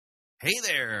Hey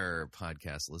there,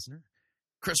 podcast listener.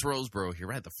 Chris Roseborough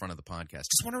here at the front of the podcast.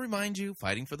 Just want to remind you,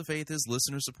 Fighting for the Faith is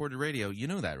listener-supported radio. You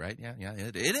know that, right? Yeah,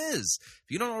 it is. If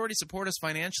you don't already support us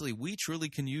financially, we truly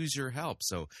can use your help.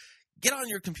 So get on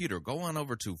your computer, go on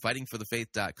over to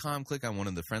fightingforthefaith.com, click on one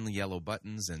of the friendly yellow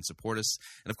buttons, and support us.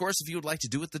 And, of course, if you would like to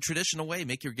do it the traditional way,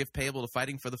 make your gift payable to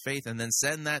Fighting for the Faith, and then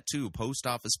send that to Post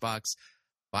Office Box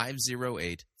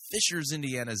 508, Fishers,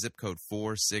 Indiana, zip code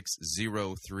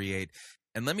 46038.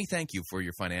 And let me thank you for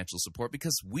your financial support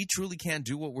because we truly can't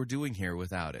do what we're doing here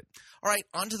without it. All right,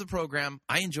 on to the program.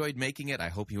 I enjoyed making it. I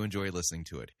hope you enjoy listening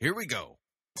to it. Here we go.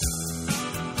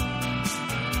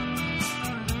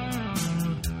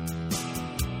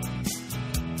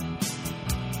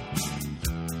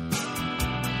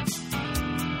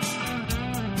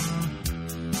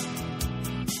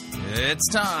 It's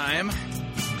time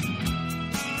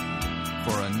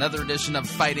for another edition of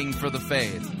Fighting for the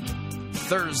Faith.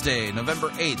 Thursday, November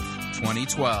 8th,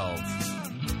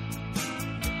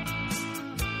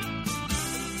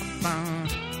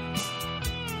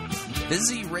 2012.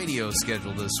 Busy radio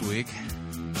schedule this week.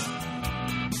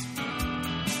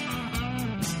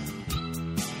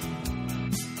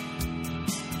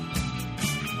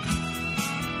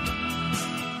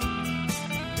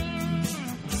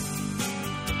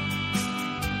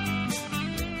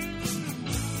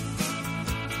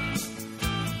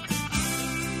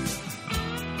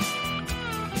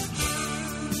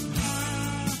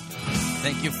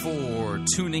 Thank you for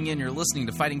tuning in. You're listening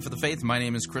to Fighting for the Faith. My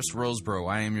name is Chris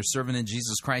Roseborough. I am your servant in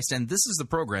Jesus Christ, and this is the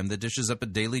program that dishes up a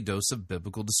daily dose of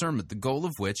biblical discernment, the goal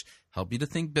of which, help you to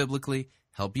think biblically,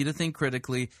 help you to think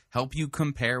critically, help you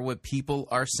compare what people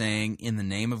are saying in the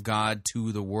name of God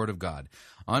to the Word of God.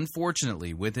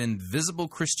 Unfortunately, within visible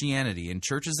Christianity and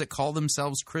churches that call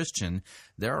themselves Christian,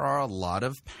 there are a lot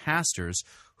of pastors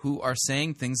who are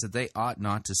saying things that they ought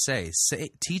not to say,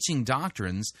 teaching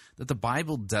doctrines that the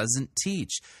Bible doesn't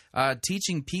teach,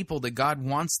 teaching people that God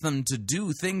wants them to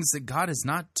do things that God has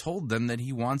not told them that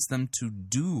He wants them to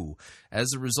do.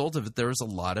 As a result of it, there is a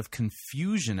lot of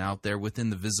confusion out there within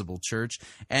the visible church,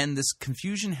 and this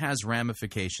confusion has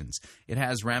ramifications. It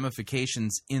has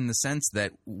ramifications in the sense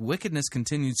that wickedness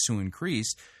continues to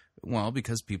increase. Well,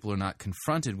 because people are not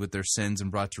confronted with their sins and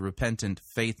brought to repentant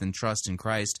faith and trust in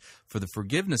Christ for the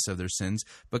forgiveness of their sins,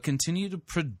 but continue to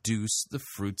produce the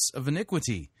fruits of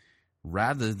iniquity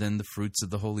rather than the fruits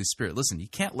of the Holy Spirit. Listen, you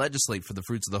can't legislate for the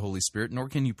fruits of the Holy Spirit, nor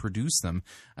can you produce them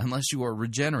unless you are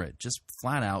regenerate, just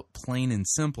flat out, plain and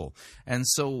simple. And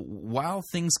so while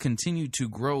things continue to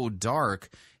grow dark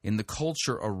in the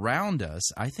culture around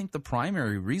us, I think the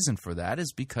primary reason for that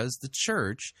is because the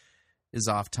church is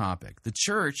off topic. The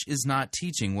church is not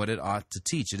teaching what it ought to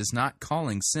teach. It is not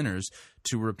calling sinners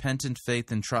to repentant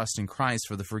faith and trust in Christ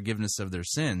for the forgiveness of their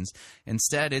sins.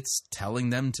 Instead, it's telling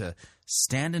them to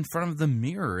stand in front of the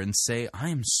mirror and say, I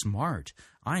am smart,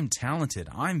 I'm talented,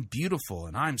 I'm beautiful,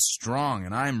 and I'm strong,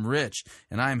 and I'm rich,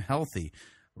 and I'm healthy,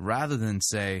 rather than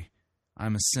say,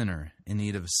 I'm a sinner in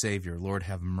need of a Savior. Lord,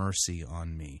 have mercy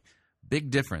on me.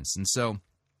 Big difference. And so,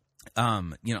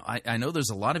 I know there's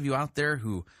a lot of you out there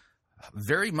who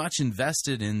very much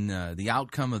invested in the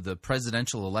outcome of the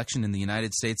presidential election in the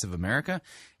United States of America,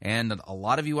 and a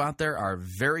lot of you out there are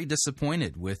very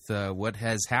disappointed with what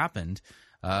has happened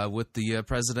with the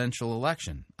presidential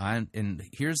election. And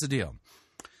here's the deal.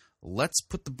 Let's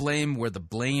put the blame where the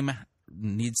blame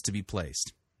needs to be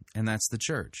placed, and that's the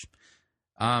church.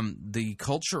 The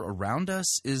culture around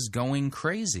us is going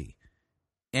crazy,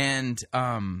 and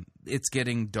it's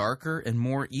getting darker and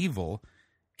more evil.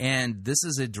 And this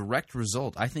is a direct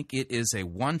result. I think it is a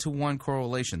one-to-one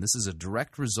correlation. This is a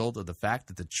direct result of the fact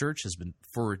that the church has been,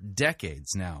 for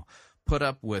decades now, put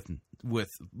up with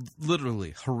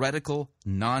literally heretical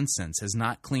nonsense, has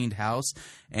not cleaned house,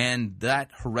 and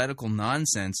that heretical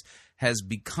nonsense has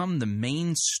become the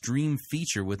mainstream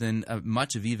feature within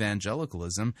much of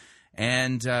evangelicalism,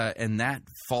 and that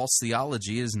false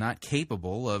theology is not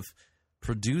capable of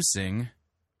producing,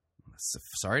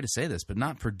 sorry to say this, but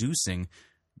not producing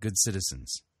good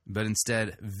citizens, but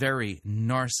instead very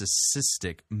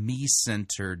narcissistic,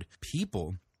 me-centered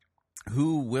people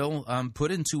who will put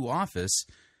into office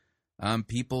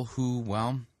people who,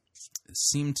 well,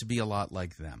 seem to be a lot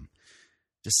like them.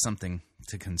 Just something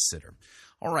to consider.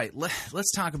 All right,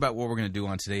 let's talk about what we're going to do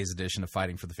on today's edition of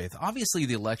Fighting for the Faith. Obviously,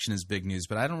 the election is big news,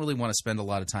 but I don't really want to spend a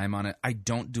lot of time on it. I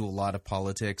don't do a lot of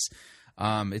politics.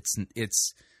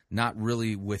 It's not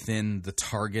really within the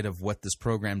target of what this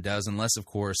program does, unless, of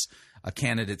course, a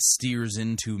candidate steers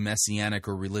into messianic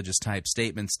or religious type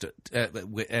statements,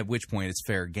 at which point it's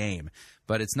fair game.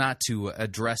 But it's not to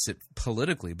address it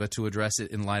politically, but to address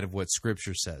it in light of what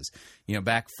Scripture says.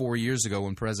 Back 4 years ago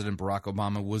when President Barack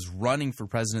Obama was running for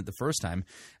president the first time,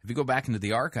 if you go back into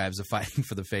the archives of Fighting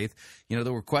for the Faith,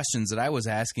 there were questions that I was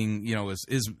asking,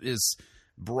 is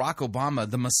Barack Obama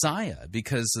the Messiah,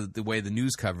 because of the way the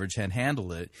news coverage had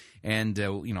handled it. And,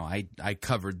 I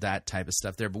covered that type of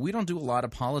stuff there. But we don't do a lot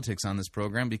of politics on this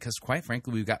program because, quite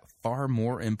frankly, we've got far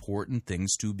more important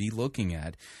things to be looking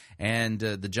at. And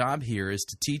the job here is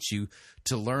to teach you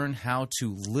to learn how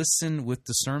to listen with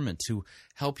discernment, to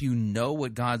help you know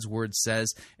what God's Word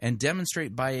says, and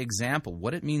demonstrate by example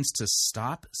what it means to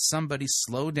stop somebody,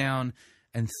 slow down,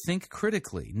 and think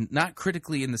critically. Not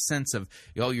critically in the sense of,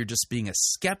 you're just being a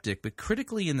skeptic, but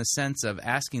critically in the sense of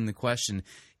asking the question,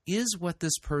 is what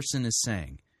this person is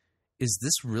saying, is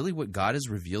this really what God has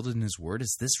revealed in His Word?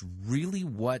 Is this really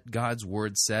what God's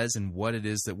Word says and what it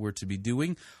is that we're to be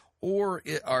doing? Or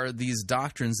are these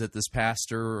doctrines that this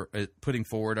pastor putting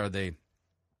forward, are they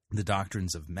the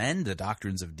doctrines of men, the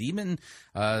doctrines of demon,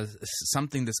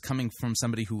 something that's coming from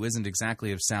somebody who isn't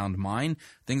exactly of sound mind,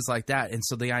 things like that. And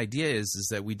so the idea is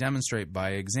that we demonstrate by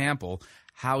example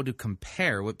how to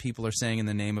compare what people are saying in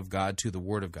the name of God to the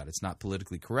Word of God. It's not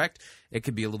politically correct. It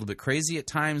could be a little bit crazy at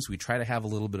times. We try to have a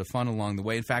little bit of fun along the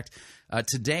way. In fact,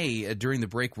 today, during the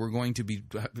break, we're going to be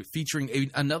featuring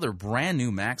another brand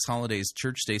new Max Holiday's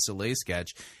Church Day Soleil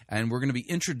sketch, and we're going to be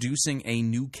introducing a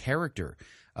new character.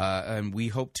 And we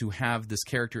hope to have this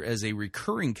character as a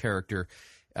recurring character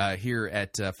here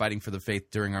at Fighting for the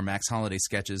Faith during our Max Holiday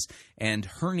sketches, and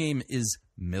her name is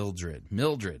Mildred.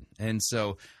 And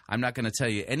so I'm not going to tell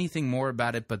you anything more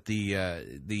about it, but the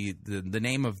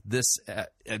name of this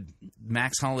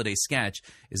Max Holiday sketch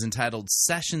is entitled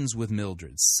Sessions with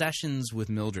Mildred.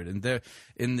 And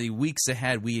in the weeks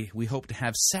ahead, we hope to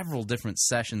have several different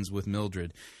sessions with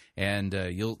Mildred, and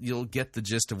you'll get the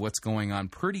gist of what's going on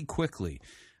pretty quickly.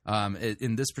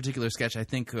 In this particular sketch, I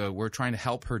think we're trying to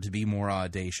help her to be more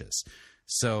audacious.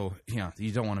 So,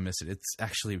 you don't want to miss it. It's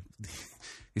actually,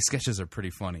 these sketches are pretty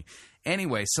funny.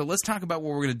 Anyway, so let's talk about what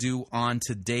we're going to do on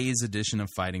today's edition of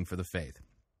Fighting for the Faith.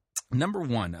 Number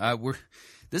one,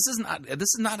 this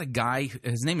is not a guy.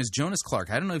 His name is Jonas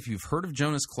Clark. I don't know if you've heard of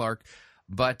Jonas Clark,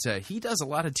 but he does a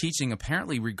lot of teaching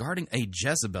apparently regarding a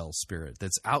Jezebel spirit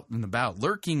that's out and about,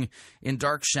 lurking in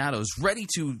dark shadows, ready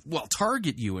to,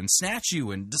 target you and snatch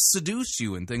you and seduce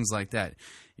you and things like that.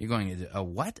 You're going, a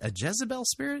what? A Jezebel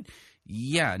spirit?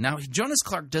 Yeah. Now, Jonas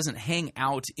Clark doesn't hang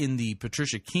out in the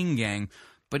Patricia King gang,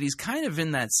 but he's kind of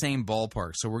in that same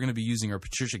ballpark. So we're going to be using our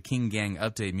Patricia King gang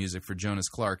update music for Jonas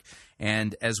Clark.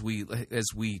 And as we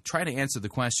try to answer the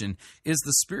question, is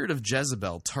the spirit of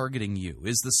Jezebel targeting you?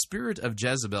 Is the spirit of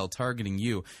Jezebel targeting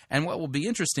you? And what will be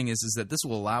interesting is that this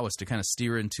will allow us to kind of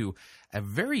steer into a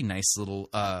very nice little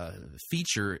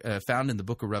feature found in the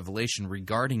book of Revelation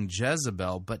regarding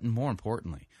Jezebel, but more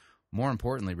importantly,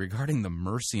 regarding the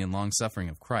mercy and long-suffering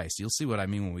of Christ. You'll see what I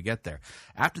mean when we get there.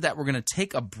 After that, we're going to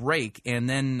take a break, and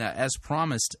then, as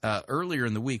promised earlier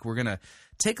in the week, we're going to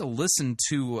take a listen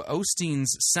to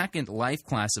Osteen's second Life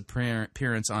Class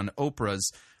appearance on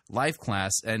Oprah's Life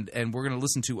Class, and we're going to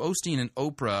listen to Osteen and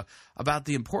Oprah about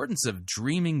the importance of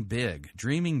dreaming big.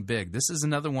 Dreaming big. This is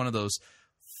another one of those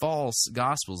false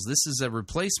gospels. This is a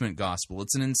replacement gospel.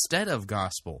 It's an instead of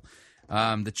gospel.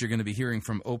 That you're going to be hearing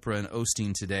from Oprah and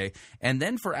Osteen today. And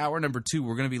then for hour number 2,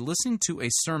 we're going to be listening to a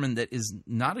sermon that is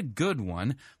not a good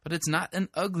one, but it's not an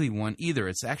ugly one either.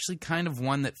 It's actually kind of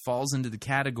one that falls into the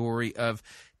category of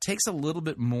takes a little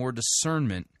bit more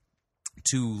discernment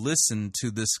to listen to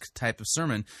this type of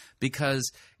sermon, because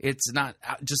it's not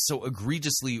just so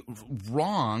egregiously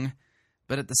wrong,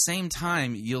 but at the same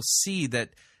time, you'll see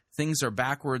that things are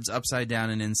backwards, upside down,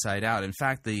 and inside out. In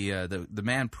fact, the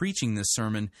man preaching this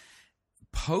sermon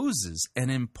poses an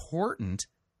important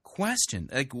question,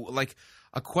 like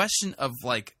a question of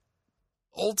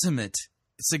ultimate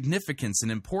significance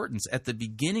and importance at the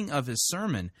beginning of his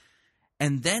sermon,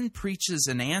 and then preaches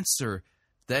an answer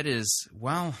that is,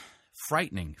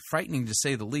 frightening to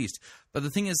say the least. But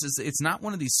the thing is it's not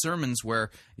one of these sermons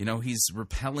where, he's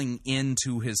repelling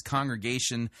into his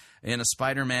congregation in a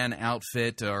Spider-Man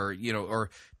outfit, or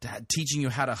teaching you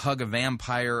how to hug a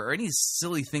vampire, or any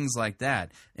silly things like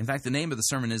that. In fact, the name of the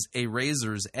sermon is A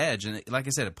Razor's Edge. And like I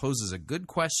said, it poses a good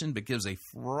question, but gives a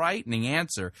frightening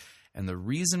answer. And the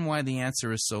reason why the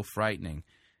answer is so frightening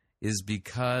is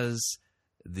because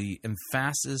the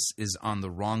emphasis is on the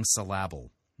wrong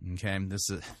syllable. Okay, this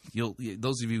is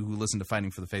those of you who listen to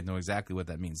Fighting for the Faith know exactly what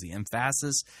that means. The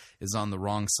emphasis is on the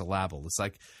wrong syllable. It's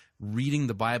like reading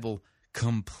the Bible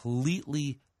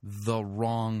completely the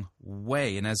wrong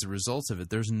way, and as a result of it,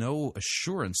 there's no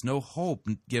assurance, no hope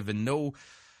given, no.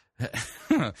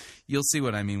 You'll see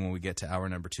what I mean when we get to hour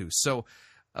number 2. So.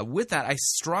 With that, I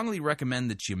strongly recommend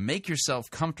that you make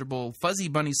yourself comfortable. Fuzzy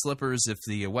bunny slippers if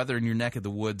the weather in your neck of the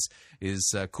woods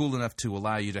is cool enough to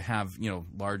allow you to have,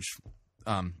 large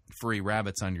furry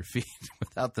rabbits on your feet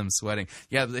without them sweating.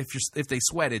 Yeah, if they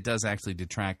sweat, it does actually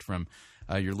detract from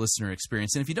your listener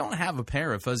experience. And if you don't have a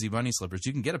pair of fuzzy bunny slippers,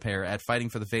 you can get a pair at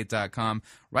fightingforthefaith.com.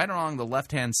 Right along the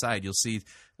left-hand side, you'll see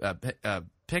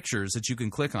pictures that you can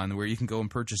click on where you can go and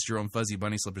purchase your own fuzzy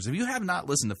bunny slippers. If you have not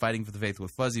listened to Fighting for the Faith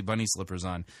with fuzzy bunny slippers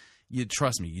on,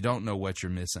 trust me, you don't know what you're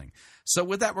missing. So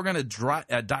with that, we're going to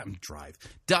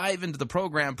dive into the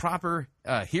program proper.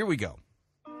 Here we go.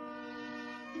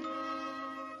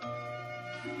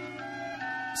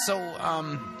 So,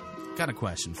 got a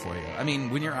question for you. I mean,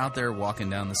 when you're out there walking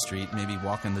down the street, maybe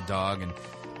walking the dog, and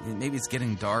maybe it's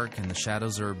getting dark and the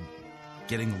shadows are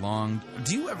getting long,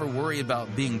 do you ever worry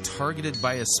about being targeted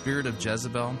by a spirit of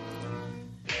Jezebel?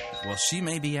 Well, she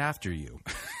may be after you.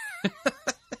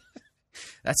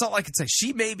 That's all I can say.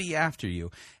 She may be after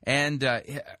you. And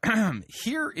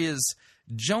here is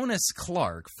Jonas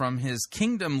Clark from his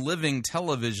Kingdom Living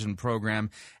television program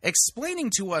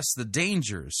explaining to us the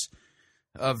dangers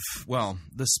of,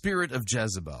 the spirit of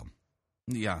Jezebel.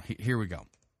 Yeah, here we go.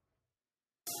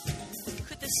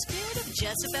 Could the spirit of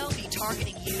Jezebel be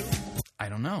targeting you? I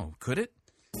don't know. Could it?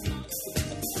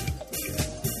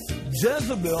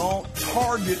 Jezebel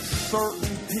targets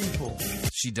certain people.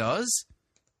 She does?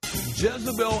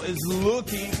 Jezebel is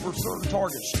looking for certain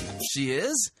targets. She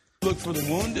is? Look for the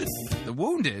wounded. The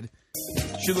wounded?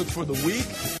 She looks for the weak.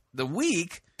 The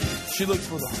weak? She looks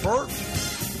for the hurt.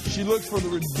 She looks for the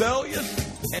rebellious.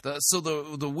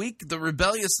 The weak, the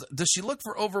rebellious, does she look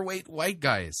for overweight white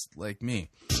guys like me?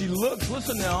 She looks,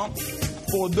 listen now,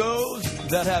 for those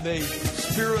that have a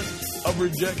spirit of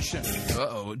rejection.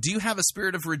 Uh-oh. Do you have a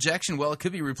spirit of rejection? Well, it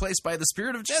could be replaced by the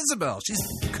spirit of Jezebel. She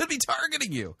could be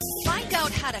targeting you. Find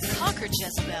out how to conquer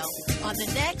Jezebel on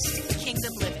the next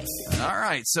Kingdom Living. All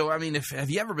right. So, I mean, have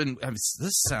you ever been...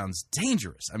 this sounds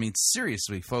dangerous. I mean,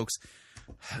 seriously, folks,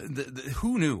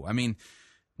 who knew? I mean...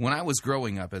 When I was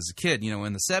growing up as a kid,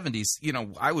 in the 70s,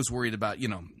 I was worried about,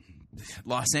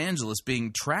 Los Angeles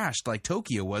being trashed like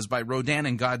Tokyo was by Rodan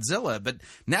and Godzilla. But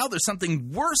now there's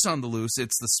something worse on the loose.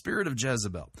 It's the spirit of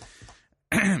Jezebel.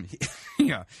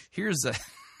 Here's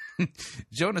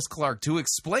Jonas Clark to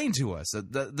explain to us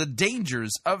the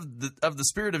dangers of the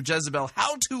spirit of Jezebel,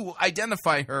 how to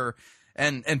identify her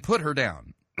and put her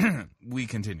down. We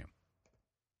continue.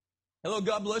 Hello,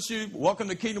 God bless you. Welcome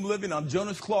to Kingdom Living. I'm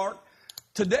Jonas Clark.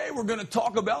 Today we're going to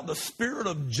talk about the spirit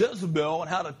of Jezebel and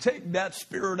how to take that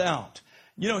spirit out.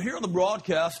 Here on the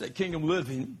broadcast at Kingdom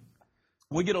Living,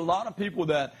 we get a lot of people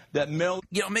that mail.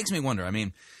 It makes me wonder. I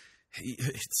mean,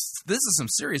 this is some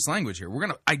serious language here. We're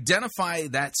going to identify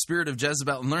that spirit of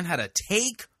Jezebel and learn how to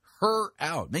take her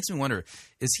out. Makes me wonder,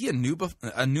 is he a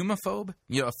pneumophobe?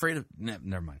 Afraid of...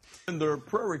 Never mind. And their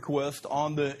prayer request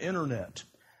on the internet.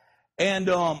 And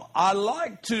I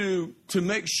like to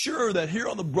make sure that here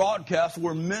on the broadcast,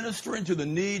 we're ministering to the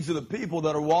needs of the people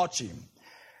that are watching.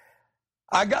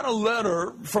 I got a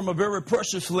letter from a very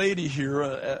precious lady here,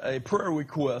 a prayer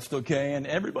request, okay? And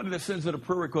everybody that sends in a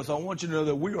prayer request, I want you to know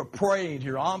that we are praying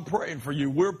here. I'm praying for you.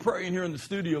 We're praying here in the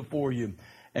studio for you.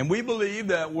 And we believe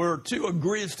that we're to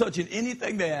agree as touching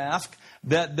anything they ask,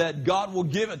 that God will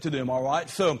give it to them, all right?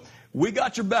 So we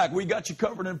got your back. We got you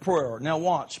covered in prayer. Now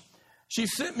watch. She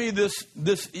sent me this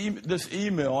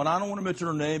email, and I don't want to mention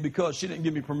her name because she didn't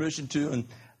give me permission to, and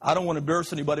I don't want to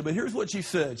embarrass anybody. But here's what she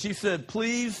said. She said,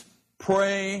 please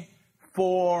pray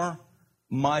for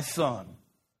my son.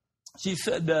 She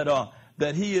said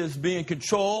that he is being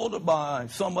controlled by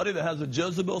somebody that has a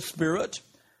Jezebel spirit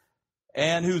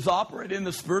and who's operating in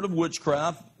the spirit of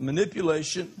witchcraft,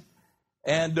 manipulation,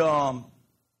 and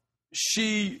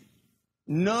she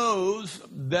knows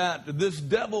that this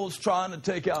devil is trying to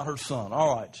take out her son.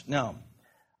 All right. Now,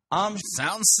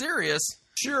 sounds serious.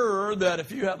 Sure that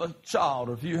if you have a child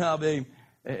or if you have a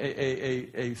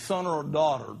son or a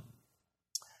daughter,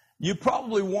 you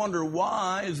probably wonder,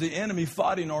 why is the enemy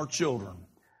fighting our children?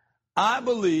 I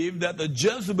believe that the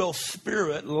Jezebel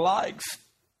spirit likes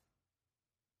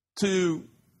to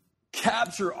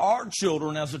capture our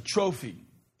children as a trophy.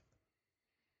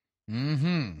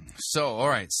 So, all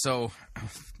right. So,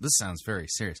 this sounds very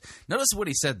serious. Notice what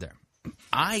he said there.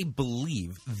 I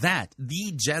believe that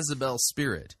the Jezebel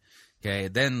spirit, okay,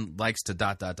 then likes to ...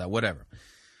 whatever.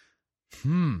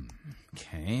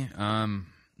 Okay.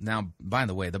 Now, by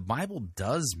the way, the Bible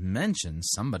does mention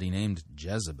somebody named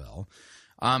Jezebel.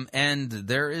 And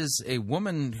there is a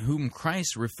woman whom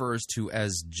Christ refers to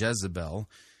as Jezebel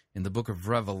in the book of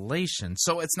Revelation.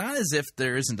 So it's not as if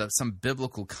there isn't some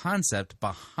biblical concept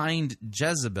behind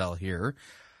Jezebel here,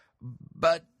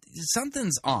 but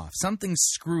something's off, something's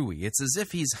screwy. It's as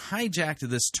if he's hijacked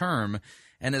this term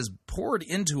and has poured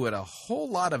into it a whole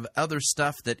lot of other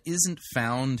stuff that isn't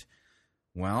found,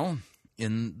 well,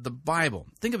 in the Bible.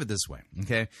 Think of it this way,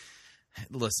 okay?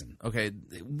 Listen, okay,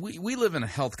 we live in a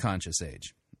health-conscious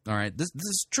age, all right? This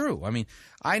is true. I mean,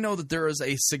 I know that there is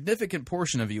a significant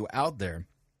portion of you out there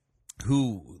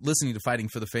who, listening to Fighting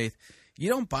for the Faith, you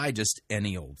don't buy just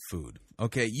any old food,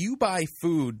 okay? You buy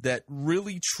food that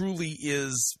really, truly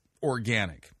is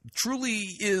organic, truly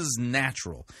is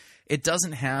natural. It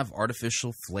doesn't have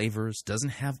artificial flavors, doesn't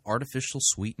have artificial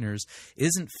sweeteners,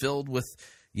 isn't filled with,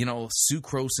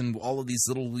 sucrose and all of these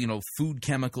little, food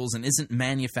chemicals, and isn't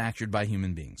manufactured by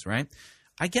human beings, right?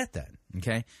 I get that,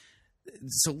 okay?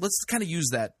 So let's kind of use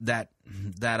that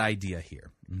idea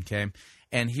here, okay?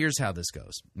 And here's how this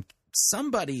goes.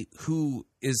 Somebody who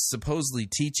is supposedly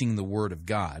teaching the Word of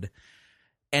God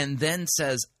and then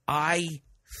says, I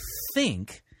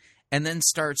think, and then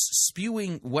starts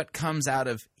spewing what comes out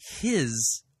of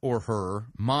his or her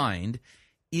mind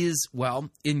is, well,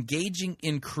 engaging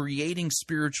in creating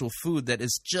spiritual food that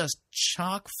is just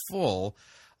chock full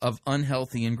of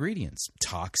unhealthy ingredients,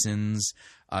 toxins,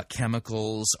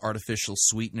 chemicals, artificial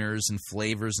sweeteners and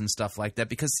flavors and stuff like that.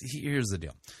 Because here's the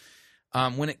deal.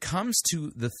 When it comes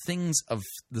to the things of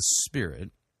the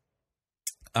Spirit,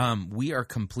 we are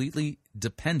completely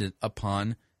dependent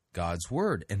upon God's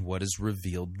Word and what is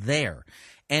revealed there.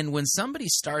 And when somebody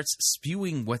starts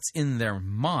spewing what's in their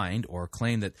mind or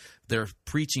claim that they're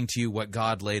preaching to you what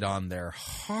God laid on their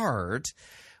heart,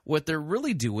 what they're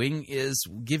really doing is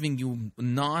giving you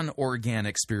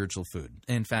non-organic spiritual food.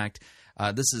 In fact,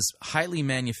 this is highly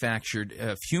manufactured,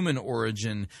 of human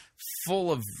origin,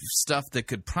 full of stuff that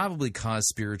could probably cause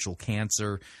spiritual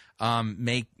cancer,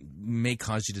 may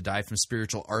cause you to die from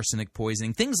spiritual arsenic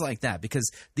poisoning, things like that, because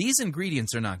these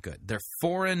ingredients are not good. They're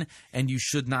foreign, and you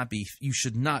should not be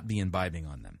imbibing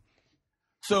on them.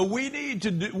 So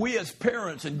we as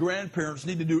parents and grandparents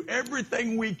need to do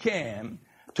everything we can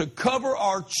to cover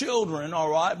our children,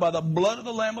 all right, by the blood of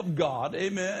the Lamb of God.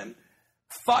 Amen.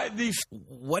 Fight these.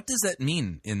 What does that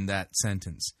mean in that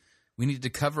sentence? We need to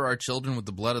cover our children with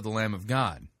the blood of the Lamb of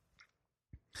God.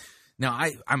 Now,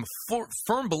 I'm a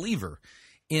firm believer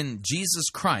in Jesus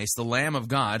Christ, the Lamb of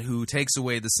God, who takes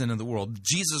away the sin of the world.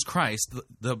 Jesus Christ,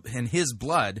 and his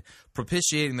blood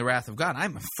propitiating the wrath of God.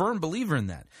 I'm a firm believer in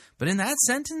that. But in that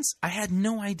sentence, I had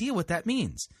no idea what that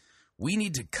means. We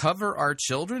need to cover our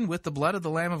children with the blood of the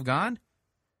Lamb of God?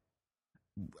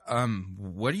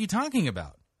 What are you talking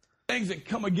about? Things that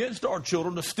come against our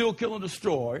children to steal, kill, and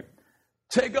destroy.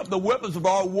 Take up the weapons of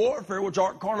our warfare, which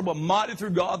aren't carnal, but mighty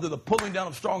through God, to the pulling down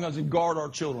of strongholds, and guard our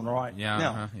children, all right? Yeah,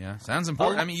 now, yeah. Sounds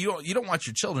important. I mean, you don't want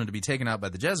your children to be taken out by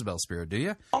the Jezebel spirit, do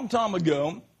you? A long time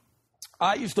ago,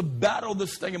 I used to battle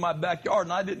this thing in my backyard,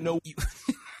 and I didn't know.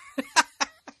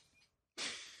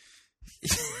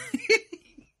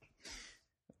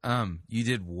 You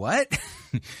did what?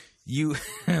 You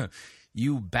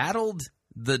battled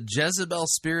the Jezebel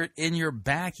spirit in your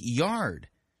backyard.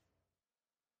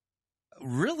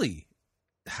 Really?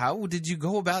 How did you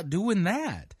go about doing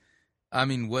that? I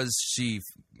mean, was she,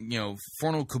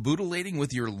 fornicaboodling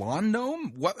with your lawn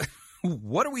gnome?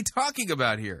 What are we talking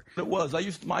about here? It was. I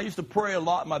used to pray a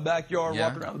lot in my backyard,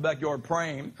 walking around the backyard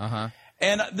praying. Uh-huh.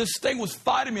 And this thing was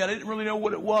fighting me. I didn't really know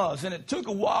what it was. And it took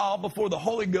a while before the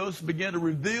Holy Ghost began to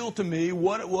reveal to me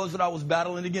what it was that I was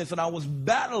battling against. And I was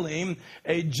battling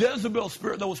a Jezebel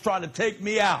spirit that was trying to take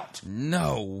me out.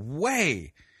 No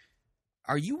way.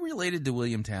 Are you related to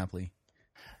William Tapley?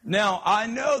 Now, I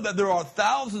know that there are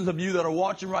thousands of you that are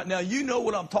watching right now. You know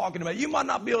what I'm talking about. You might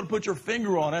not be able to put your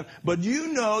finger on it, but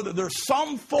you know that there's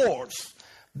some force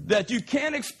that you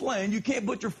can't explain. You can't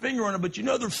put your finger on it, but you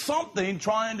know there's something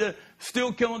trying to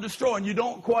steal, kill, and destroy, and you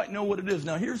don't quite know what it is.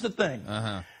 Now, here's the thing.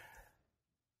 Uh-huh.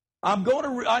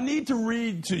 I need to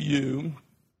read to you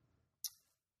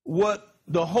what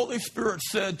the Holy Spirit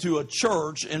said to a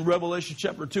church in Revelation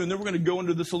chapter 2, and then we're going to go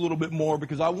into this a little bit more,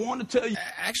 because I want to tell you.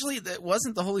 Actually, that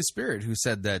wasn't the Holy Spirit who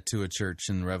said that to a church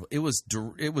in It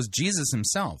was Jesus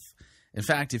himself. In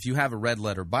fact, if you have a red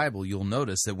letter Bible, you'll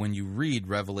notice that when you read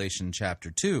Revelation chapter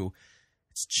 2,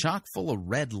 it's chock full of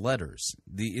red letters.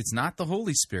 It's not the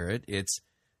Holy Spirit, it's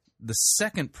the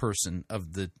second person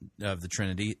of the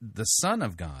Trinity, the Son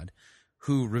of God,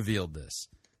 who revealed this.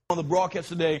 On the broadcast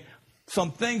today,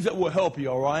 some things that will help you,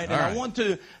 all right? And right. I want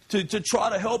to try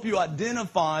to help you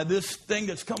identify this thing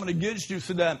that's coming against you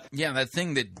so that Yeah, that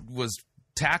thing that was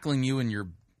tackling you in your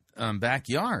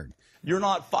backyard. you're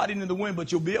not fighting in the wind,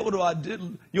 but you'll be able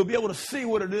to see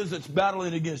what it is that's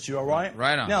battling against you, all right?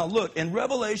 Right on. Now, look, in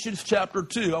Revelations chapter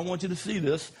 2, I want you to see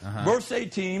this. Verse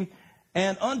 18,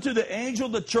 and unto the angel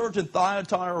of the church in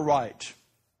Thyatira write,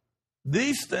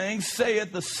 these things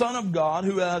saith the Son of God,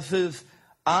 who has his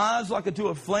eyes like unto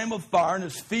a flame of fire, and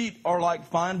his feet are like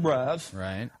fine brass.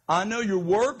 Right. I know your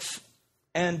works,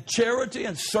 and charity,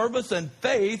 and service, and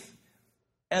faith,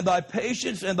 and thy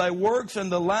patience, and thy works, and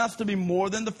the last to be more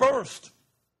than the first.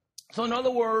 So in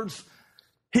other words,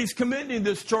 he's commending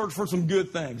this church for some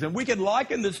good things. And we can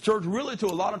liken this church really to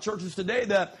a lot of churches today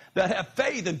that have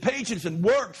faith and patience and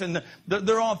works, and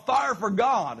they're on fire for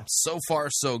God. So far,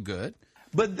 so good.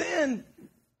 But then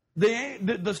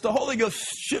the Holy Ghost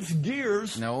shifts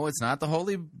gears. No, it's not the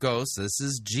Holy Ghost. This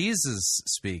is Jesus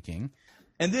speaking.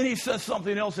 And then he says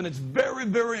something else, and it's very,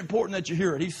 very important that you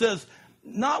hear it. He says,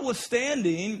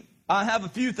 notwithstanding, I have a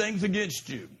few things against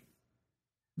you,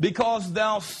 because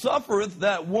thou sufferest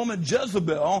that woman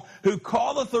Jezebel, who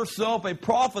calleth herself a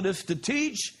prophetess, to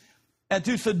teach and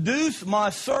to seduce my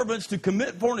servants to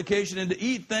commit fornication and to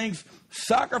eat things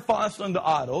sacrificed unto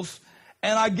idols.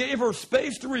 And I gave her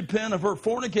space to repent of her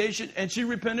fornication, and she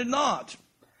repented not.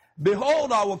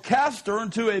 Behold, I will cast her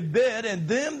into a bed, and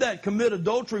them that commit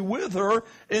adultery with her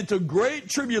into great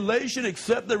tribulation,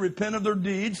 except they repent of their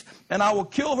deeds. And I will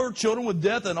kill her children with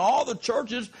death, and all the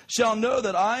churches shall know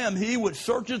that I am he which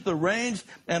searcheth the reins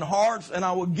and hearts, and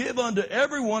I will give unto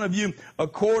every one of you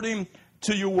according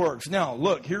to your works. Now,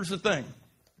 look, here's the thing.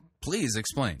 Please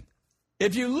explain.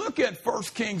 If you look at 1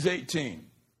 Kings 18,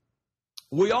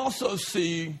 we also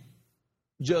see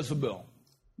Jezebel.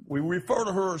 We refer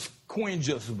to her as Queen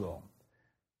Jezebel.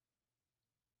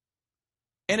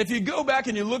 And if you go back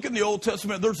and you look in the Old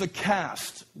Testament, there's a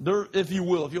caste, there, if you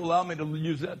will, if you allow me to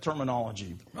use that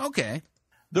terminology. Okay.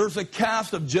 There's a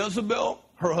caste of Jezebel,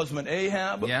 her husband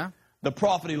Ahab, Yeah. the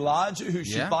prophet Elijah, who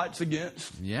she Yeah. fights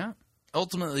against. Yeah.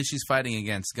 Ultimately, she's fighting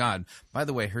against God. By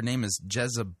the way, her name is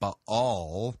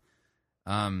Jezebel.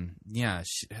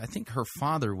 I think her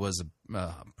father was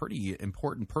a pretty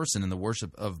important person in the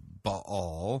worship of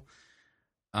Baal.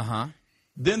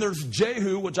 Then there's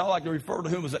Jehu, which I like to refer to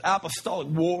him as an apostolic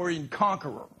warrior and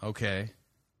conqueror. Okay.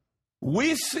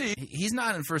 We see He's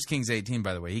not in 1 Kings 18,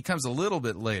 by the way. He comes a little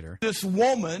bit later. this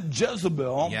woman,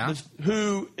 Jezebel, Yeah.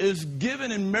 who is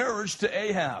given in marriage to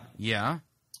Ahab. Yeah.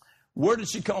 Where did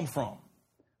she come from?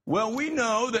 Well, we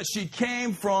know that she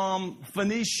came from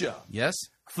Phoenicia. Yes.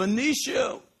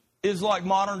 Phoenicia is like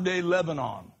modern-day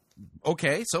Lebanon.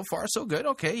 Okay. So far, so good.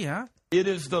 Okay. Yeah. It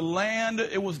was the land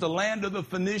of the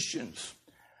Phoenicians.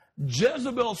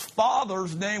 Jezebel's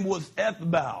father's name was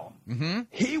Ethbaal. Mm-hmm.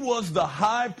 He was the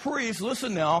high priest.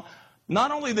 Listen now,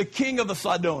 not only the king of the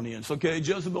Sidonians, okay?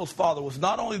 Jezebel's father was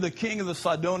not only the king of the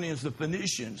Sidonians, the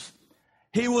Phoenicians.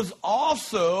 He was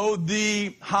also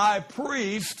the high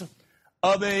priest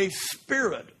of a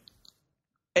spirit,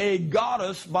 a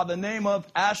goddess by the name of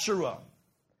Asherah.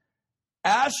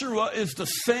 Asherah is the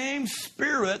same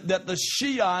spirit that the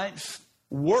Shiites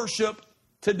worship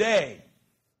today.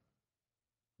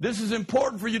 This is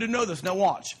important for you to know this. Now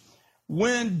watch.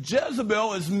 When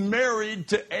Jezebel is married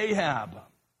to Ahab,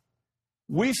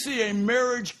 we see a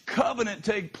marriage covenant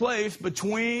take place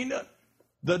between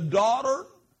the daughter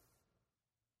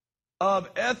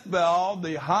of Ethbaal,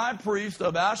 the high priest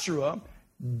of Asherah,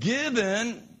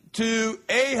 given to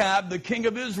Ahab, the king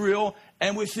of Israel,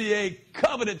 and we see a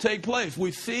covenant take place.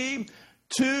 We see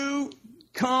two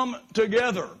come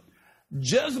together.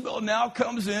 Jezebel now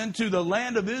comes into the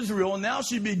land of Israel, and now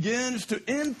she begins to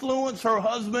influence her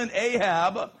husband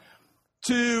Ahab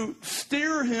to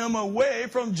steer him away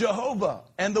from Jehovah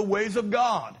and the ways of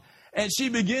God. And she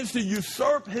begins to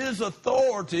usurp his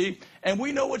authority, and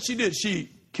we know what she did. She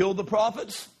killed the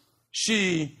prophets.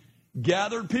 She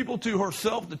gathered people to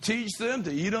herself to teach them,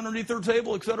 to eat underneath her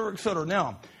table, etc., etc.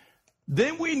 Now,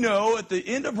 then we know at the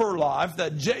end of her life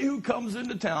that Jehu comes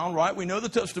into town, right? We know the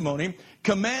testimony,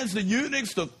 commands the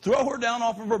eunuchs to throw her down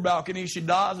off of her balcony. She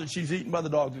dies and she's eaten by the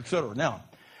dogs, etc. Now,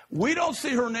 we don't see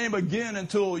her name again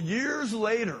until years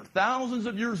later, thousands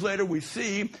of years later, we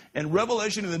see in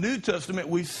Revelation in the New Testament,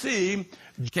 we see.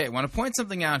 Okay, I want to point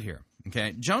something out here.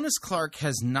 Okay, Jonas Clark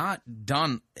has not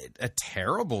done a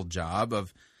terrible job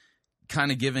of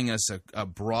kind of giving us a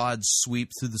broad sweep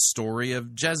through the story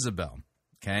of Jezebel.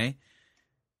 Okay?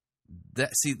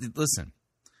 Listen,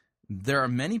 there are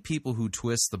many people who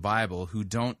twist the Bible, who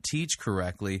don't teach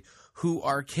correctly, who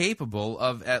are capable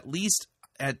of, at least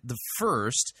at the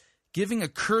first, giving a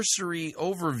cursory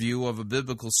overview of a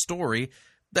biblical story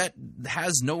that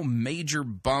has no major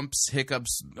bumps,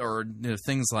 hiccups, or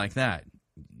things like that.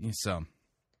 So,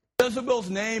 Jezebel's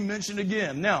name mentioned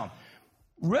again. Now,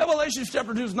 Revelation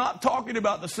chapter 2 is not talking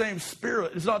about the same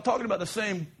spirit. It's not talking about the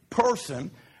same person,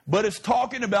 but it's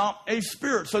talking about a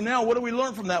spirit. So now what do we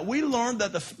learn from that? We learned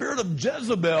that the spirit of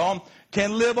Jezebel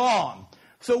can live on.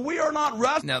 So we are not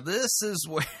wrestling. Now this is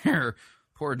where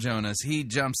poor Jonas, he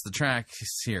jumps the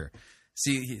tracks here.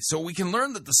 See, so we can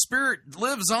learn that the spirit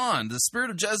lives on. The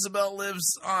spirit of Jezebel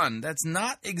lives on. That's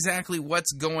not exactly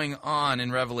what's going on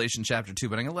in Revelation chapter 2,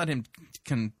 but I'm going to let him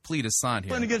complete his thought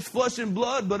here. Against flesh and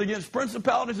blood, but against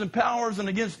principalities and powers and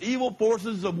against evil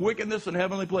forces of wickedness in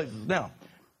heavenly places. Now,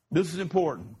 this is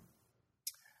important.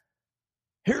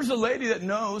 Here's a lady that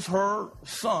knows her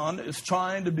son is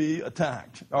trying to be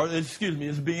attacked,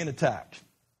 is being attacked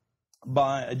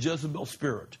by a Jezebel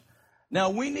spirit. Now,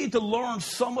 we need to learn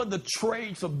some of the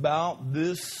traits about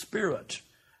this spirit,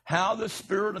 how the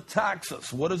spirit attacks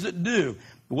us. What does it do?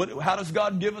 How does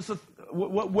God give us,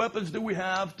 what weapons do we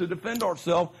have to defend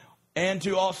ourselves and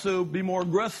to also be more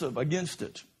aggressive against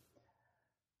it?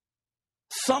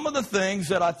 Some of the things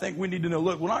that I think we need to know.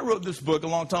 Look, when I wrote this book a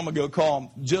long time ago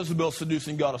called Jezebel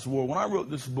Seducing Goddess of War, when I wrote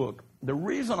this book, the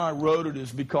reason I wrote it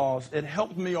is because it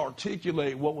helped me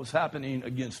articulate what was happening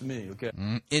against me, okay?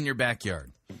 In your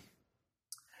backyard.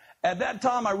 At that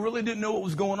time, I really didn't know what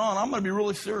was going on. I'm going to be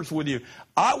really serious with you.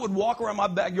 I would walk around my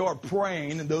backyard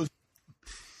praying in those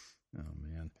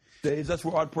days. That's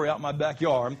where I'd pray out in my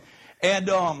backyard. And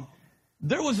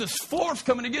there was this force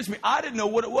coming against me. I didn't know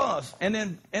what it was. And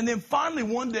then finally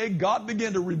one day, God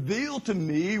began to reveal to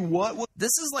me what was.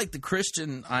 This is like the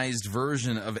Christianized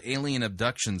version of alien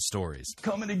abduction stories.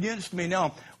 Coming against me.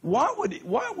 Now, why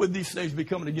would these things be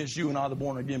coming against you and I, the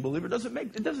born-again believer? It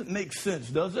doesn't make sense,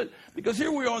 does it? Because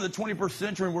here we are in the 21st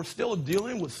century and we're still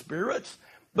dealing with spirits.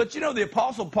 But the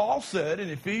Apostle Paul said in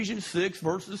Ephesians 6,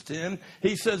 verses 10,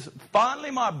 he says,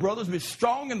 finally, my brothers, be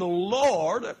strong in the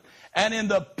Lord and in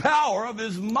the power of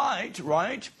his might,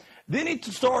 right? Then he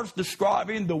starts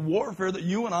describing the warfare that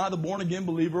you and I, the born-again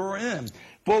believer, are in.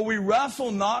 For we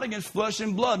wrestle not against flesh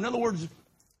and blood. In other words,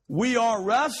 we are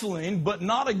wrestling, but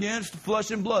not against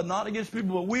flesh and blood, not against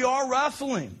people, but we are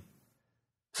wrestling.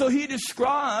 So he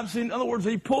describes, in other words,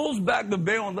 he pulls back the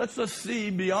veil and lets us see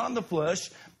beyond the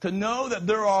flesh to know that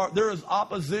there is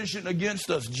opposition against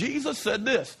us. Jesus said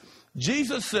this.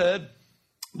 Jesus said,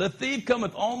 the thief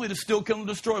cometh only to steal, kill, and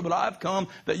destroy, but I've come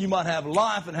that you might have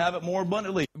life and have it more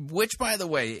abundantly. Which, by the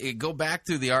way, go back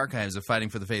through the archives of Fighting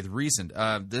for the Faith recent.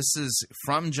 This is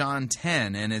from John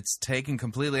 10, and it's taken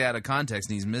completely out of context,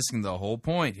 and he's missing the whole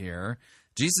point here.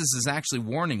 Jesus is actually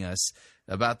warning us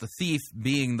about the thief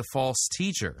being the false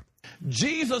teacher.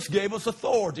 Jesus gave us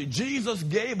authority. Jesus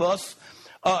gave us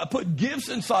put gifts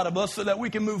inside of us so that we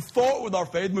can move forward with our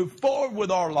faith, move forward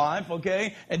with our life,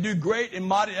 okay, and do great and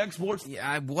mighty exploits.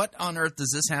 Yeah, what on earth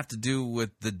does this have to do with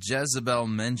the Jezebel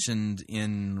mentioned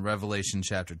in Revelation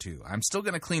chapter 2? I'm still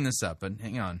going to clean this up, but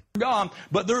hang on. God,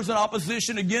 but there's an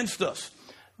opposition against us.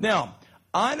 Now,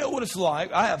 I know what it's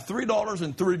like. I have 3 daughters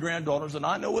and 3 granddaughters, and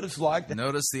I know what it's like.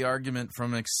 Notice the argument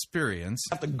from experience.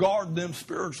 I have to guard them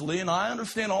spiritually, and I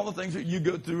understand all the things that you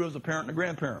go through as a parent and a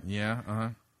grandparent.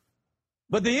 Yeah,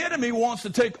 But the enemy wants to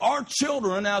take our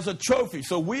children as a trophy,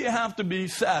 so we have to be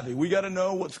savvy. We got to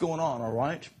know what's going on, all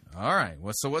right? All right.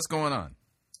 So what's going on?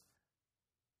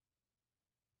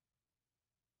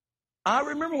 I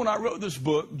remember when I wrote this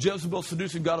book, Jezebel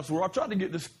Seducing Goddess of War, I tried to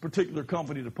get this particular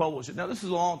company to publish it. Now, this is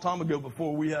a long time ago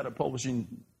before we had a publishing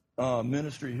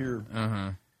ministry here.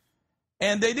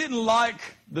 And they didn't like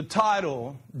the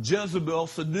title, Jezebel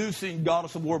Seducing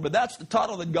Goddess of War, but that's the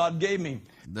title that God gave me.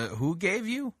 Who gave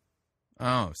you?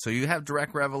 Oh, so you have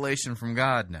direct revelation from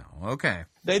God now. Okay.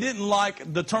 They didn't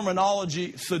like the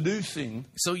terminology seducing.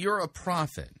 So you're a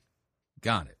prophet.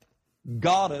 Got it.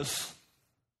 Goddess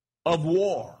of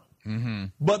war.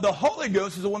 But the Holy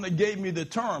Ghost is the one that gave me the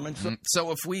term. And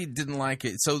so if we didn't like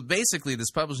it, so basically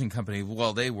this publishing company,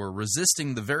 well, they were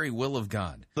resisting the very will of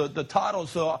God. The title,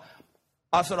 so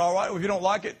I said, all right, well, if you don't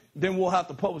like it, then we'll have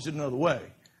to publish it another way.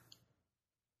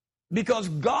 Because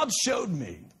God showed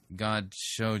me. God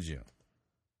showed you.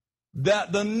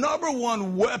 That the number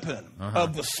one weapon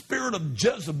of the spirit of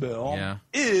Jezebel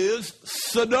is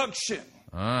seduction.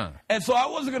 And so I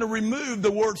wasn't going to remove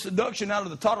the word seduction out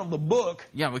of the title of the book.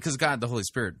 Yeah, because God, the Holy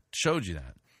Spirit, showed you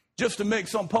that. Just to make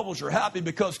some publisher happy,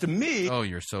 because to me... Oh,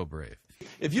 you're so brave.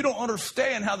 If you don't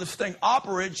understand how this thing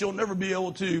operates, you'll never be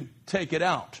able to take it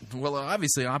out. Well, it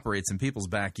obviously operates in people's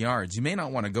backyards. You may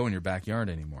not want to go in your backyard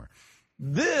anymore.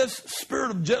 This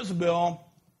spirit of Jezebel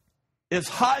is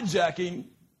hijacking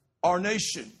our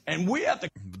nation. And we have to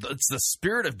It's the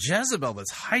spirit of Jezebel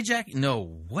that's hijacking.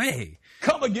 No way.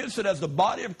 come against it as the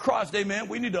body of Christ. Amen.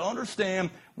 We need to understand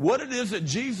what it is that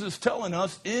Jesus is telling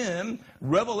us in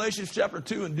Revelation chapter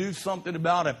 2 and do something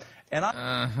about it. And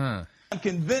I'm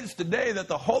convinced today that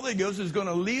the Holy Ghost is going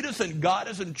to lead us and guide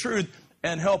us in truth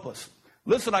and help us.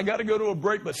 Listen, I got to go to a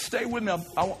break, but stay with me.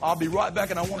 I'll be right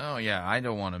back, and I want. Oh yeah, I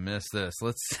don't want to miss this.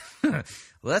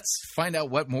 Let's find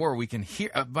out what more we can hear.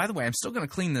 By the way, I'm still going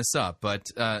to clean this up, but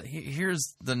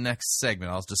here's the next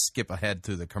segment. I'll just skip ahead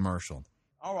through the commercial.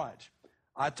 All right.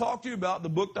 I talked to you about the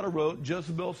book that I wrote,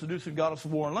 Jezebel, Seducing Goddess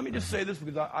of War. And let me just say this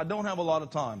because I don't have a lot of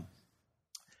time.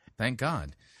 Thank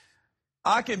God.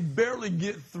 I can barely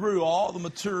get through all the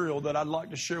material that I'd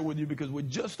like to share with you because we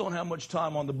just don't have much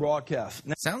time on the broadcast.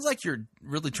 Now, Sounds like you're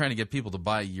really trying to get people to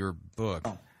buy your book.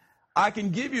 I can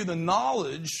give you the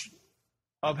knowledge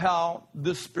of how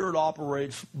this spirit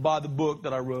operates by the book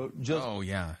that I wrote. Oh,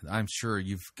 yeah. I'm sure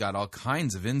you've got all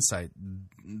kinds of insight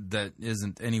that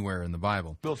isn't anywhere in the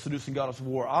Bible. Jezebel, Seducing Goddess of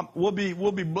War. We'll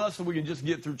be blessed if we can just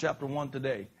get through chapter 1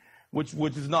 today, which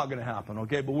is not going to happen,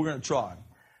 okay? But we're going to try.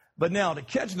 But now, to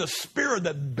catch the spirit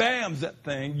that bams that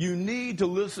thing, you need to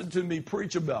listen to me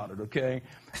preach about it, okay?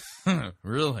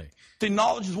 Really? See,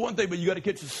 knowledge is one thing, but you got to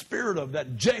catch the spirit of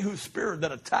that Jehu spirit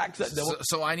that attacks that devil.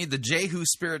 So I need the Jehu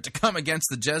spirit to come against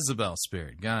the Jezebel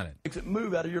spirit. Got it. Makes it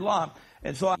move out of your life.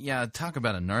 And so Yeah, talk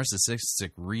about a narcissistic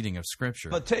reading of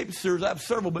Scripture. a tape series, I have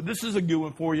several, but this is a good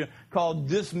one for you called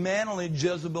Dismantling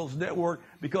Jezebel's Network,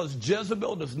 because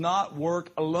Jezebel does not work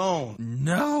alone.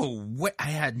 No way. I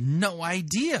had no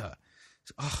idea.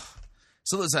 Oh,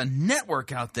 so there's a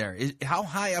network out there. How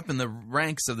high up in the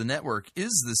ranks of the network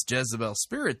is this Jezebel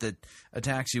spirit that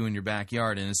attacks you in your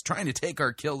backyard and is trying to take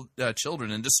our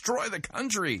children and destroy the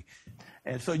country?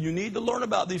 And so you need to learn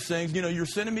about these things. You know, you're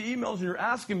sending me emails and you're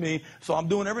asking me, so I'm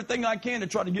doing everything I can to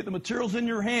try to get the materials in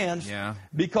your hands. Yeah.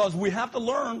 Because we have to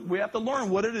learn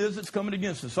what it is that's coming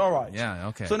against us. All right. Yeah,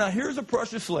 okay. So now here's a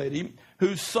precious lady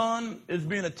whose son is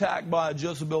being attacked by a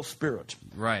Jezebel spirit.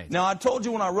 Right. Now, I told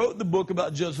you when I wrote the book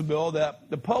about Jezebel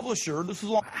that the publisher, this is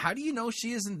long. How do you know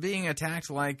she isn't being attacked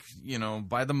like,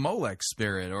 by the Molech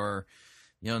spirit or,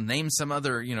 name some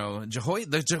other,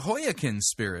 the Jehoiakim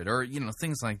spirit or,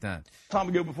 things like that? Time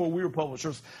ago before we were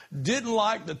publishers, didn't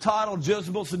like the title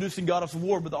Jezebel, Seducing Goddess of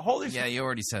War, but the Holy Spirit Yeah, you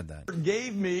already said that.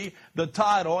 gave me the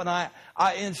title, and I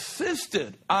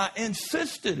insisted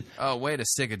Oh, way to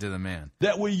stick it to the man.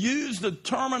 that we use the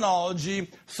terminology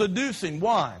seducing.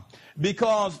 Why?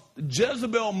 Because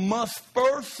Jezebel must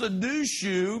first seduce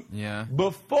you Yeah.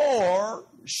 before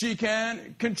she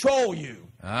can control you.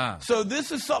 Ah. So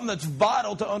this is something that's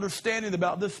vital to understanding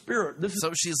about this spirit.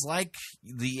 So she's like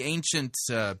the ancient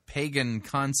pagan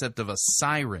concept of a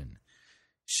siren.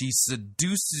 She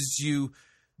seduces you,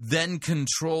 then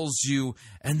controls you,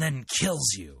 and then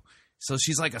kills you. So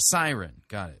she's like a siren.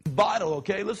 Got it. Vital,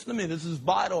 okay? Listen to me. This is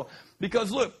vital. Because,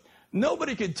 look,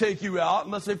 nobody can take you out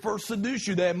unless they first seduce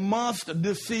you. They must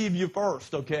deceive you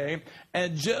first, okay?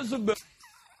 And Jezebel...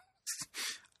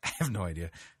 I have no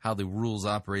idea how the rules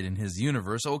operate in his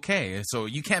universe. Okay, so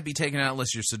you can't be taken out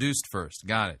unless you're seduced first.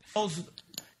 Got it.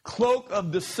 cloak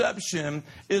of deception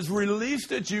is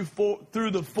released at you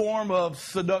through the form of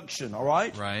seduction, all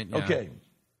right? Right, yeah. Okay.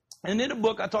 And in the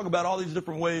book, I talk about all these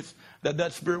different ways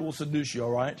that spirit will seduce you,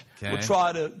 all right? Okay.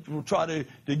 We'll try to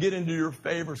get into your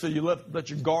favor so you let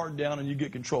your guard down and you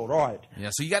get controlled, all right? Yeah,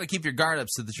 so you got to keep your guard up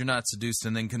so that you're not seduced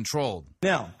and then controlled.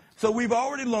 Now, so we've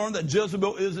already learned that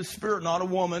Jezebel is a spirit, not a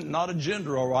woman, not a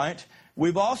gender, all right?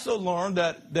 We've also learned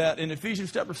that in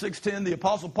Ephesians chapter 6:10, the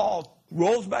Apostle Paul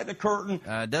rolls back the curtain.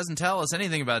 It doesn't tell us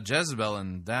anything about Jezebel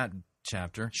in that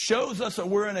chapter. Shows us that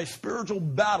we're in a spiritual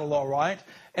battle, all right?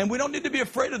 And we don't need to be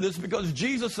afraid of this because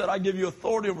Jesus said, I give you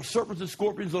authority over serpents and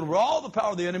scorpions, over all the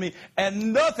power of the enemy,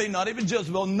 and nothing, not even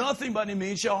Jezebel, nothing by any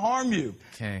means shall harm you.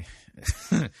 Okay.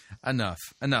 Enough.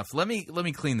 Let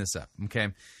me clean this up, okay?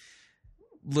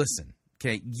 Listen,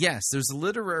 okay, yes, there's a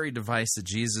literary device that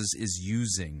Jesus is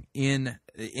using in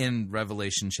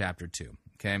Revelation chapter 2,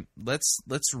 okay?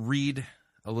 Let's read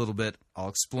a little bit. I'll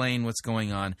explain what's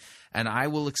going on, and I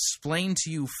will explain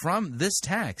to you from this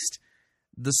text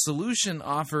the solution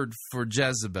offered for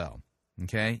Jezebel.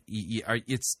 Okay,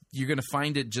 you're going to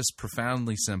find it just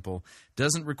profoundly simple.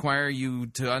 Doesn't require you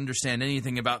to understand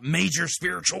anything about major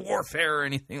spiritual warfare or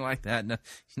anything like that.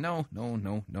 No.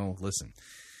 Listen,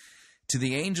 to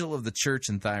the angel of the church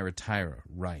in Thyatira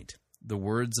write the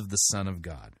words of the Son of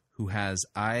God, who has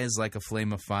eyes like a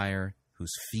flame of fire,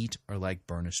 whose feet are like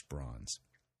burnished bronze.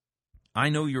 I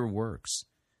know your works,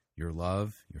 your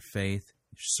love, your faith,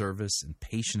 your service, and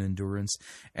patient endurance,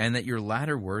 and that your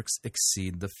latter works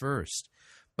exceed the first.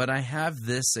 But I have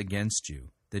this against you,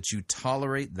 that you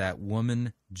tolerate that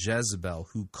woman Jezebel,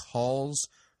 who calls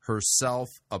herself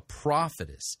a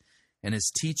prophetess and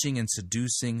is teaching and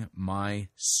seducing my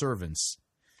servants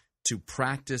to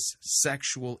practice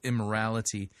sexual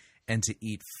immorality and to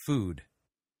eat food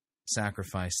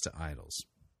sacrificed to idols.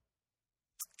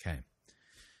 Okay.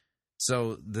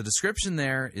 So the description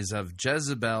there is of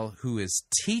Jezebel, who is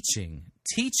teaching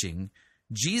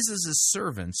Jesus'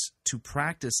 servants to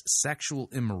practice sexual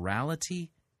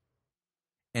immorality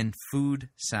and food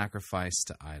sacrificed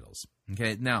to idols.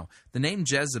 Okay, now, the name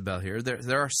Jezebel here,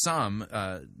 there are some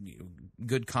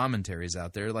good commentaries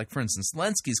out there. Like, for instance,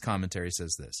 Lenski's commentary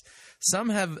says this. Some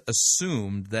have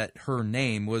assumed that her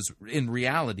name was, in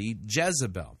reality,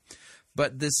 Jezebel.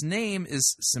 But this name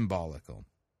is symbolical.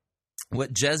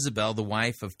 What Jezebel, the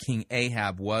wife of King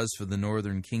Ahab, was for the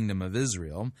northern kingdom of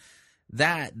Israel,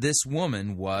 that this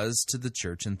woman was to the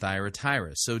church in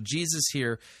Thyatira. So Jesus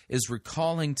here is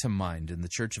recalling to mind in the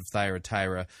church of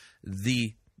Thyatira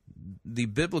the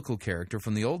biblical character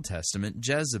from the Old Testament,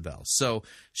 Jezebel. So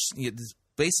it's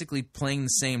basically playing the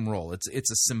same role.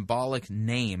 It's a symbolic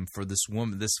name for this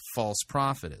woman, this false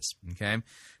prophetess. Okay?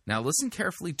 Now listen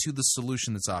carefully to the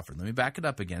solution that's offered. Let me back it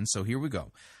up again. So here we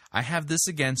go. I have this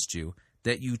against you,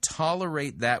 that you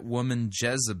tolerate that woman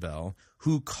Jezebel,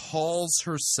 who calls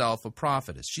herself a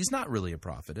prophetess. She's not really a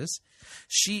prophetess.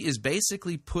 She is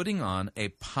basically putting on a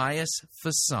pious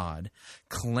facade,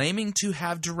 claiming to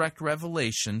have direct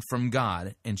revelation from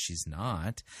God, and she's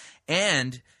not.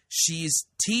 And she's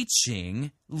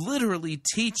teaching, literally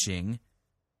teaching,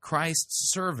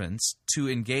 Christ's servants to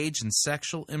engage in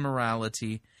sexual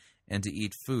immorality and to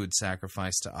eat food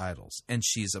sacrificed to idols. And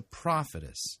she's a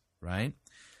prophetess, right?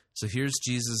 So here's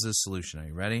Jesus' solution. Are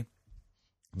you ready?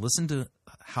 Listen to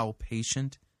how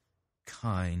patient,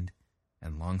 kind,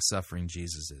 and long-suffering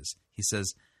Jesus is. He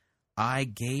says, I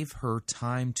gave her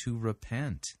time to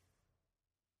repent,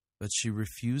 but she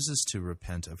refuses to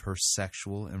repent of her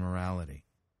sexual immorality.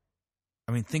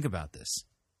 I mean, think about this,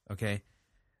 okay?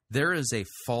 There is a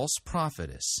false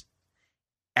prophetess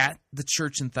at the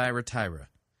church in Thyatira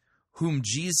whom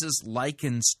Jesus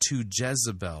likens to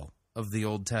Jezebel of the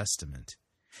Old Testament.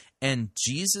 And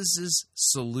Jesus'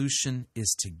 solution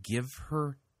is to give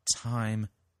her time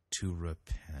to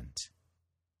repent.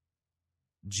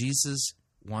 Jesus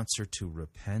wants her to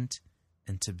repent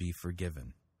and to be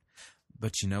forgiven.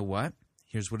 But you know what?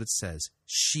 Here's what it says.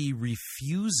 She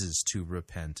refuses to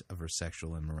repent of her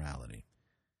sexual immorality.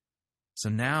 So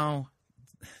now,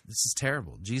 this is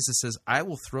terrible. Jesus says, I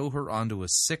will throw her onto a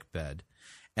sickbed,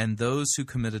 and those who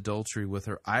commit adultery with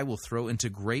her I will throw into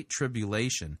great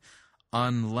tribulation,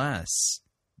 unless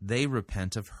they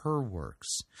repent of her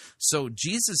works. So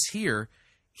Jesus here,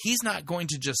 he's not going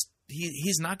to just,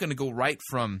 he's not going to go right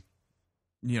from,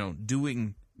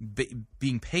 being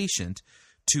patient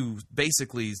to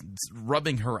basically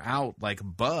rubbing her out like a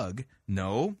bug.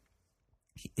 No.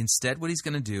 Instead, what he's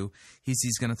going to do,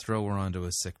 he's going to throw her onto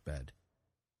a sickbed.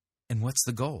 And what's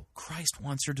the goal? Christ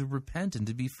wants her to repent and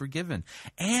to be forgiven.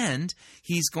 And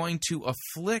he's going to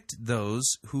afflict those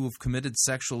who have committed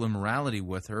sexual immorality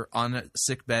with her on a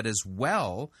sickbed as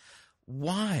well.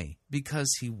 Why?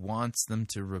 Because he wants them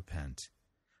to repent.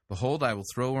 Behold, I will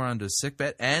throw her onto a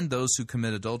sickbed, and those who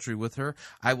commit adultery with her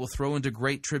I will throw into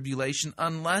great tribulation,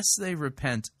 unless they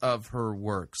repent of her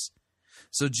works.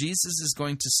 So Jesus is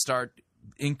going to start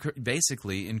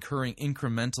basically incurring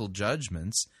incremental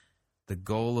judgments, the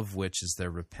goal of which is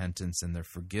their repentance and their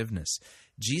forgiveness.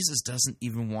 Jesus doesn't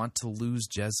even want to lose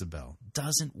Jezebel,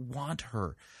 doesn't want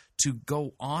her to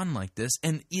go on like this,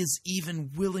 and is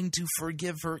even willing to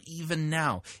forgive her even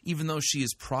now, even though she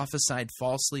has prophesied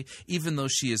falsely, even though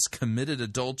she has committed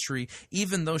adultery,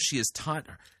 even though she has taught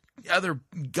other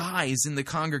guys in the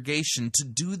congregation to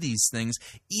do these things.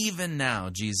 Even now,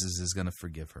 Jesus is going to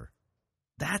forgive her.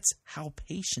 That's how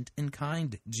patient and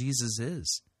kind Jesus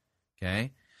is.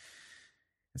 Okay?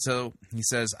 So he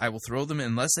says, I will throw them,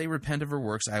 unless they repent of her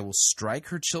works, I will strike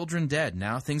her children dead.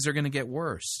 Now things are going to get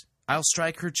worse. I'll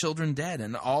strike her children dead,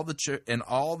 and all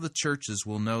the churches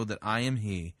will know that I am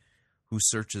he who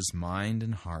searches mind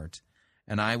and heart,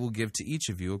 and I will give to each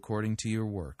of you according to your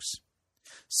works.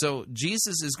 So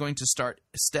Jesus is going to start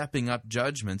stepping up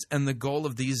judgments, and the goal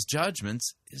of these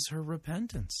judgments is her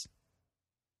repentance.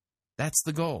 That's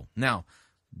the goal. Now,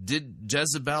 did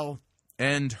Jezebel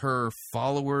and her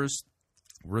followers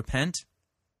repent?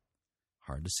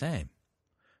 Hard to say.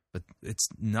 But it's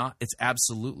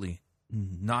absolutely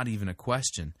not even a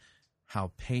question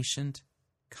how patient,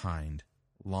 kind,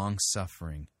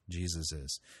 long-suffering Jesus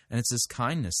is. And it's his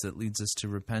kindness that leads us to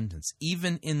repentance.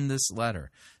 Even in this letter,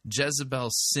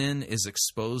 Jezebel's sin is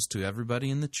exposed to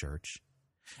everybody in the church,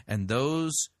 and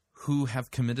those who have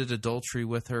committed adultery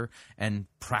with her and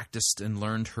practiced and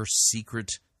learned her secret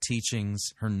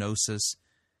teachings, her gnosis,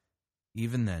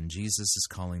 even then, Jesus is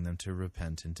calling them to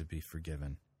repent and to be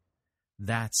forgiven.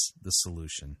 That's the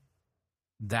solution.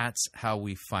 That's how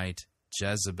we fight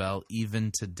Jezebel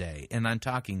even today. And I'm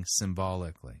talking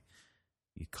symbolically.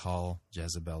 You call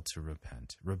Jezebel to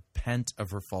repent. Repent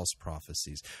of her false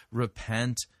prophecies.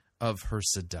 Repent of her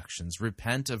seductions.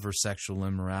 Repent of her sexual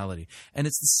immorality. And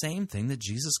it's the same thing that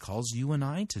Jesus calls you and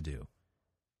I to do.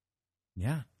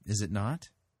 Yeah, is it not?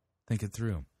 Think it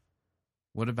through.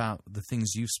 What about the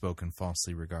things you've spoken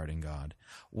falsely regarding God?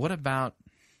 What about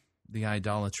the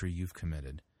idolatry you've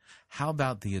committed? How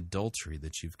about the adultery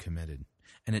that you've committed?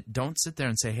 And don't sit there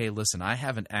and say, hey, listen, I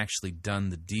haven't actually done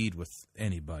the deed with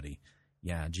anybody.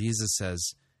 Yeah, Jesus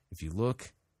says, if you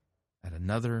look at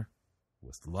another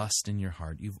with lust in your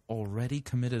heart, you've already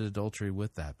committed adultery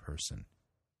with that person.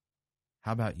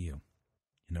 How about you?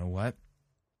 You know what?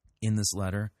 In this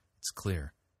letter, it's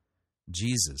clear.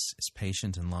 Jesus is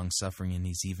patient and long-suffering, and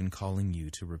he's even calling you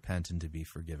to repent and to be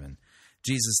forgiven.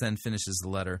 Jesus then finishes the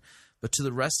letter, but to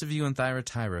the rest of you in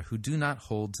Thyatira who do not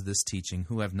hold to this teaching,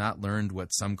 who have not learned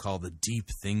what some call the deep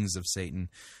things of Satan,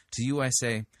 to you I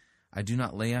say, I do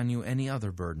not lay on you any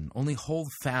other burden. Only hold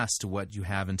fast to what you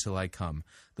have until I come.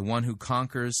 The one who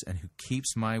conquers and who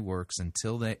keeps my works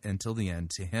until the end,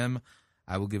 to him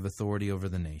I will give authority over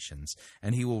the nations,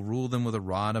 and he will rule them with a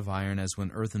rod of iron, as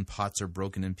when earthen pots are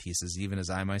broken in pieces, even as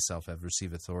I myself have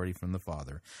received authority from the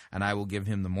Father. And I will give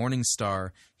him the morning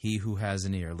star. He who has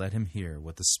an ear, let him hear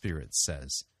what the Spirit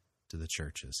says to the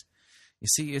churches. You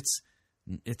see, it's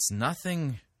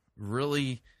nothing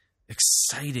really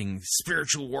exciting,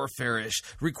 spiritual warfare-ish,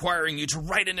 requiring you to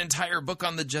write an entire book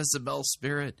on the Jezebel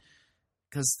spirit.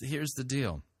 Because here's the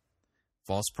deal.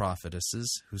 False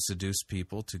prophetesses who seduce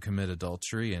people to commit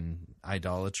adultery and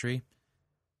idolatry,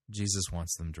 Jesus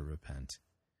wants them to repent.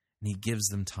 And he gives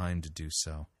them time to do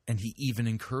so. And he even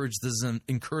encourages them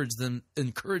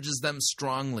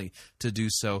strongly to do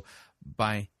so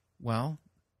by, well,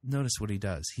 notice what he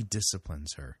does. He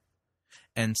disciplines her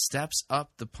and steps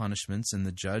up the punishments and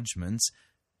the judgments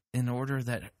in order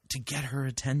to get her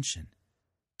attention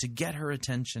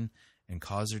and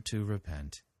cause her to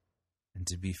repent and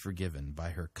to be forgiven by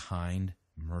her kind,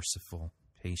 merciful,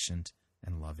 patient,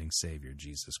 and loving Savior,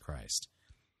 Jesus Christ.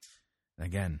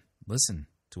 Again, listen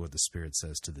to what the Spirit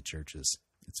says to the churches.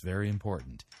 It's very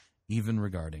important, even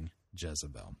regarding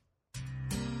Jezebel.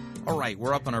 All right,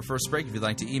 we're up on our first break. If you'd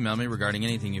like to email me regarding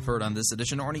anything you've heard on this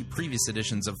edition or any previous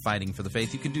editions of Fighting for the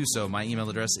Faith, you can do so. My email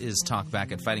address is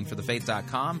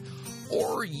talkback@fightingforthefaith.com,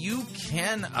 or you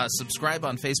can subscribe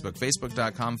on Facebook,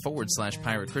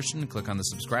 facebook.com/Pirate Christian. Click on the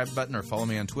subscribe button or follow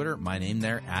me on Twitter. My name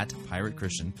there, @Pirate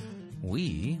Christian.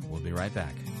 We will be right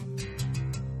back.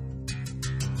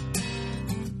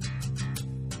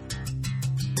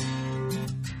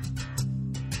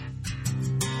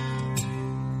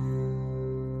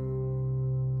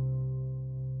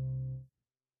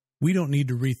 We don't need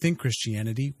to rethink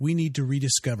Christianity. We need to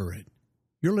rediscover it.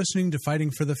 You're listening to Fighting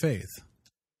for the Faith.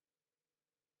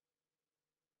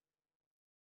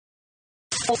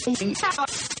 You're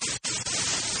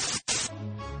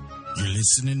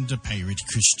listening to Pirate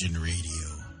Christian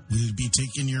Radio. We'll be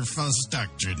taking your false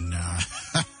doctrine now.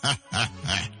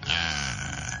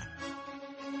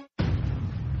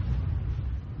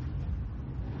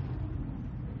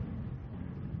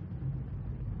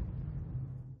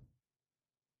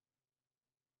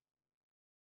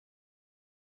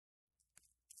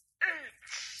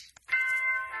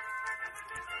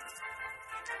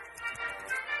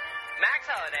 Max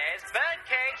Holiday's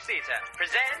Birdcage Theater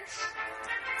presents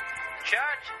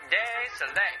Church Day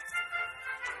Select.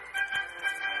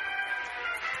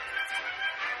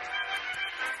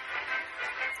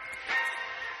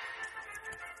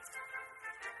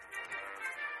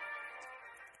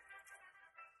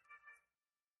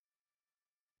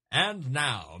 And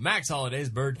now, Max Holiday's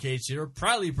Birdcage Theater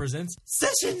proudly presents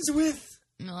Sessions with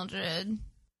Mildred.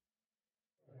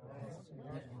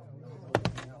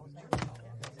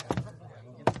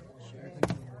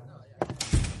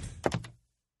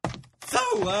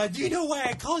 So, do you know why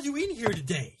I called you in here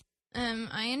today? Am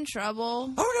I in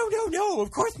trouble? Oh, no,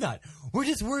 of course not. We're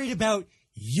just worried about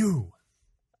you.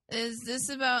 Is this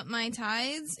about my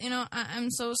tithes? You know, I'm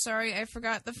so sorry. I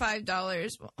forgot the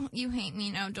 $5. You hate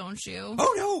me now, don't you?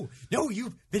 Oh, no,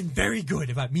 you've been very good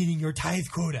about meeting your tithe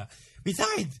quota.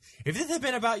 Besides, if this had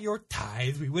been about your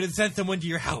tithes, we would have sent someone to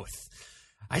your house.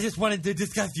 I just wanted to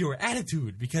discuss your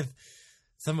attitude because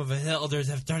some of us elders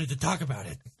have started to talk about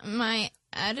it. My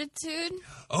attitude?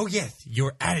 Oh, yes,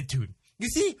 your attitude. You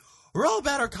see, we're all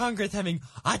about our Congress having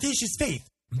audacious faith,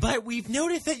 but we've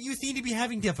noticed that you seem to be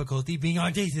having difficulty being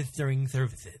audacious during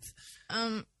services.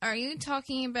 Are you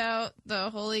talking about the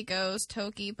Holy Ghost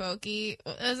hokey pokey?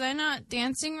 Was I not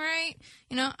dancing right?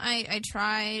 You know, I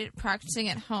tried practicing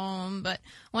at home, but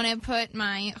when I put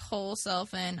my whole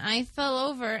self in, I fell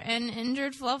over and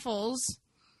injured Fluffles.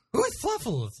 Who is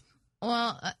Fluffles?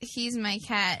 Well, he's my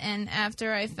cat, and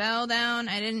after I fell down,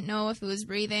 I didn't know if he was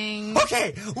breathing.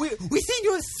 Okay, we seem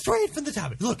to have strayed from the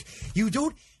topic. Look, you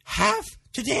don't have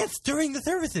to dance during the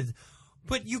services,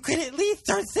 but you could at least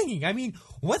start singing. I mean,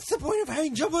 what's the point of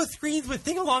having jumbo screens with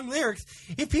sing-along lyrics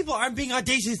if people aren't being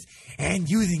audacious and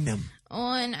using them?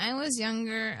 When I was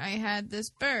younger, I had this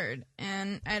bird,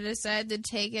 and I decided to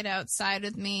take it outside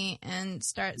with me and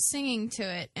start singing to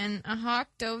it, and a hawk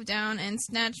dove down and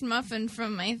snatched Muffin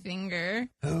from my finger.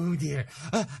 Oh, dear.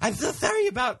 I'm so sorry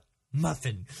about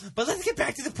Muffin, but let's get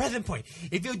back to the present point.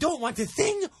 If you don't want to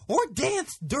sing or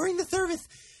dance during the service,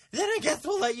 then I guess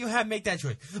we'll let you make that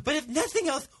choice. But if nothing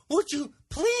else, won't you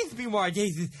please be more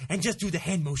audacious and just do the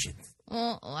hand motions?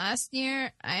 Well, last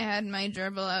year, I had my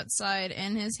gerbil outside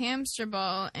and his hamster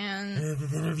ball, and...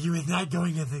 This interview is not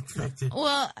going as expected.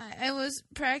 Well, I was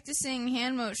practicing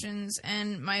hand motions,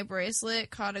 and my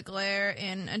bracelet caught a glare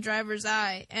in a driver's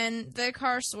eye, and the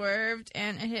car swerved,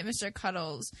 and it hit Mr.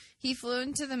 Cuddles. He flew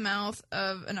into the mouth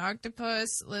of an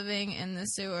octopus living in the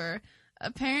sewer.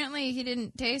 Apparently, he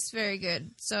didn't taste very good,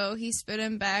 so he spit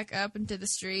him back up into the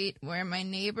street, where my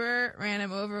neighbor ran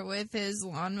him over with his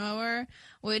lawnmower,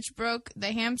 which broke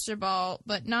the hamster ball,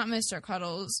 but not Mr.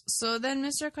 Cuddles. So then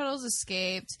Mr. Cuddles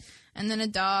escaped, and then a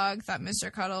dog thought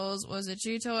Mr. Cuddles was a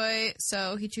chew toy,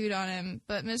 so he chewed on him.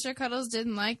 But Mr. Cuddles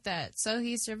didn't like that, so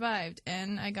he survived,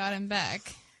 and I got him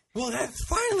back. Well, that's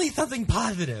finally something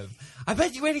positive. I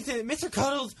bet you anything that Mr.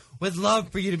 Cuddles would love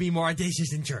for you to be more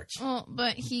audacious in church. Well,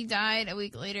 but he died a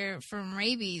week later from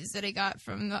rabies that he got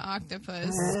from the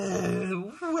octopus.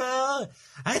 Well,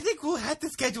 I think we'll have to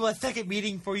schedule a second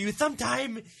meeting for you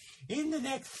sometime in the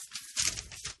next...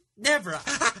 Never.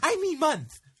 I mean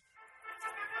month.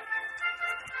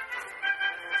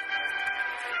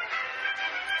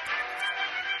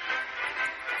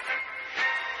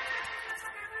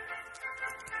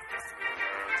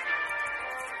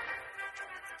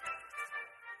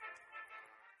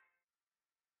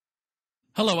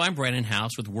 Hello, I'm Brandon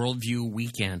House with Worldview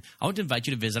Weekend. I want to invite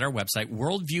you to visit our website,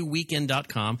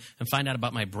 worldviewweekend.com, and find out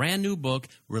about my brand new book,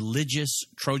 Religious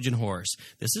Trojan Horse.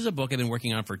 This is a book I've been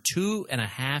working on for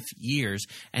 2.5 years,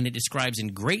 and it describes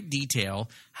in great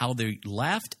detail how the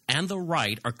left and the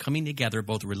right are coming together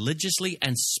both religiously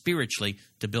and spiritually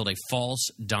to build a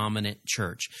false dominant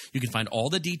church. You can find all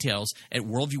the details at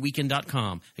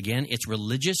worldviewweekend.com. Again, it's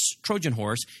Religious Trojan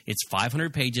Horse. It's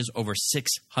 500 pages, over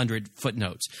 600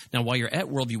 footnotes. Now, while you're at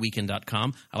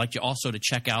worldviewweekend.com, I'd like you also to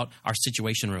check out our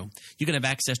Situation Room. You can have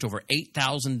access to over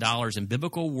 $8,000 in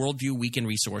biblical Worldview Weekend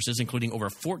resources, including over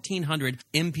 1,400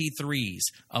 MP3s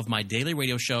of my daily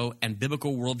radio show and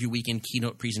biblical Worldview Weekend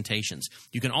keynote presentations.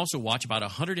 You can also watch about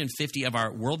 150 of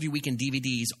our Worldview Weekend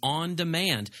DVDs on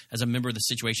demand as a member of the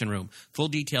Situation Room. Full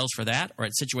details for that are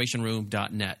at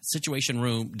situationroom.net.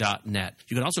 Situationroom.net.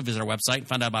 You can also visit our website and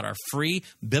find out about our free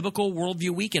biblical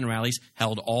Worldview Weekend rallies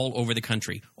held all over the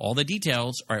country. All the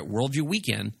details are at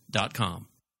worldviewweekend.com.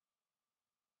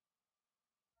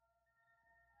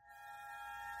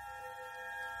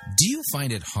 Do you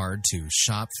find it hard to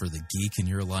shop for the geek in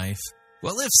your life?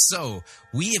 Well, if so,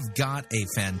 we have got a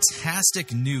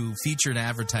fantastic new featured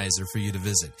advertiser for you to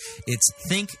visit. It's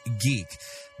Think Geek.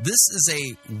 This is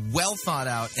a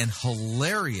well-thought-out and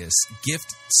hilarious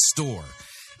gift store.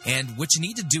 And what you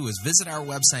need to do is visit our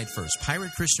website first,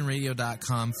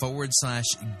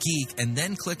 piratechristianradio.com/geek, and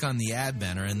then click on the ad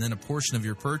banner, and then a portion of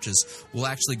your purchase will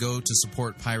actually go to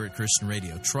support Pirate Christian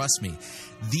Radio. Trust me,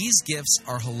 these gifts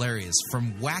are hilarious,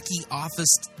 from wacky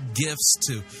office gifts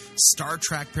to Star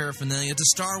Trek paraphernalia to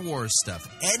Star Wars stuff.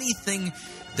 Anything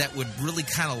that would really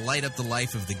kind of light up the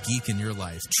life of the geek in your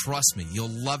life. Trust me, you'll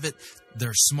love it.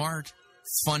 They're smart,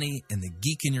 funny, and the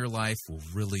geek in your life will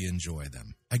really enjoy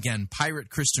them. Again,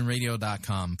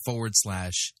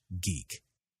 piratechristianradio.com/geek.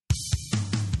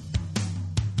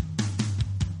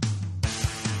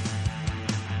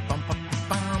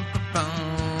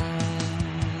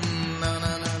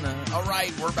 All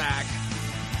right, we're back.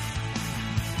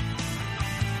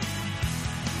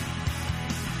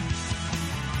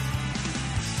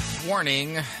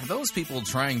 Warning, those people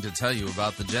trying to tell you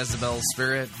about the Jezebel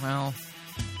spirit, well,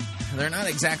 they're not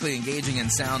exactly engaging in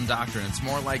sound doctrine. It's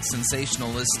more like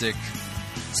sensationalistic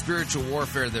spiritual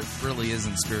warfare that really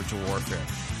isn't spiritual warfare.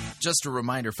 Just a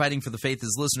reminder, Fighting for the Faith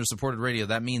is listener-supported radio.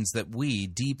 That means that we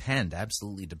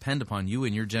absolutely depend upon you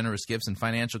and your generous gifts and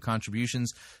financial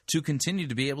contributions to continue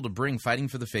to be able to bring Fighting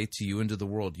for the Faith to you and to the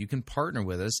world. You can partner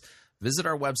with us. Visit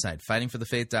our website,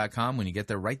 fightingforthefaith.com. When you get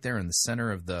there, right there in the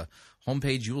center of the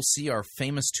homepage, you will see our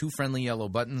famous two friendly yellow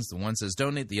buttons. The one says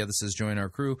donate, the other says join our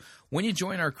crew. When you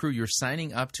join our crew, you're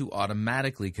signing up to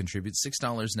automatically contribute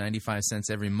 $6.95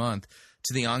 every month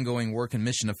to the ongoing work and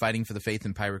mission of Fighting for the Faith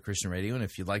and Pirate Christian Radio. And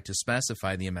if you'd like to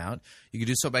specify the amount, you can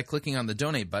do so by clicking on the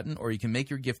donate button, or you can make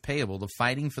your gift payable to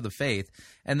Fighting for the Faith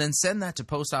and then send that to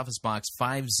Post Office Box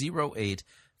 508,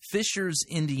 Fishers,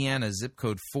 Indiana, zip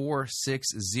code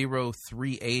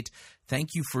 46038. Thank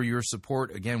you for your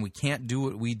support. Again, we can't do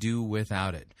what we do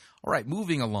without it. All right,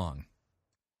 moving along.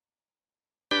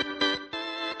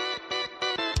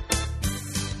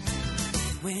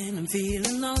 When I'm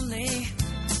feeling lonely,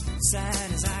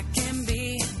 sad as I can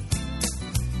be,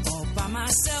 all by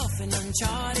myself, an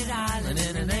uncharted island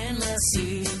in an endless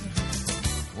sea.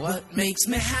 What makes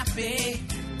me happy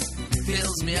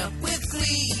fills me up with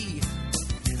glee.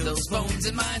 Those bones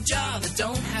in my jaw that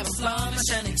don't have a flaw, my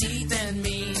shiny teeth and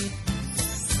me.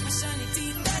 My shiny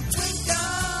teeth that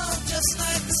twinkle just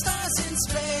like the stars in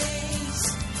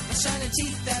space. My shiny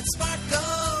teeth that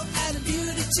sparkle add a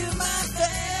beauty to my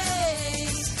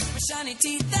face. My shiny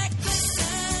teeth that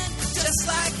glisten just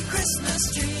like a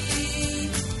Christmas tree.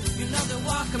 You know they'll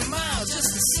walk a mile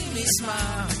just to see me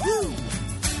smile. Woo!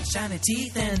 Shiny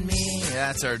teeth and me.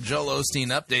 That's our Joel Osteen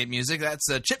update music. That's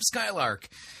Chip Skylark.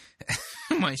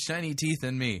 My shiny teeth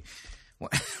and me.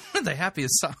 One of the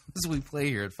happiest songs we play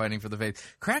here at Fighting for the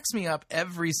Faith. Cracks me up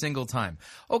every single time.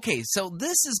 Okay, so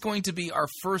this is going to be our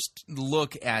first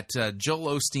look at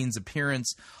Joel Osteen's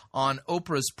appearance on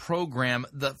Oprah's program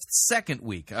the second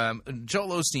week. Joel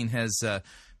Osteen has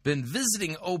been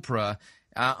visiting Oprah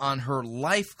on her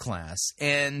Life class,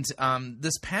 and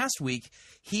this past week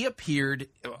he appeared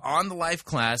on the Life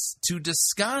class to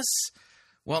discuss,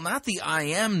 well, not the I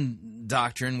am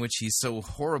doctrine, which he's so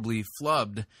horribly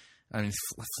flubbed. I mean,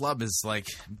 flub is like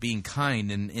being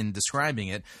kind in describing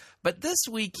it. But this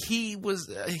week he was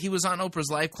on Oprah's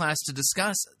Life class to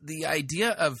discuss the idea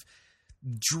of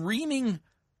dreaming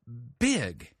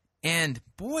big. And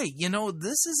boy, you know,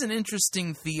 this is an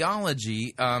interesting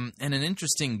theology and an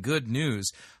interesting good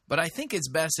news. But I think it's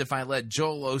best if I let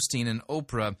Joel Osteen and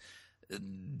Oprah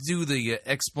do the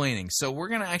explaining. So we're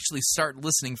going to actually start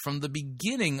listening from the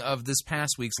beginning of this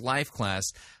past week's Life class.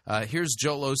 Here's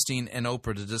Joel Osteen and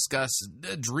Oprah to discuss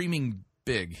dreaming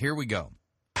big. Here we go.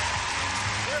 We're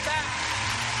back.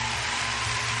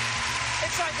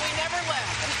 It's like we never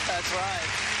left. That's right.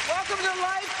 Welcome to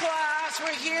Life class.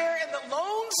 We're here in the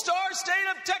Lone Star State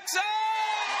of Texas.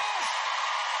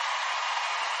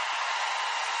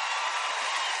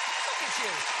 Look at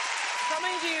you.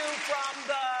 Coming to you from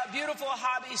the beautiful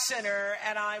Hobby Center,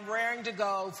 and I'm raring to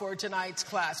go for tonight's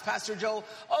class. Pastor Joel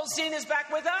Osteen is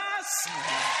back with us.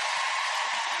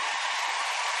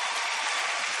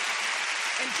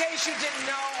 In case you didn't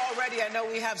know already, I know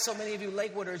we have so many of you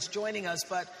Lakewooders joining us,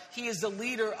 but he is the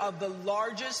leader of the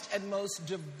largest and most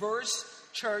diverse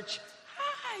church.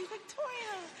 Hi,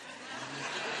 Victoria.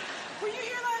 Were you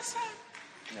here last time?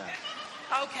 No.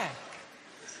 Okay.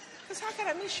 How could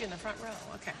I miss you in the front row?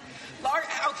 Okay.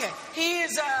 Okay. He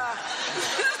is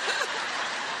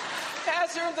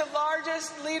pastor of the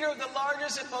largest, leader of the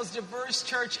largest and most diverse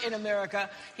church in America.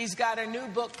 He's got a new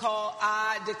book called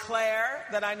I Declare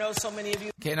that I know so many of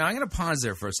you. Okay, now I'm going to pause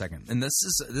there for a second. And this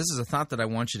is a thought that I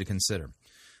want you to consider.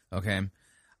 Okay?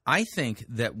 I think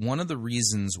that one of the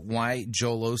reasons why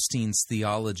Joel Osteen's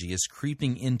theology is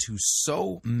creeping into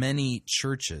so many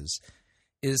churches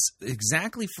is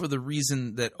exactly for the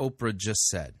reason that Oprah just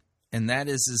said. And that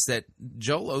is that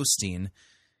Joel Osteen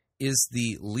is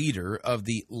the leader of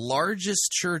the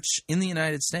largest church in the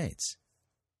United States.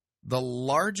 The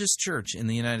largest church in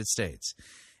the United States.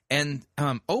 And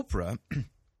Oprah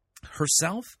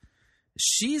herself,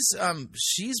 she's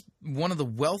one of the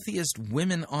wealthiest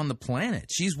women on the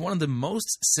planet. She's one of the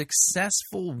most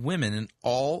successful women in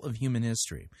all of human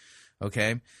history.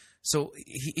 Okay? So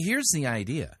here's the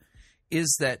idea.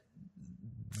 Is that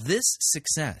this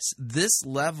success, this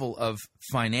level of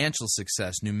financial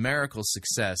success, numerical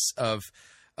success, of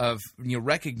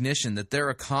recognition that their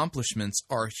accomplishments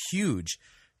are huge,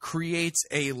 creates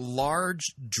a large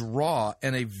draw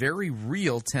and a very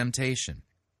real temptation.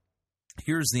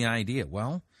 Here's the idea.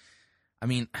 Well, I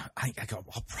mean,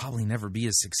 I'll probably never be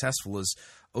as successful as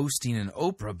Osteen and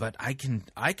Oprah, but I can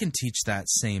teach that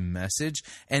same message,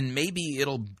 and maybe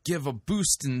it'll give a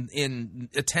boost in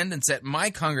attendance at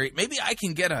my congregation. Maybe I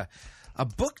can get a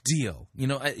book deal. You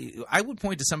know, I would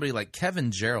point to somebody like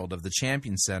Kevin Gerald of the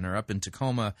Champion Center up in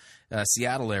Tacoma,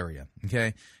 Seattle area.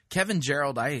 Okay, Kevin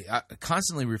Gerald, I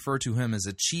constantly refer to him as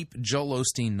a cheap Joel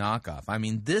Osteen knockoff. I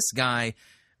mean, this guy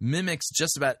mimics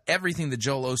just about everything that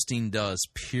Joel Osteen does,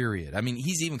 period. I mean,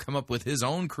 he's even come up with his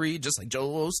own creed, just like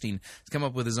Joel Osteen has come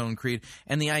up with his own creed.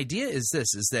 And the idea is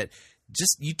this, is that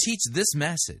just you teach this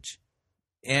message,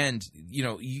 and, you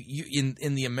know, you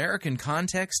in the American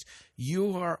context,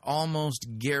 you are almost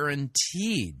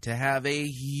guaranteed to have a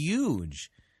huge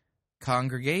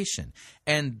congregation.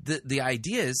 And the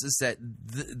idea is that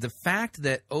the fact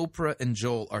that Oprah and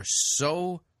Joel are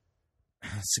so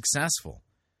successful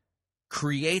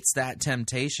creates that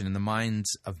temptation in the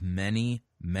minds of many,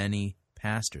 many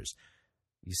pastors.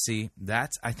 You see,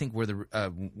 that's, I think,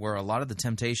 where a lot of the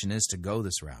temptation is to go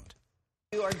this route.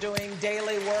 You are doing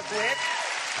daily work with.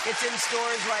 It's in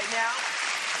stores right now.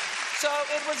 So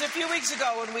it was a few weeks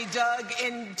ago when we dug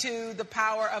into the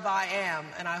power of I am,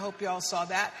 and I hope you all saw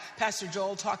that. Pastor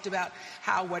Joel talked about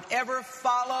how whatever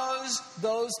follows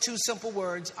those two simple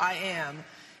words, I am,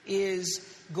 is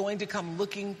going to come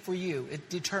looking for you. It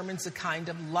determines the kind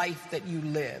of life that you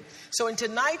live. So in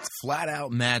tonight's flat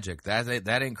out magic, that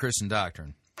ain't Christian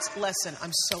doctrine. Lesson,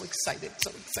 I'm so excited.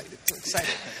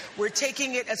 We're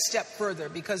taking it a step further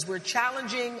because we're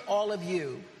challenging all of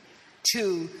you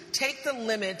to take the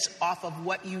limits off of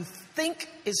what you think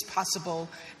is possible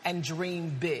and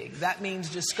dream big. That means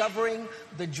discovering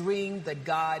the dream that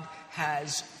God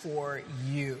has for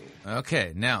you.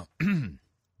 Okay, now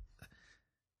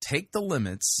take the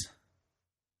limits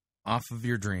off of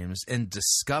your dreams and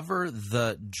discover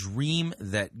the dream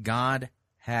that God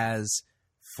has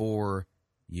for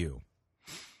you.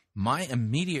 My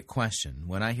immediate question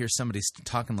when I hear somebody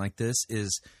talking like this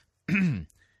is,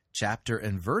 chapter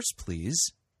and verse,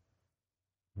 please.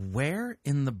 Where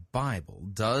in the Bible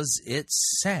does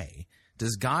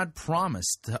God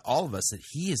promise to all of us that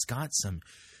he has got some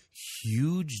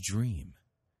huge dream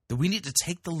that we need to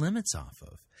take the limits off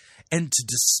of and to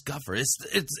discover?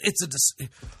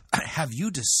 Have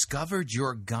you discovered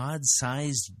your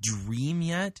God-sized dream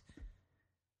yet?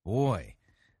 Boy,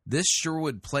 this sure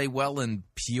would play well in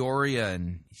Peoria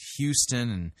and Houston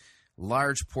and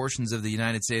large portions of the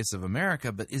United States of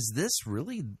America, but is this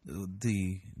really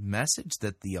the message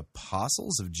that the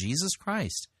apostles of Jesus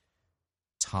Christ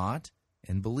taught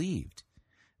and believed?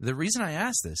 The reason I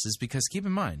ask this is because, keep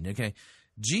in mind, okay,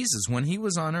 Jesus, when he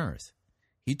was on earth,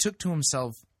 he took to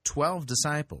himself 12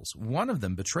 disciples. One of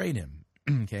them betrayed him.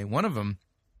 Okay, one of them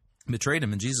betrayed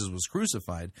him, and Jesus was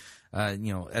crucified,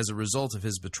 as a result of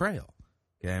his betrayal.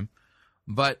 Okay,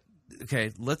 but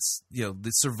okay,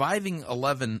 the surviving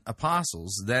 11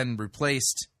 apostles then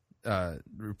replaced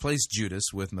Judas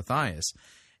with Matthias.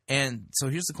 And so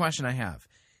here's the question I have.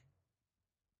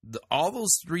 All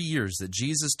those 3 years that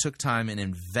Jesus took time and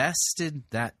invested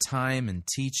that time in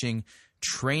teaching,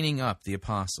 training up the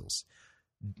apostles,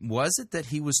 was it that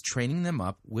he was training them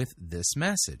up with this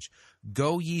message?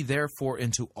 Go ye therefore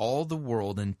into all the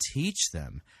world and teach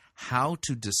them how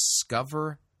to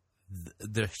discover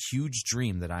the huge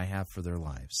dream that I have for their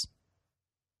lives.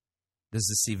 Does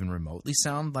this even remotely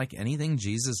sound like anything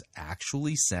Jesus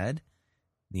actually said?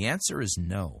 The answer is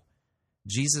no.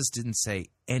 Jesus didn't say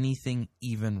anything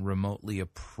even remotely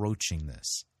approaching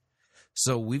this.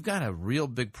 So we've got a real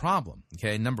big problem.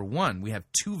 Okay, number one, we have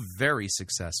two very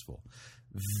successful,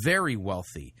 very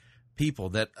wealthy people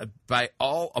that, by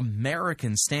all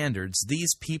American standards,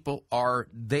 these people are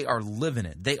living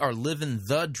it. They are living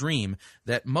the dream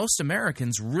that most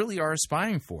Americans really are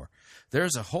aspiring for.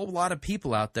 There's a whole lot of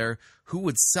people out there who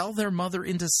would sell their mother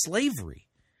into slavery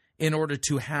in order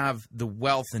to have the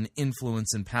wealth and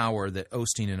influence and power that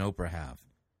Osteen and Oprah have.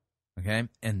 Okay?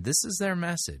 And this is their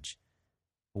message.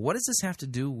 What does this have to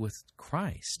do with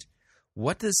Christ?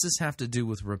 What does this have to do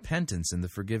with repentance and the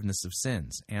forgiveness of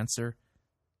sins? Answer: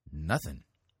 nothing.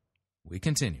 We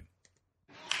continue.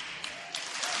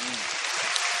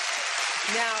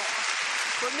 Now,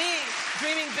 for me,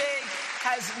 dreaming big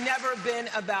has never been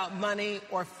about money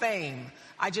or fame.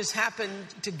 I just happened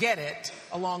to get it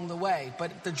along the way.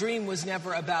 But the dream was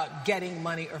never about getting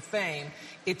money or fame.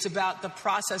 It's about the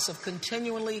process of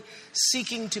continually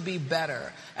seeking to be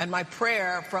better. And my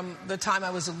prayer from the time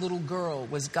I was a little girl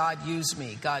was, God, use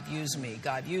me, God, use me,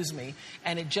 God, use me.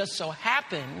 And it just so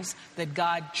happens that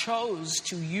God chose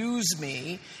to use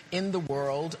me in the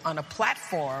world on a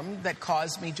platform that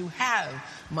caused me to have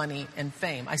money and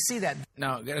fame. I see that.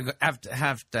 Now, I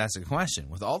have to ask a question.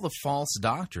 With all the false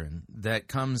doctrine that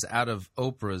comes out of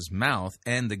Oprah's mouth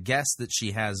and the guests that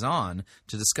she has on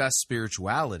to discuss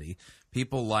spirituality,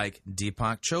 people like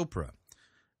Deepak Chopra,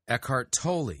 Eckhart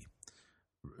Tolle,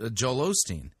 Joel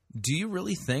Osteen, do you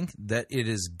really think that it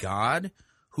is God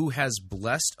who has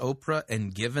blessed Oprah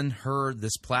and given her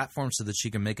this platform so that she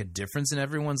can make a difference in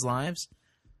everyone's lives?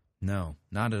 No,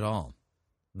 not at all.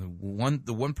 The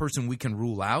one person we can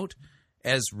rule out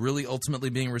as really ultimately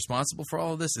being responsible for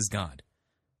all of this is God.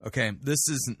 Okay, this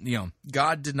is,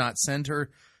 God did not send her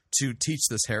to teach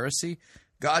this heresy.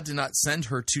 God did not send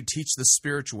her to teach the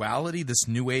spirituality, this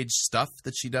New Age stuff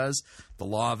that she does, the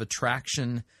law of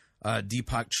attraction,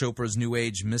 Deepak Chopra's New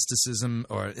Age mysticism,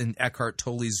 or in Eckhart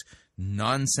Tolle's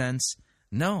nonsense.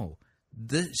 No,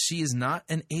 she is not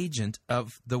an agent of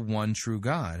the one true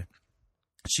God.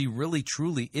 She really,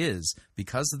 truly is,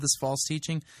 because of this false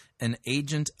teaching, an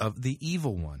agent of the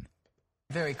evil one.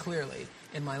 Very clearly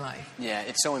in my life. Yeah,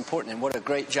 it's so important, and what a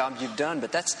great job you've done.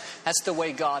 But that's the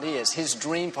way God is. His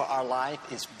dream for our life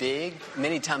is big.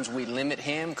 Many times we limit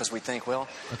him because we think, well...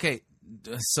 Okay,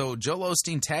 so Joel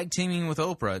Osteen tag teaming with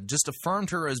Oprah just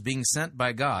affirmed her as being sent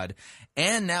by God,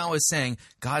 and now is saying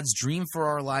God's dream for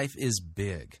our life is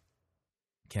big.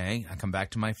 Okay, I come back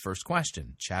to my first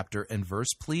question. Chapter and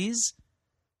verse, please.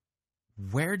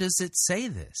 Where does it say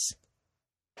this?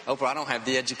 Oprah, I don't have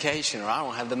the education, or I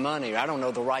don't have the money, or I don't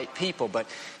know the right people. But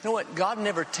you know what? God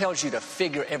never tells you to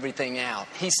figure everything out.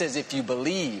 He says if you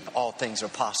believe, all things are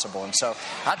possible. And so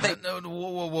I think...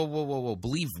 Whoa.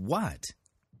 Believe what?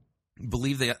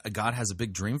 Believe that God has a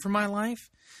big dream for my life?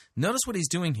 Notice what he's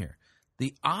doing here.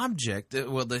 The object,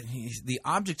 the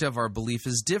object of our belief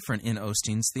is different in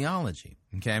Osteen's theology.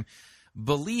 Okay,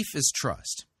 belief is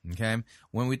trust. Okay,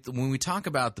 when we talk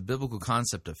about the biblical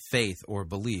concept of faith or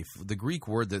belief, the Greek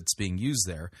word that's being used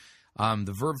there,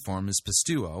 the verb form is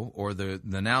pisteuo, or the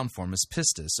noun form is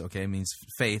pistis. Okay, it means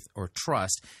faith or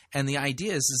trust, and the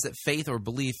idea is that faith or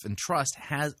belief and trust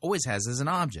always has as an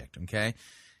object. Okay,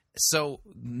 so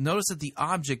notice that the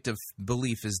object of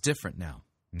belief is different now.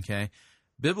 Okay,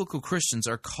 biblical Christians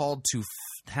are called to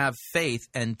have faith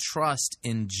and trust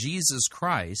in Jesus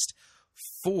Christ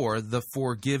for the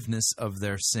forgiveness of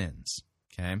their sins.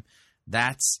 Okay?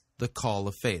 That's the call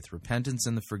of faith, repentance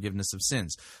and the forgiveness of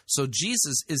sins. So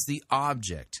Jesus is the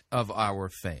object of our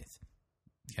faith.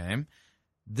 Okay?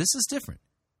 This is different.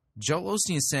 Joel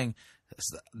Osteen is saying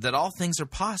that all things are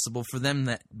possible for them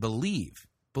that believe.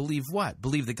 Believe what?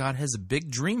 Believe that God has a big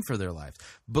dream for their life.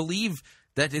 Believe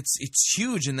that it's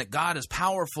huge and that God is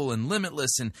powerful and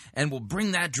limitless and will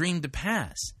bring that dream to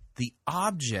pass. The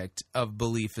object of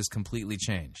belief is completely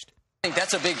changed. I think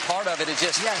that's a big part of it. It's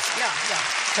just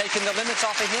taking the limits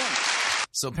off of him.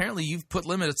 So apparently you've put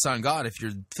limits on God if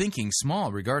you're thinking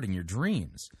small regarding your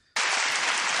dreams.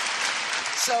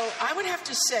 So I would have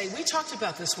to say, we talked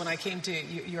about this when I came to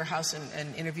your house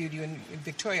and interviewed you in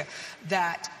Victoria,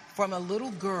 that from a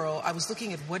little girl, I was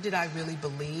looking at what did I really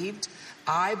believe.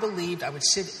 I believed I would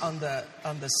sit on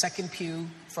the second pew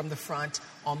from the front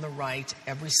on the right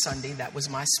every Sunday. That was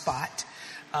my spot.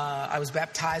 I was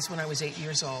baptized when I was 8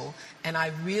 years old, and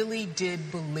I really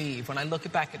did believe, when I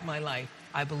look back at my life,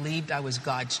 I believed I was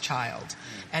God's child.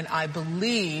 And I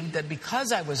believed that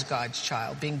because I was God's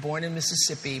child, being born in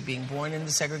Mississippi, being born in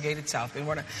the segregated South,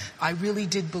 I really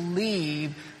did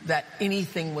believe that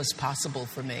anything was possible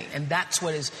for me. And that's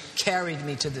what has carried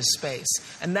me to this space.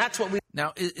 And that's what we...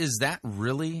 Now, is that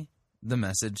really the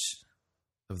message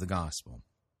of the gospel?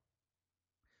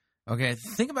 Okay,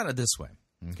 think about it this way,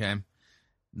 okay?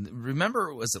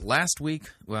 Remember, was it last week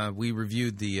we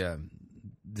reviewed the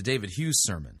David Hughes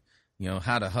sermon,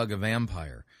 How to Hug a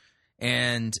Vampire,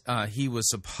 and he was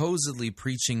supposedly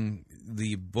preaching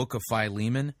the book of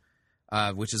Philemon,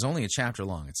 which is only a chapter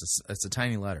long. It's a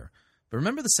tiny letter. But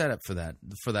remember the setup for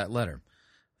that letter.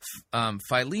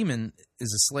 Philemon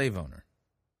is a slave owner.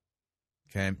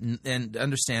 Okay, and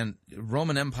understand,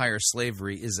 Roman Empire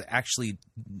slavery is actually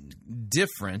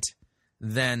different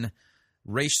than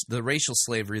the racial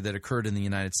slavery that occurred in the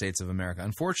United States of America.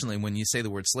 Unfortunately, when you say the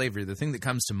word slavery, the thing that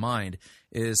comes to mind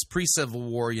is pre-Civil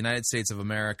War United States of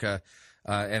America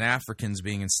and Africans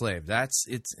being enslaved.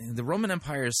 The Roman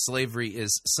Empire's slavery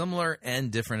is similar and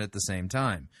different at the same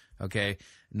time. Okay?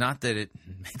 Not that it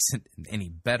makes it any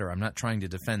better. I'm not trying to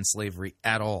defend slavery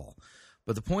at all.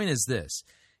 But the point is this,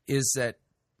 is that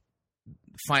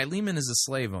Philemon is a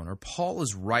slave owner. Paul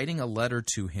is writing a letter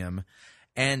to him,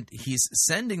 and he's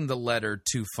sending the letter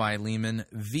to Philemon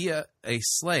via a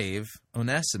slave,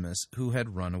 Onesimus, who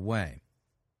had run away.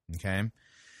 Okay?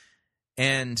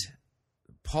 And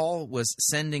Paul was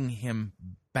sending him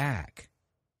back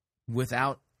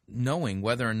without knowing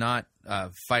whether or not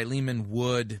Philemon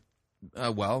would,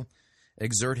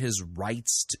 exert his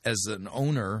rights as an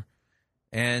owner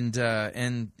and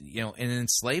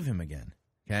enslave him again.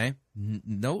 Okay,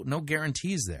 no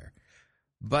guarantees there.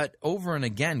 But over and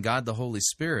again, God the Holy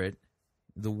Spirit,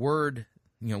 the word,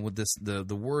 with this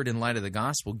the word in light of the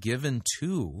gospel given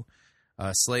to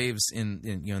slaves in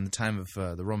the time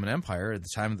of the Roman Empire, at the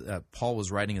time that Paul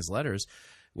was writing his letters,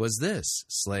 was this: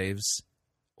 slaves,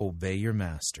 obey your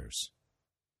masters.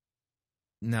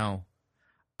 Now,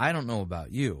 I don't know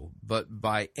about you, but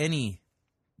by any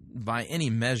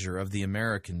measure of the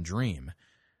American dream,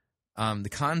 the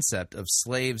concept of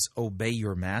slaves obey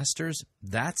your masters,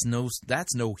 that's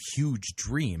no huge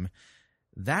dream.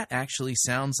 That actually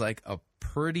sounds like a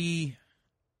pretty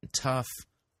tough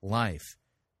life.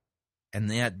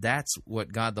 And yet that's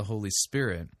what God the Holy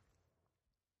Spirit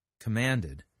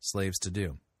commanded slaves to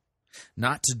do.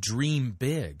 Not to dream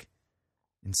big.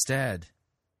 Instead,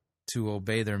 to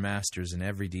obey their masters in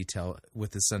every detail,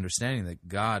 with this understanding that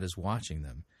God is watching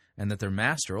them and that their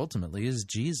master ultimately is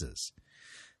Jesus.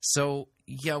 So,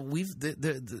 yeah,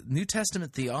 the New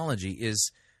Testament theology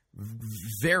is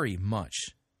very much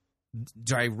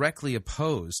directly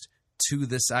opposed to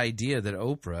this idea that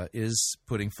Oprah is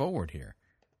putting forward here.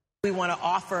 We want to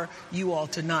offer you all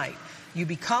tonight. You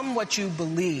become what you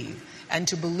believe, and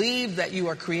to believe that you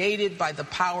are created by the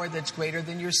power that's greater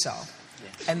than yourself,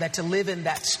 and that to live in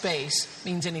that space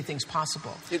means anything's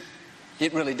possible.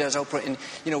 It really does, Oprah. And,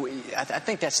 I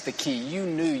think that's the key. You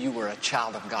knew you were a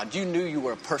child of God. You knew you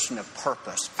were a person of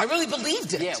purpose. I really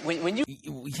believed it. Yeah, when you...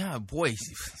 Yeah, boy,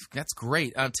 that's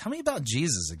great. Tell me about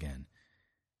Jesus again.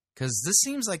 Because this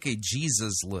seems like a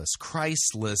Jesus-less,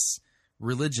 Christ-less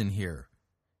religion here.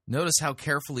 Notice how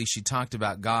carefully she talked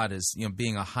about God as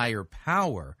being a higher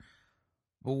power.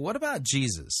 But what about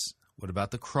Jesus? What about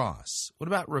the cross? What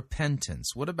about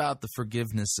repentance? What about the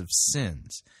forgiveness of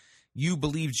sins? You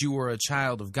believed you were a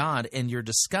child of God, and you're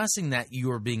discussing that you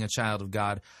are being a child of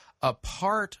God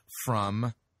apart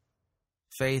from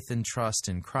faith and trust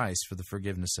in Christ for the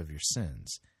forgiveness of your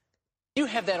sins. You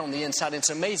have that on the inside. It's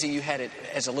amazing you had it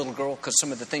as a little girl because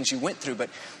some of the things you went through. But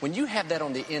when you have that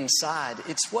on the inside,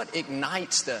 it's what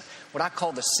ignites what I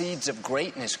call the seeds of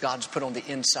greatness God's put on the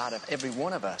inside of every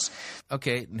one of us.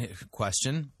 Okay,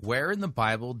 question. Where in the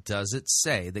Bible does it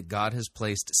say that God has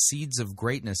placed seeds of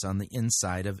greatness on the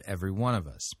inside of every one of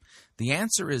us? The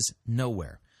answer is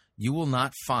nowhere. You will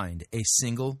not find a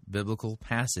single biblical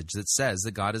passage that says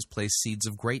that God has placed seeds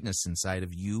of greatness inside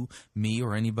of you, me,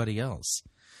 or anybody else.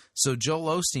 So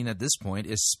Joel Osteen at this point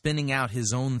is spinning out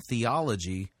his own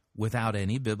theology without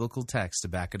any biblical text to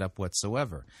back it up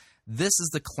whatsoever. This is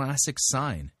the classic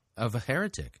sign of a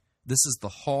heretic. This is the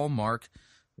hallmark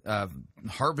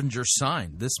harbinger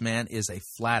sign. This man is a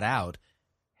flat-out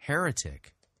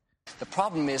heretic. The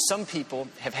problem is some people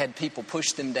have had people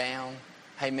push them down.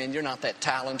 Hey, man, you're not that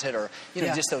talented, or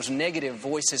just those negative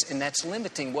voices, and that's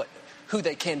limiting who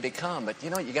they can become. But you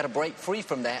got to break free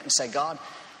from that and say, God,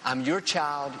 I'm your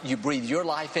child, you breathe your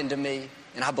life into me,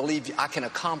 and I believe I can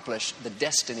accomplish the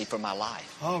destiny for my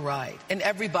life. All right. And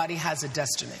everybody has a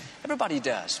destiny. Everybody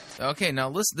does. Okay, now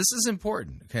listen, this is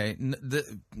important, okay?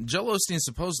 Joel Osteen is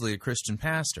supposedly a Christian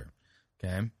pastor,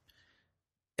 okay?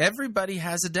 Everybody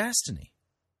has a destiny.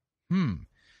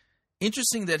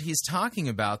 Interesting that he's talking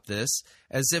about this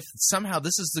as if somehow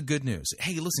this is the good news.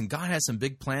 Hey, listen, God has some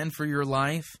big plan for your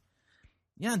life.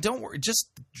 Yeah, don't worry. Just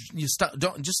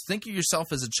think of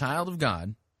yourself as a child of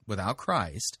God without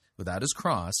Christ, without his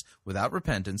cross, without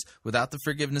repentance, without the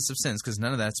forgiveness of sins, because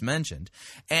none of that's mentioned,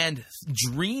 and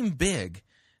dream big,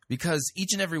 because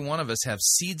each and every one of us have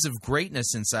seeds of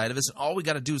greatness inside of us, and all we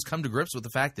got to do is come to grips with the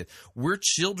fact that we're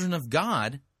children of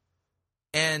God,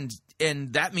 and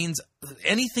that means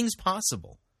anything's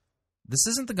possible. This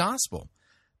isn't the gospel.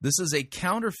 This is a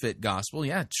counterfeit gospel.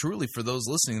 Yeah, truly, for those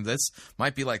listening, this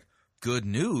might be like, good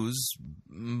news,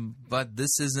 but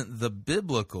this isn't the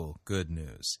biblical good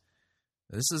news.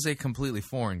 This is a completely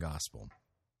foreign gospel,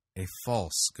 a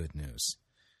false good news.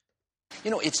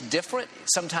 It's different.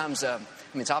 Sometimes,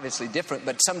 it's obviously different,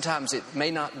 but sometimes it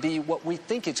may not be what we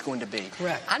think it's going to be.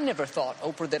 Correct. I never thought,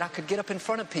 Oprah, that I could get up in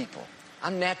front of people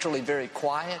I'm naturally very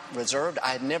quiet, reserved. I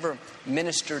had never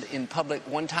ministered in public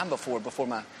one time before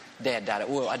my dad died.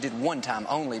 Well, I did one time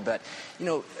only, but, you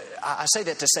know, I say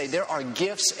that to say there are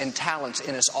gifts and talents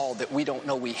in us all that we don't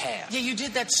know we have. Yeah, you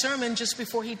did that sermon just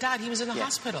before he died. He was in a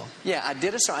hospital. Yeah, I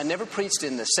did a sermon. I never preached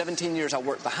in the 17 years I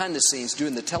worked behind the scenes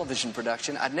doing the television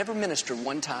production. I'd never ministered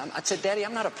one time. I'd said, Daddy,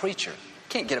 I'm not a preacher.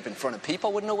 Can't get up in front of people.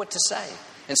 I wouldn't know what to say.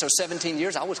 And so 17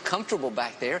 years, I was comfortable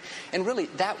back there. And really,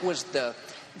 that was the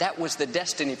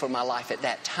destiny for my life at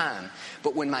that time.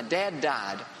 But when my dad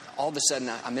died, all of a sudden,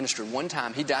 I ministered one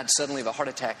time. He died suddenly of a heart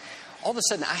attack. All of a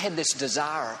sudden, I had this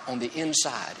desire on the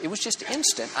inside. It was just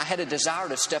instant. I had a desire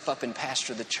to step up and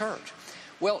pastor the church.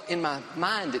 Well, in my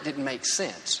mind, it didn't make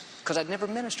sense because I'd never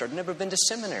ministered. I'd never been to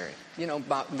seminary. You know,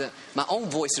 my own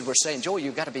voices were saying, Joel,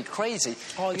 you've got to be crazy.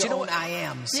 All your own I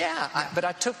ams. Yeah, but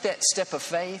I took that step of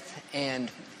faith,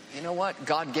 and you know what?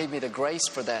 God gave me the grace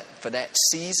for that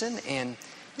season, and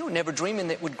you know, never dreaming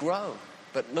that it would grow.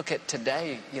 But look at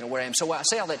today, you know, where I am. So I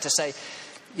say all that to say,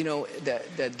 you know,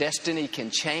 the destiny can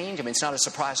change. I mean, it's not a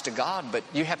surprise to God, but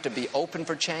you have to be open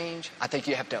for change. I think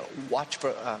you have to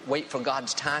wait for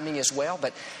God's timing as well.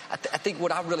 But I think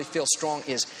what I really feel strong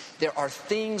is there are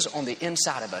things on the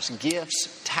inside of us,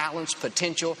 gifts, talents,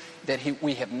 potential, that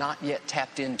we have not yet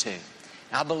tapped into.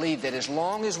 I believe that as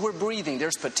long as we're breathing,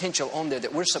 there's potential on there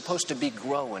that we're supposed to be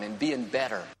growing and being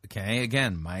better. Okay,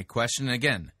 again, my question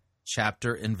again.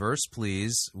 Chapter and verse,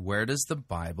 please. Where does the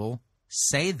Bible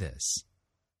say this?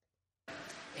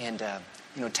 And,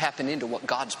 you know, tapping into what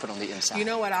God's put on the inside. You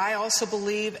know what I also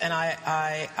believe, and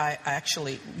I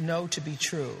actually know to be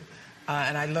true,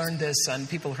 and I learned this, and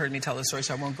people heard me tell this story,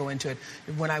 so I won't go into it,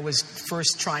 when I was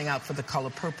first trying out for The Color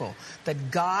Purple, that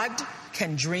God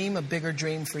can dream a bigger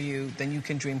dream for you than you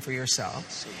can dream for yourself.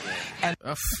 So and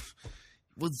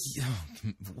well,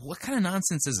 what kind of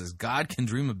nonsense is this? God can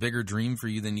dream a bigger dream for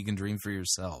you than you can dream for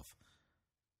yourself.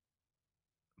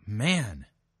 Man,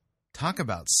 talk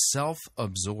about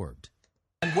self-absorbed.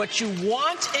 And what you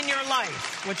want in your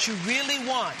life, what you really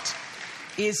want,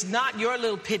 is not your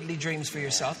little piddly dreams for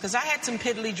yourself. Because I had some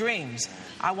piddly dreams.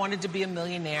 I wanted to be a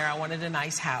millionaire. I wanted a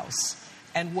nice house.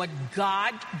 And what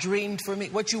God dreamed for me,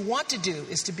 what you want to do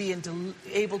is to be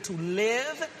able to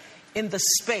live in the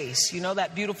space. You know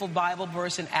that beautiful Bible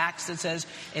verse in Acts that says,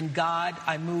 in God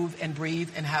I move and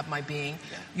breathe and have my being.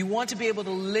 Yeah. You want to be able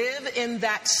to live in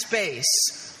that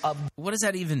space of... What does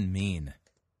that even mean?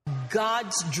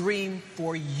 God's dream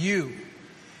for you.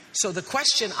 So the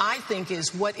question, I think,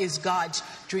 is what is God's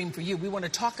dream for you? We want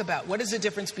to talk about what is the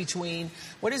difference between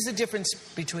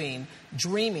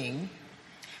dreaming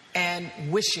and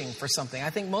wishing for something. I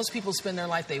think most people spend their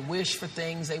life, they wish for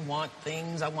things, they want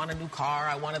things. I want a new car,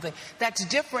 I want a thing. That's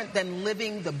different than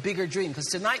living the bigger dream. Because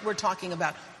tonight we're talking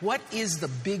about what is the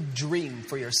big dream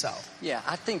for yourself. Yeah,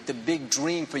 I think the big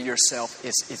dream for yourself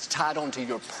is tied onto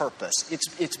your purpose.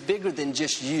 It's bigger than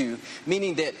just you,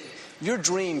 meaning that your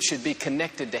dream should be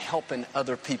connected to helping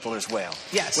other people as well.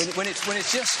 Yes. When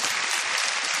it's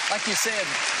just, like you said,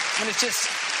 when it's just...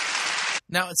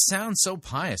 Now, it sounds so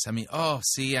pious. I mean,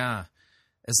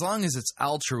 as long as it's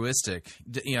altruistic,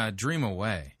 dream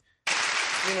away.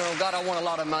 You know, God, I want a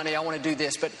lot of money. I want to do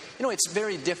this. But, you know, it's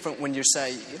very different when you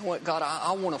say, you know what, God,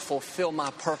 I want to fulfill my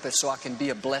purpose so I can be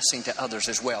a blessing to others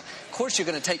as well. Of course, you're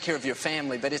going to take care of your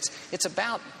family, but it's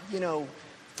about, you know,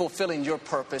 fulfilling your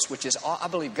purpose, which is, I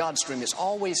believe God's dream is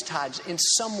always tied in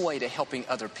some way to helping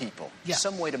other people,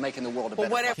 some way to making the world a better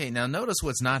place. Okay, now notice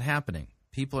what's not happening.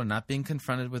 People are not being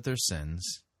confronted with their sins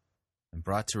and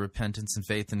brought to repentance and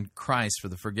faith in Christ for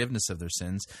the forgiveness of their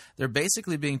sins. They're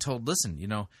basically being told, listen, you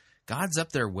know, God's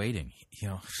up there waiting. You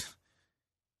know,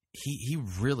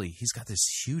 he's got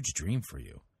this huge dream for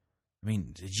you. I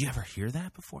mean, did you ever hear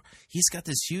that before? He's got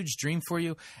this huge dream for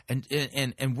you, and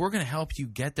we're going to help you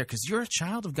get there because you're a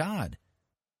child of God.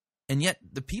 And yet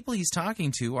the people he's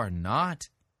talking to are not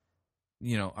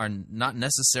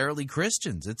necessarily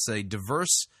Christians. It's a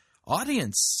diverse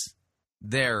audience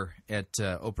there at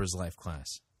Oprah's Life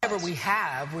class. Whatever we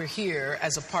have, we're here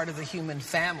as a part of the human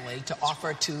family to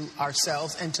offer to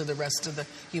ourselves and to the rest of the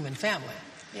human family.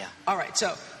 Yeah. All right,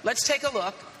 so let's take a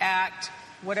look at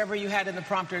whatever you had in the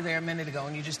prompter there a minute ago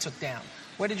and you just took down.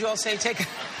 What did you all say?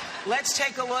 Let's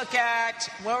take a look at,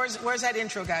 where's that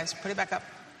intro, guys? Put it back up.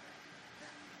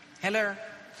 Hello.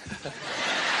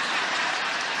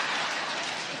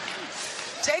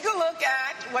 Take a look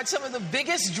at what some of the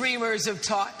biggest dreamers have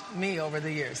taught me over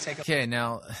the years. Okay,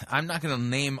 now, I'm not going to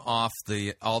name off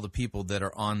all the people that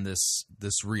are on this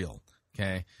reel,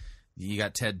 okay? You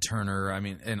got Ted Turner, I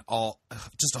mean, and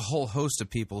just a whole host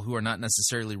of people who are not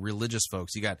necessarily religious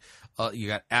folks. You got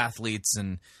athletes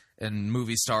and and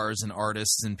movie stars and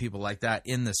artists and people like that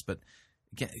in this. But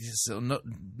again,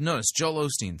 notice Joel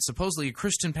Osteen, supposedly a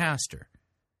Christian pastor,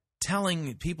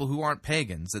 telling people who aren't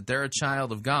pagans that they're a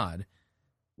child of God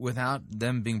without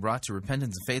them being brought to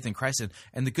repentance and faith in Christ.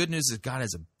 And the good news is God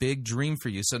has a big dream for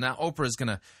you. So now Oprah is going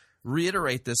to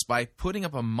reiterate this by putting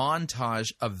up a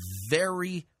montage of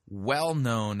very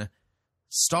well-known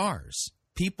stars.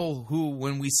 People who,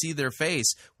 when we see their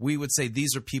face, we would say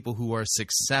these are people who are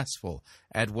successful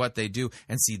at what they do.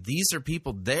 And see, these are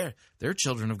people, they're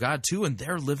children of God too, and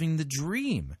they're living the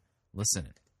dream.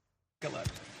 Listen.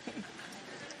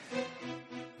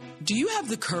 Do you have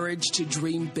the courage to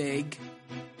dream big?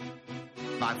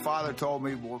 My father told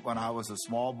me when I was a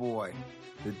small boy.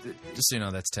 Just so you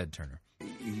know, that's Ted Turner.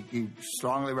 He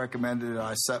strongly recommended that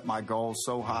I set my goals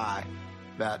so high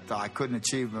that I couldn't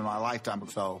achieve them in my lifetime.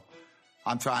 So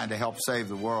I'm trying to help save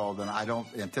the world, and I don't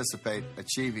anticipate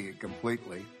achieving it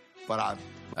completely. But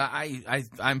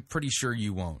I'm pretty sure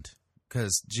you won't,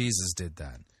 because Jesus did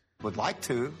that. Would like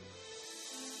to.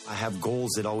 I have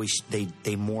goals that always they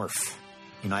morph.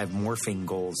 You know, I have morphing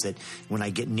goals that when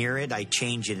I get near it, I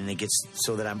change it, and it gets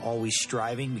so that I'm always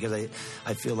striving, because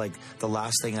I feel like the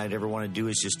last thing I'd ever want to do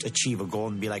is just achieve a goal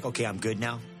and be like, okay, I'm good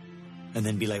now. And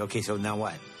then be like, okay, so now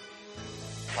what?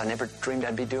 I never dreamed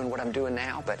I'd be doing what I'm doing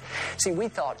now. But see, we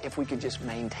thought if we could just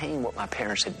maintain what my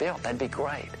parents had built, that'd be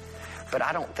great. But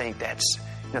I don't think that's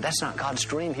not God's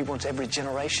dream. He wants every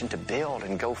generation to build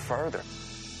and go further.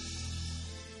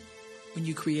 When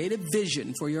you create a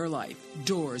vision for your life,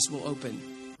 doors will open.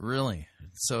 Really?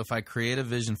 So if I create a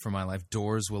vision for my life,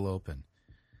 doors will open.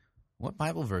 What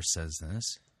Bible verse says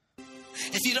this?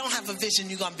 If you don't have a vision,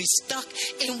 you're going to be stuck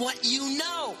in what you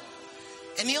know.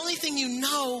 And the only thing you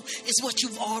know is what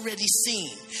you've already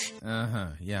seen.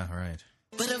 Yeah, right.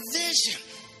 But a vision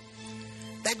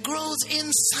that grows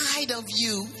inside of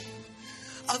you,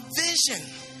 a vision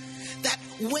that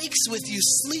wakes with you,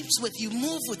 sleeps with you,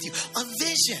 moves with you, a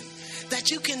vision that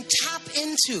you can tap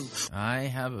into. I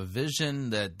have a vision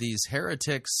that these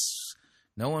heretics,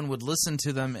 no one would listen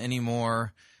to them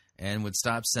anymore and would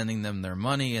stop sending them their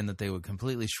money, and that they would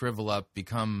completely shrivel up,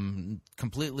 become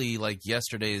completely like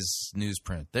yesterday's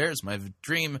newsprint. There's my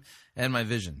dream and my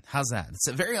vision. How's that? It's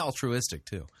very altruistic,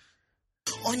 too.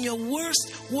 On your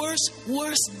worst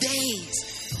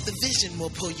days, the vision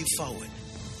will pull you forward.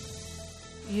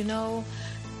 You know,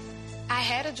 I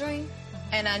had a dream,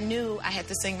 and I knew I had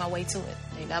to sing my way to it.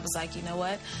 And I was like, you know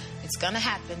what? It's going to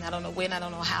happen. I don't know when, I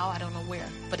don't know how, I don't know where,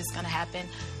 but it's going to happen,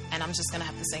 and I'm just going to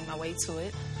have to sing my way to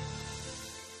it.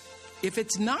 If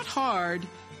it's not hard,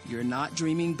 you're not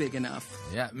dreaming big enough.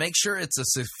 Yeah, make sure it's a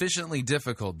sufficiently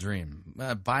difficult dream.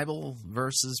 Bible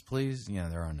verses, please? Yeah,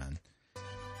 there are none.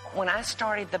 When I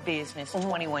started the business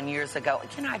 21 years ago,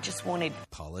 I just wanted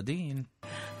Paula Deen,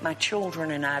 my children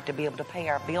and I to be able to pay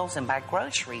our bills and buy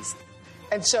groceries.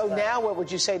 And so now what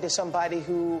would you say to somebody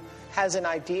who has an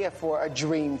idea for a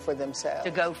dream for themselves? To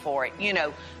go for it. You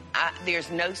know, there's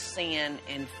no sin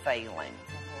in failing,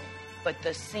 but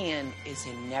the sin is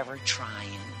in never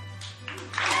trying.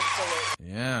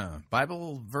 Absolutely. Yeah.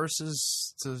 Bible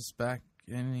verses to back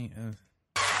any...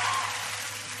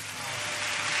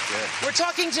 We're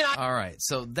talking tonight. All right,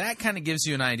 so that kind of gives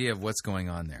you an idea of what's going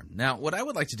on there. Now, what I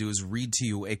would like to do is read to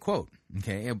you a quote,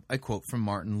 okay, a quote from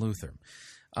Martin Luther.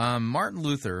 Martin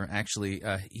Luther, actually,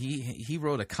 he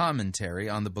wrote a commentary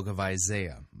on the book of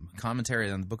Isaiah.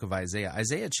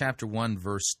 Isaiah chapter 1,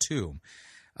 verse 2,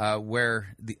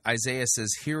 where Isaiah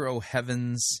says, "Hear, O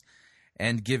heavens,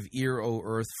 and give ear, O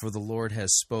earth, for the Lord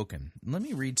has spoken." Let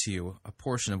me read to you a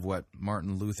portion of what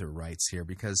Martin Luther writes here,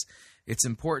 because it's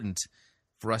important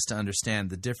for us to understand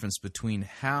the difference between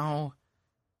how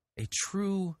a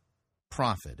true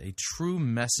prophet, a true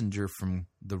messenger from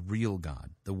the real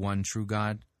God, the one true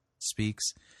God,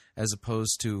 speaks, as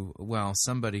opposed to, well,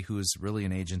 somebody who is really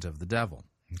an agent of the devil.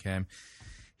 Okay?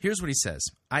 Here's what he says.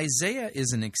 Isaiah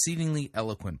is an exceedingly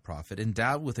eloquent prophet,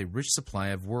 endowed with a rich supply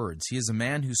of words. He is a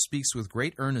man who speaks with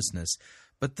great earnestness,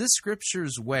 but this is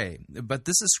Scripture's way.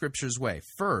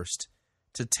 First,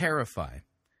 to terrify,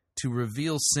 to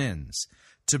reveal sins,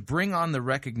 to bring on the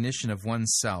recognition of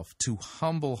oneself, to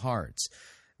humble hearts.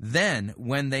 Then,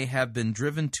 when they have been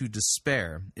driven to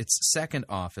despair, its second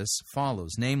office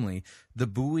follows, namely, the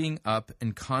buoying up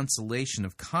and consolation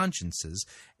of consciences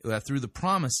through the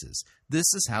promises.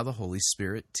 This is how the Holy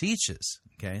Spirit teaches.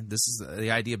 Okay, this is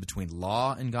the idea between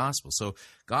law and gospel. So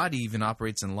God even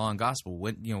operates in law and gospel.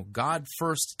 When God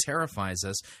first terrifies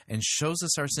us and shows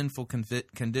us our sinful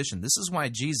condition. This is why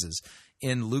Jesus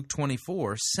in Luke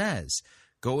 24 says,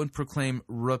 Go and proclaim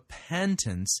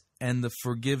repentance and the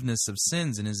forgiveness of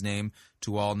sins in his name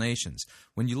to all nations.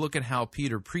 When you look at how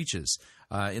Peter preaches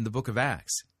in the book of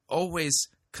Acts, always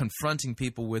confronting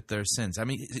people with their sins. I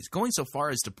mean, it's going so far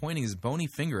as to pointing his bony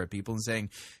finger at people and saying,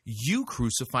 you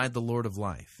crucified the Lord of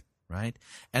life, right?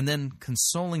 And then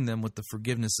consoling them with the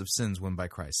forgiveness of sins won by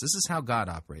Christ. This is how God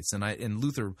operates. And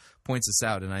Luther points this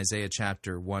out in Isaiah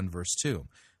chapter 1, verse 2.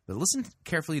 But listen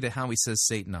carefully to how he says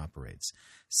Satan operates.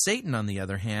 Satan, on the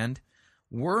other hand,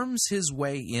 worms his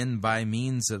way in by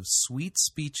means of sweet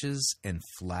speeches and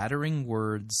flattering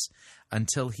words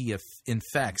until he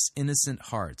infects innocent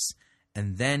hearts,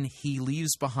 and then he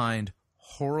leaves behind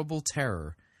horrible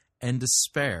terror and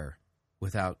despair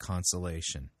without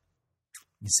consolation.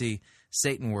 You see,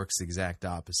 Satan works the exact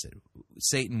opposite.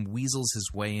 Satan weasels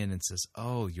his way in and says,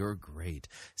 "Oh, you're great.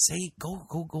 Go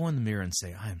in the mirror and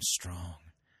say, I am strong.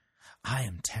 I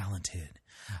am talented.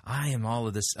 I am all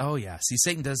of this." Oh, yeah. See,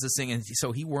 Satan does this thing, and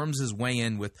so he worms his way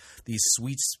in with these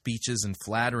sweet speeches and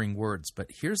flattering words.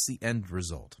 But here's the end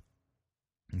result.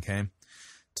 Okay?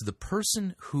 To the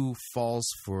person who falls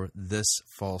for this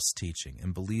false teaching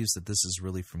and believes that this is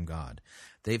really from God,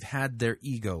 they've had their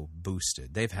ego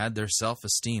boosted. They've had their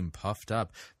self-esteem puffed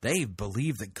up. They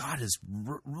believe that God is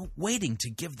waiting to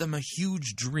give them a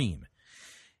huge dream.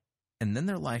 And then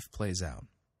their life plays out.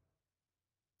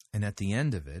 And at the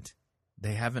end of it,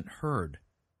 they haven't heard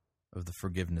of the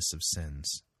forgiveness of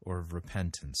sins or of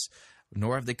repentance,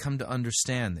 nor have they come to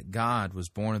understand that God was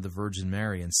born of the Virgin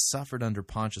Mary and suffered under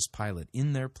Pontius Pilate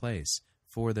in their place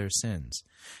for their sins.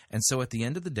 And so at the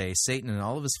end of the day, Satan and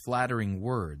all of his flattering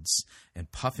words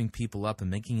and puffing people up and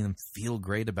making them feel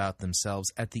great about themselves,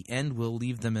 at the end will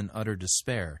leave them in utter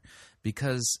despair,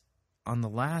 because on the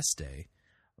last day,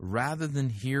 rather than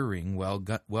hearing, well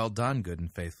done, good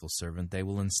and faithful servant, they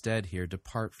will instead hear,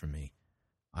 "Depart from me,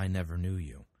 I never knew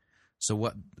you." So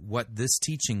what this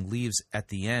teaching leaves at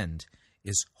the end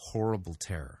is horrible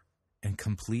terror and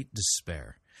complete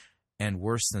despair. And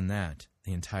worse than that,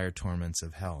 the entire torments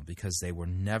of hell, because they were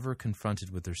never confronted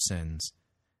with their sins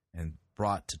and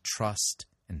brought to trust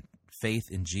and faith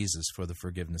in Jesus for the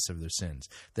forgiveness of their sins.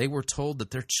 They were told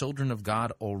that they're children of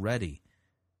God already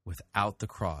without the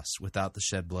cross, without the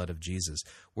shed blood of Jesus,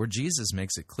 where Jesus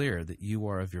makes it clear that you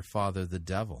are of your father, the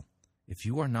devil. If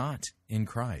you are not in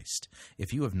Christ,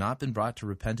 if you have not been brought to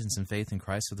repentance and faith in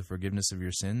Christ for the forgiveness of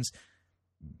your sins,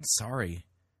 sorry,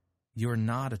 you're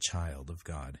not a child of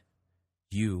God.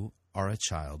 You are a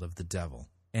child of the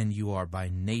devil, and you are by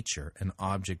nature an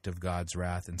object of God's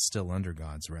wrath and still under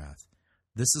God's wrath.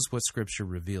 This is what Scripture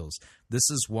reveals. This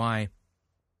is why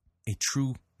a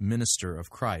true minister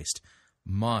of Christ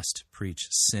must preach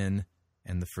sin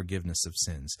and the forgiveness of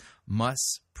sins,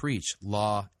 must preach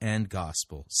law and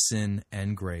gospel, sin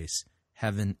and grace,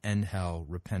 heaven and hell,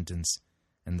 repentance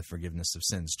and the forgiveness of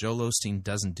sins. Joel Osteen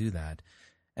doesn't do that,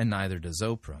 and neither does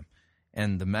Oprah.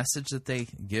 And the message that they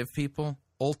give people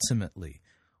ultimately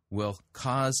will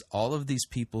cause all of these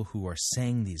people who are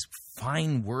saying these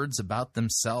fine words about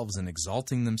themselves and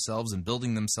exalting themselves and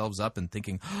building themselves up and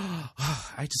thinking,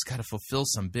 oh, I just got to fulfill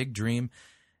some big dream.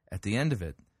 At the end of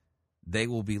it, they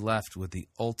will be left with the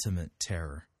ultimate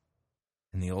terror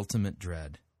and the ultimate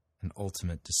dread and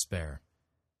ultimate despair.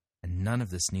 And none of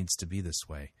this needs to be this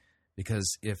way,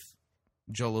 because if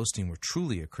Joel Osteen were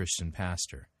truly a Christian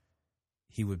pastor,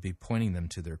 he would be pointing them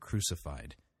to their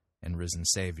crucified and risen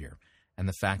Savior. And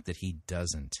the fact that he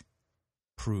doesn't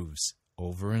proves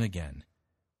over and again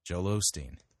Joel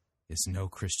Osteen is no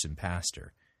Christian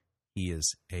pastor. He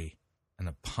is an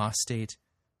apostate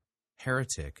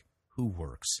heretic who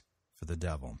works for the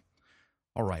devil.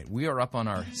 All right, we are up on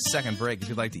our second break. If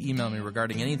you'd like to email me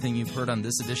regarding anything you've heard on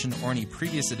this edition or any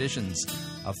previous editions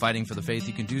of Fighting for the Faith,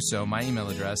 you can do so. My email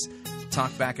address,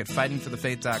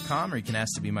 talkback@fightingforthefaith.com, or you can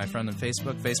ask to be my friend on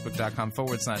Facebook,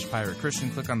 facebook.com/Pirate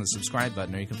Christian. Click on the subscribe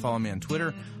button, or you can follow me on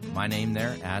Twitter. My name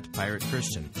there, @Pirate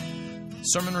Christian.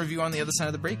 Sermon review on the other side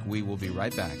of the break. We will be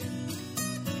right back.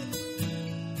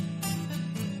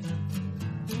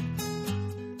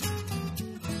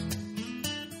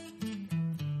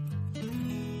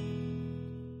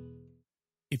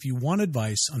 If you want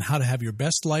advice on how to have your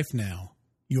best life now,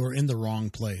 you are in the wrong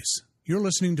place. You're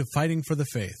listening to Fighting for the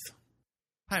Faith.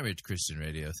 Pirate Christian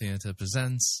Radio Theater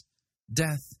presents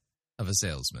Death of a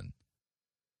Salesman.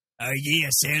 Are ye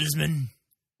a salesman?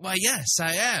 Why, yes,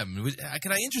 I am.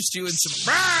 Can I interest you in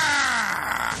some...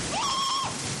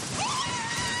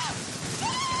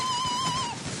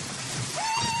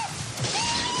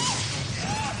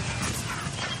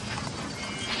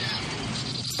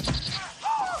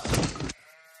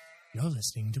 You're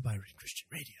listening to Pirate Christian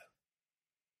Radio.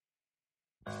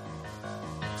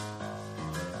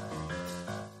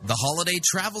 The holiday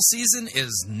travel season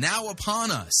is now upon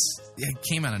us. It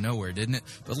came out of nowhere, didn't it?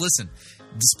 But listen,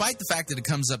 despite the fact that it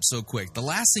comes up so quick, the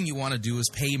last thing you want to do is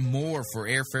pay more for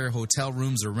airfare, hotel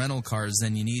rooms, or rental cars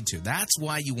than you need to. That's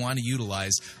why you want to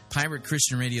utilize Pirate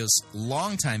Christian Radio's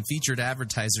longtime featured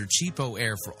advertiser, Cheapo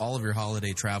Air, for all of your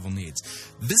holiday travel needs.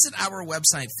 Visit our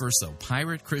website first, though,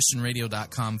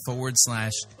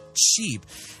 piratechristianradio.com/cheap,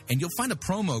 and you'll find a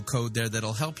promo code there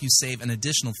that'll help you save an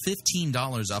additional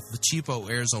 $15 off of Cheapo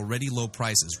Air's already low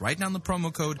prices. Write down the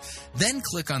promo code, then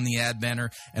click on the ad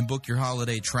banner and book your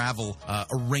holiday travel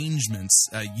arrangements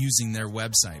using their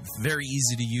website. Very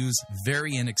easy to use,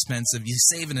 very inexpensive. You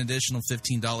save an additional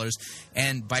 $15,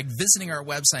 and by visiting our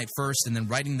website first and then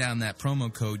writing down that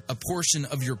promo code, a portion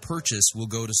of your purchase will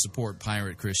go to support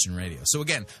Pirate Christian Radio. So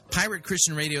again,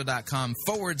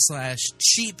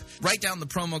 piratechristianradio.com/cheap. Write down the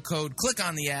promo code, click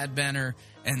on the ad banner,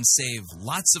 and save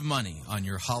lots of money on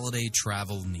your holiday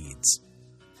travel needs.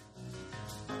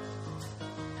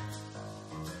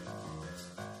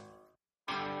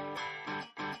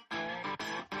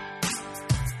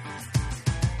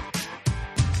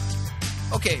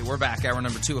 Okay, we're back. Hour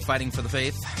number 2 of Fighting for the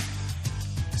Faith.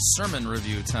 Sermon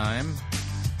review time.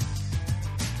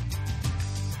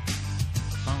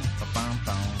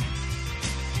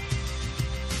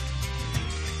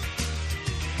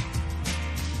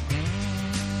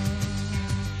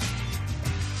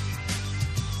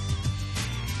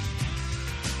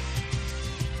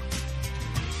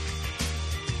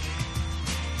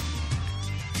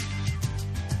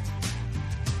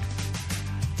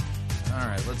 All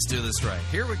right, let's do this right.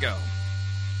 Here we go.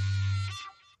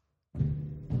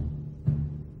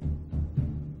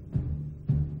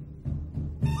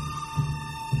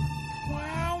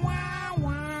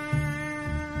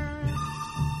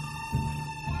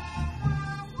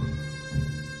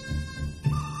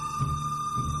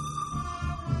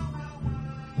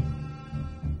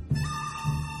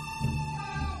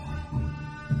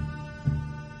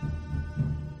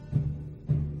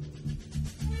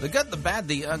 The good, the bad,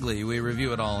 the ugly. We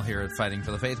review it all here at Fighting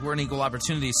for the Faith. We're an equal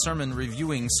opportunity sermon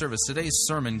reviewing service. Today's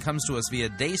sermon comes to us via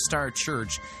Daystar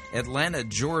Church, Atlanta,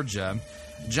 Georgia.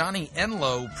 Johnny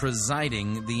Enlow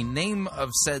presiding. The name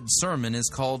of said sermon is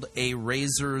called A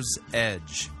Razor's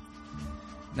Edge.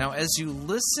 Now, as you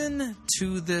listen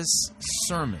to this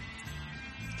sermon,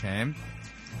 okay,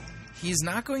 he's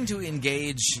not going to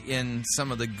engage in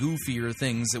some of the goofier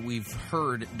things that we've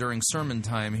heard during sermon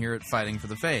time here at Fighting for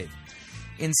the Faith.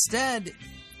 Instead,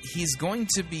 he's going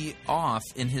to be off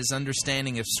in his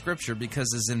understanding of Scripture because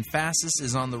his emphasis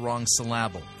is on the wrong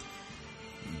syllable.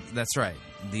 That's right.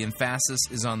 The emphasis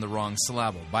is on the wrong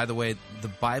syllable. By the way, the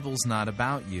Bible's not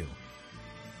about you.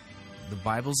 The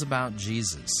Bible's about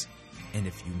Jesus. And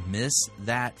if you miss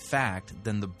that fact,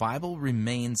 then the Bible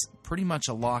remains pretty much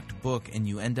a locked book and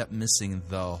you end up missing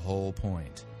the whole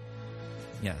point.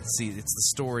 Yeah, see, it's the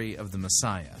story of the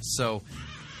Messiah. So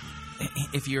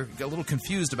if you're a little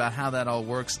confused about how that all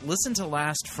works, listen to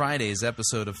last Friday's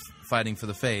episode of Fighting for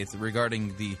the Faith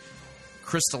regarding the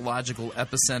Christological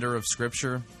epicenter of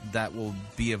Scripture. That will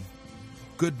be of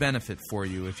good benefit for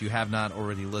you if you have not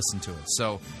already listened to it.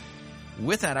 So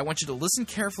with that, I want you to listen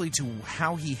carefully to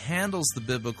how he handles the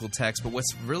biblical text. But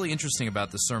what's really interesting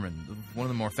about the sermon, one of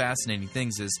the more fascinating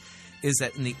things is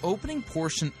that in the opening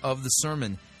portion of the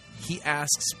sermon, he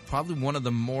asks probably one of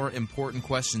the more important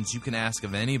questions you can ask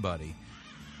of anybody.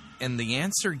 And the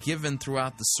answer given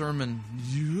throughout the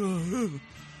sermon,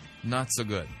 not so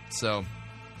good. So,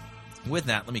 with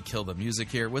that, let me kill the music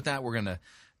here. With that, we're going to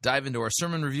dive into our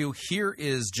sermon review. Here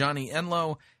is Johnny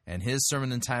Enlow and his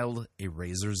sermon entitled A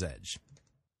Razor's Edge.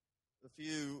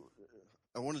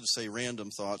 I wanted to say random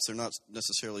thoughts. They're not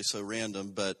necessarily so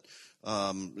random, but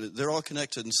they're all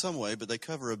connected in some way, but they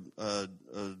cover a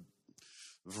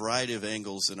variety of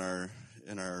angles in our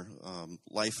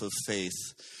life of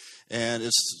faith. And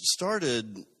it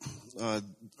started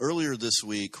earlier this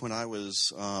week when I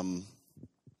was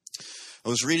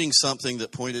reading something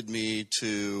that pointed me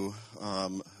to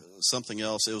something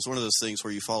else. It was one of those things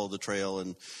where you follow the trail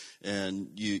and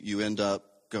you end up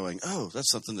going, oh,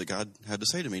 that's something that God had to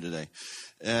say to me today.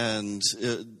 And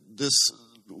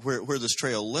where this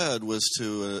trail led was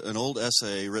to an old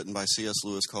essay written by C.S.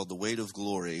 Lewis called The Weight of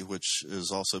Glory, which is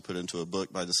also put into a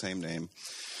book by the same name.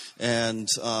 And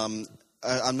I'm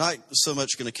not so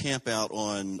much going to camp out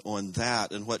on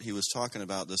that and what he was talking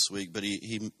about this week, but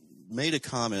he made a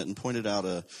comment and pointed out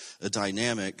a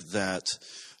dynamic that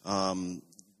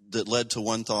led to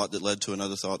one thought, that led to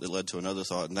another thought, that led to another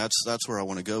thought, and that's where I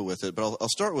want to go with it. But I'll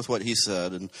start with what he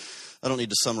said, and I don't need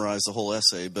to summarize the whole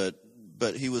essay, but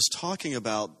he was talking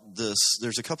about this.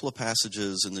 There's a couple of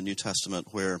passages in the New Testament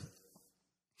where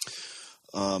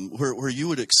where you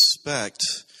would expect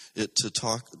it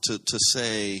to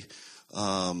say,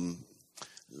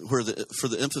 for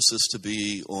the emphasis to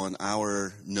be on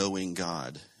our knowing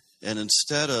God. And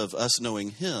instead of us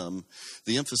knowing him,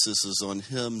 the emphasis is on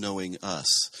him knowing us.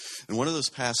 And one of those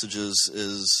passages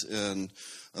is in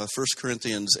 1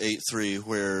 Corinthians 8:3,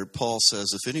 where Paul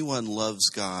says, if anyone loves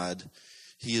God,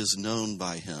 he is known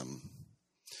by him.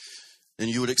 And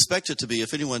you would expect it to be,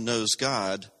 if anyone knows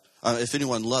God, if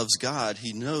anyone loves God,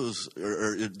 he knows,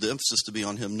 or the emphasis to be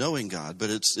on him knowing God. But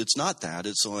it's not that.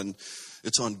 It's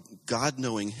on God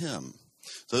knowing him.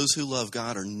 Those who love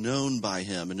God are known by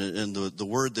him. And the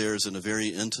word there is in a very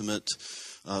intimate,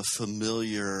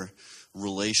 familiar,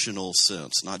 relational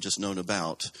sense, not just known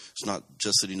about. It's not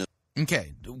just that he knows.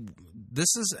 Okay.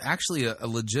 This is actually a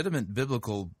legitimate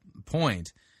biblical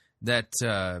point that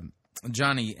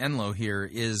Johnny Enlow here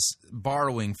is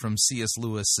borrowing from C.S.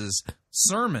 Lewis's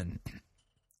sermon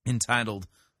entitled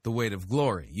The Weight of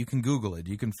Glory. You can Google it.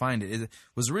 You can find it. It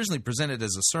was originally presented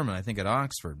as a sermon, I think, at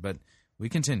Oxford, but we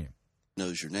continue.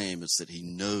 Knows your name. It's that he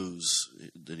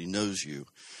knows you.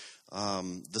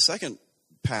 The second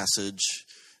passage,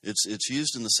 it's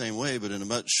used in the same way, but in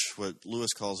what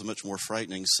Lewis calls a much more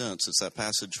frightening sense. It's that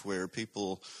passage where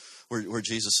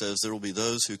Jesus says, there will be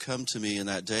those who come to me in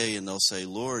that day and they'll say,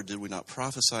 Lord, did we not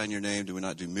prophesy in your name? Did we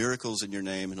not do miracles in your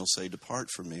name? And he'll say, depart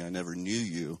from me. I never knew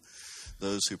you,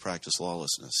 those who practice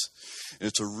lawlessness. And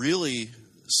it's a really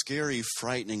scary,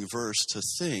 frightening verse to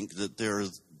think that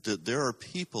there are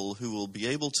people who will be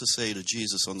able to say to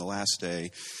Jesus on the last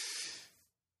day,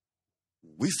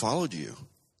 we followed you.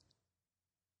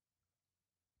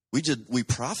 We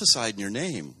prophesied in your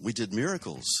name. We did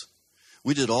miracles.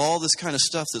 We did all this kind of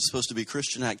stuff that's supposed to be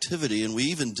Christian activity, and we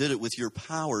even did it with your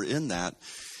power in that.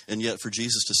 And yet for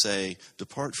Jesus to say,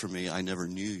 depart from me, I never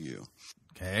knew you.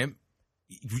 Okay.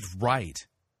 Right.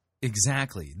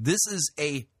 Exactly. This is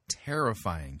a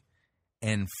terrifying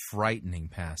and frightening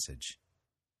passage.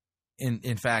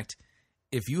 In fact,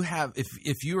 if you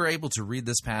are able to read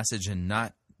this passage and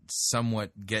not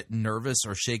somewhat get nervous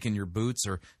or shake in your boots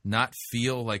or not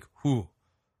feel like,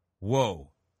 whoa,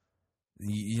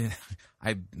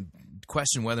 I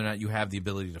question whether or not you have the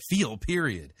ability to feel,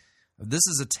 period. This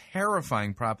is a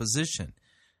terrifying proposition.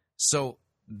 So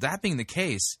that being the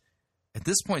case, at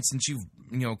this point, since you've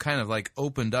kind of like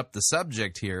opened up the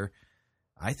subject here,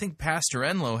 I think Pastor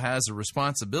Enlow has a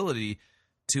responsibility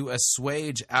to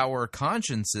assuage our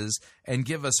consciences and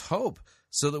give us hope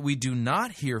so that we do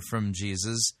not hear from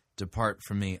Jesus, depart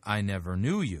from me, I never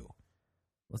knew you.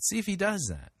 Let's see if he does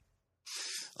that.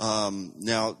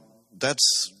 Now,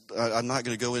 I'm not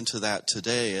going to go into that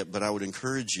today, but I would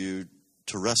encourage you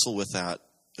to wrestle with that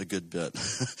a good bit.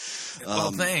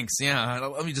 Well, thanks. Yeah,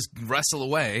 let me just wrestle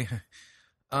away.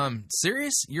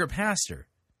 Serious? You're a pastor.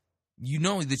 You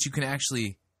know that you can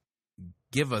actually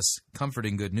give us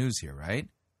comforting good news here, right?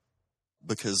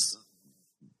 Because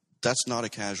that's not a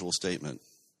casual statement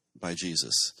by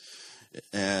Jesus.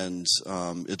 And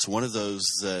it's one of those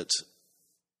that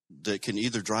can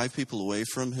either drive people away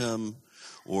from him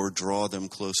or draw them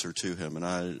closer to him.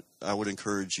 And I would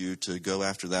encourage you to go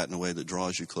after that in a way that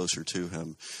draws you closer to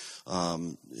him,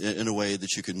 in a way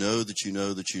that you can know that you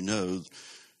know that you know,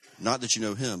 not that you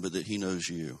know him, but that he knows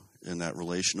you in that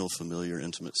relational, familiar,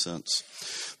 intimate sense.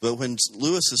 But when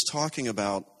Lewis is talking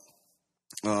about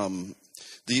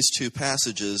these two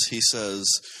passages, he says,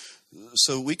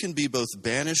 so we can be both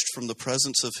banished from the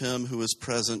presence of him who is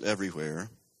present everywhere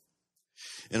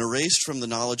and erased from the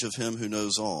knowledge of him who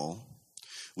knows all.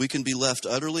 We can be left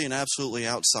utterly and absolutely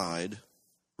outside,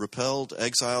 repelled,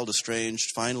 exiled, estranged,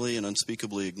 finally and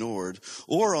unspeakably ignored.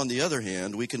 Or, on the other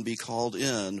hand, we can be called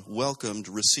in, welcomed,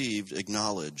 received,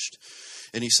 acknowledged.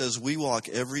 And he says we walk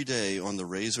every day on the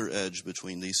razor edge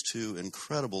between these two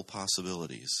incredible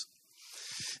possibilities.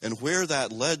 And where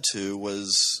that led to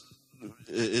was,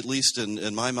 at least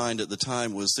in my mind at the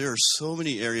time, was there are so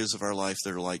many areas of our life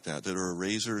that are like that are a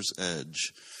razor's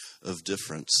edge of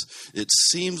difference. It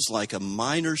seems like a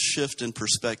minor shift in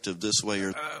perspective this way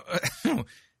or...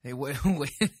 Hey, wait,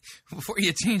 before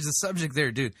you change the subject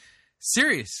there, dude.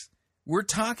 Serious. We're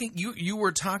talking, you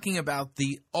were talking about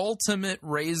the ultimate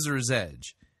razor's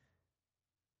edge.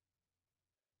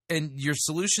 And your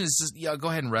solution is just, go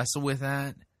ahead and wrestle with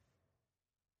that.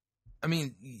 I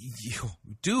mean,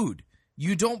 dude,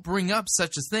 you don't bring up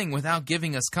such a thing without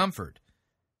giving us comfort.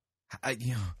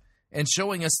 And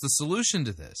showing us the solution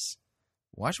to this.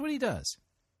 Watch what he does.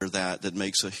 That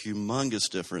makes a humongous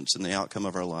difference in the outcome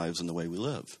of our lives and the way we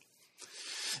live.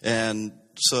 And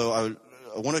so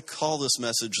I want to call this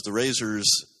message the razor's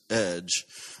edge,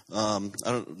 I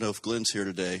don't know if Glenn's here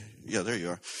today. Yeah, there you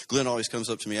are. Glenn always comes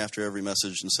up to me after every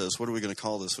message and says, what are we going to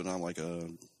call this? And I'm like,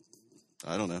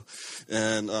 I don't know.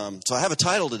 And so I have a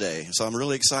title today, so I'm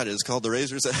really excited. It's called The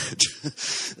Razor's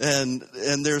Edge.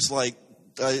 and there's like,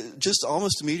 I just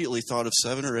almost immediately thought of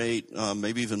 7 or 8,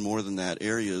 maybe even more than that,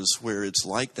 areas where it's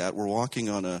like that. We're walking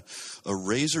on a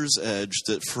razor's edge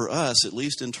that for us, at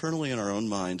least internally in our own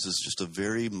minds, is just a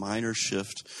very minor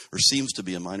shift, or seems to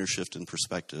be a minor shift in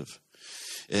perspective.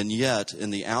 And yet,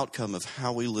 in the outcome of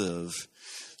how we live,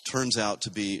 turns out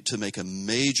to make a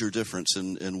major difference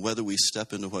in whether we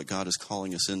step into what God is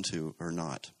calling us into or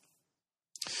not.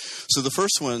 So the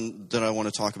first one that I want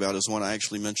to talk about is one I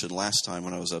actually mentioned last time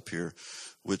when I was up here,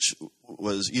 which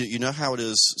was, you know how it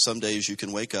is some days you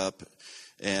can wake up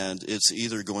and it's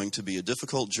either going to be a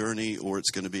difficult journey or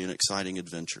it's going to be an exciting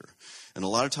adventure. And a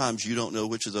lot of times you don't know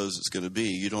which of those it's going to be.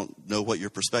 You don't know what your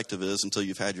perspective is until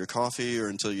you've had your coffee or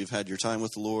until you've had your time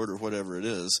with the Lord or whatever it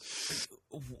is.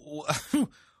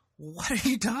 What are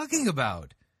you talking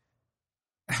about?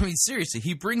 I mean, seriously,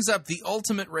 he brings up the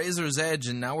ultimate razor's edge,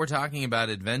 and now we're talking about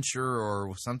adventure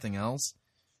or something else?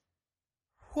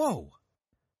 Whoa.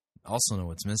 Also know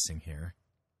what's missing here.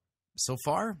 So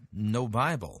far, no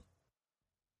Bible.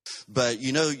 But,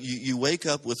 you know, you wake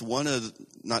up with one of,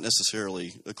 not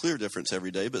necessarily a clear difference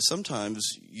every day, but sometimes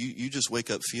you just wake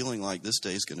up feeling like this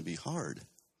day is going to be hard.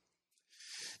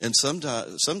 And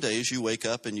some days you wake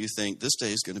up and you think this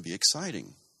day is going to be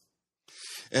exciting.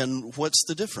 And what's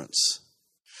the difference?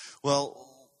 Well,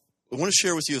 I want to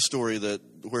share with you a story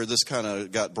where this kind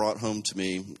of got brought home to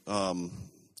me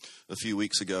a few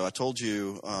weeks ago. I told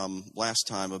you last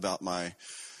time about my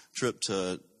trip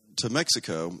to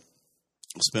Mexico.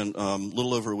 I spent a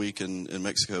little over a week in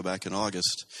Mexico back in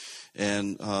August,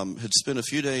 and had spent a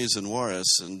few days in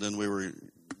Juarez, and then we were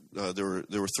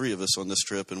there were 3 of us on this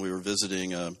trip, and we were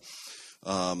visiting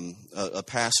a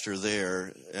pastor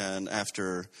there, and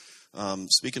after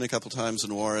speaking a couple times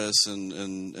in Juarez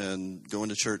and going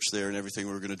to church there and everything,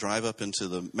 we were going to drive up into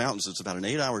the mountains. It's about an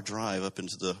 8-hour drive up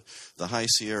into the high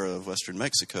Sierra of western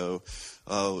Mexico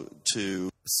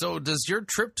So does your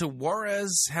trip to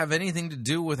Juarez have anything to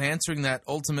do with answering that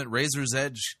ultimate razor's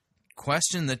edge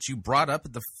question that you brought up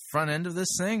at the front end of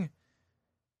this thing?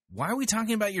 Why are we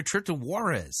talking about your trip to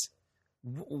Juarez?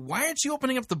 Why aren't you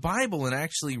opening up the Bible and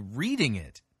actually reading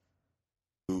it?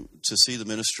 To see the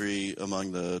ministry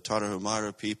among the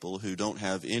Tarahumara people who don't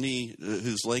have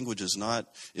whose language is not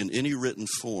in any written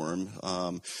form.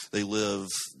 They live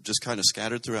just kind of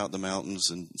scattered throughout the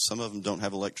mountains, and some of them don't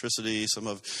have electricity, some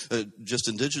of just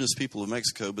indigenous people of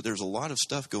Mexico, but there's a lot of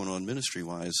stuff going on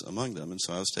ministry-wise among them. And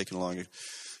so I was taking along a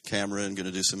camera and going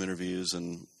to do some interviews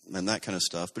and that kind of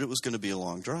stuff, but it was going to be a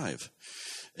long drive.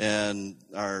 And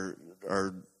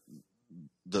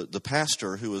the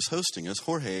pastor who was hosting us,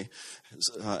 Jorge,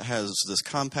 has this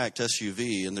compact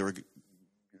SUV, and there were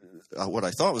what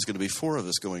I thought was going to be 4 of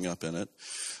us going up in it,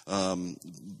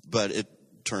 but it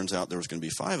turns out there was going to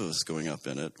be 5 of us going up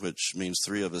in it, which means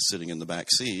 3 of us sitting in the back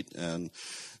seat. And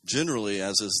generally,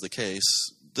 as is the case,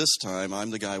 this time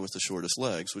I'm the guy with the shortest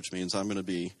legs, which means I'm going to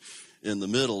be in the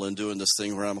middle and doing this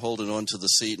thing where I'm holding on to the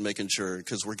seat and making sure,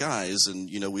 because we're guys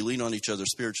and, you know, we lean on each other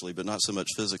spiritually, but not so much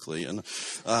physically. And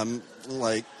I'm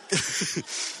like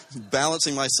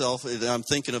balancing myself. I'm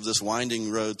thinking of this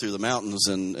winding road through the mountains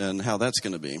and how that's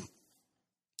going to be.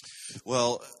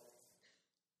 Well,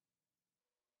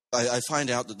 I find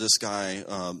out that this guy,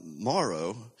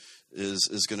 Mauro,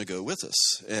 is going to go with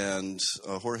us. And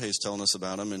Jorge's telling us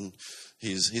about him, and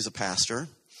he's a pastor,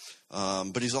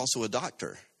 but he's also a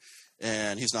doctor.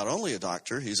 And he's not only a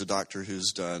doctor, he's a doctor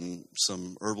who's done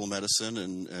some herbal medicine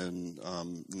and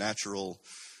natural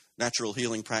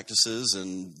healing practices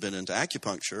and been into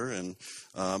acupuncture. And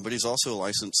but he's also a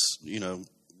licensed,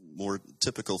 more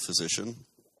typical physician.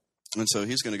 And so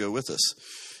he's going to go with us.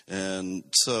 And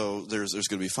so there's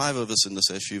going to be 5 of us in this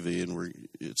SUV, and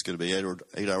it's going to be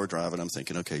 8-hour drive. And I'm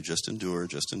thinking, okay, just endure.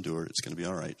 It's going to be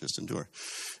all right. Just endure.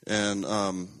 And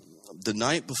the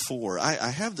night before, I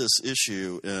have this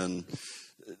issue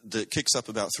that kicks up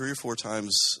about 3 or 4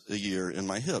 times a year in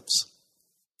my hips,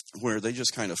 where they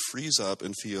just kind of freeze up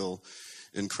and feel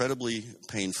incredibly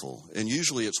painful. And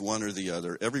usually it's one or the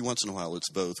other. Every once in a while it's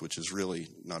both, which is really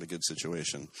not a good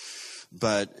situation.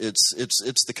 But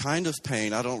it's the kind of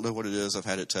pain, I don't know what it is. I've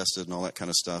had it tested and all that kind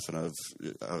of stuff, and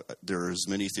there are as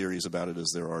many theories about it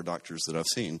as there are doctors that I've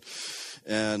seen.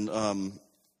 And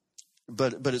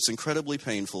But it's incredibly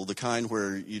painful, the kind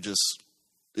where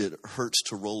it hurts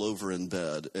to roll over in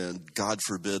bed, and God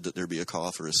forbid that there be a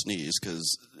cough or a sneeze,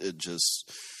 because it's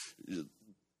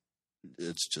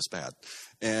just bad.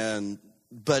 And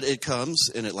But it comes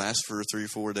and it lasts for 3 or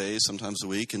 4 days, sometimes a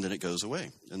week, and then it goes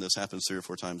away. And this happens 3 or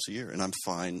 4 times a year. And I'm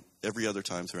fine every other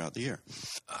time throughout the year.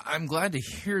 I'm glad to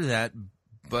hear that,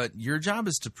 but your job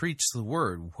is to preach the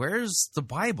word. Where's the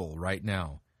Bible right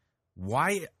now?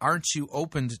 Why aren't you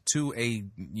opened to a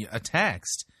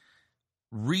text,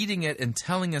 reading it and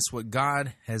telling us what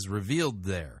God has revealed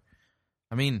there?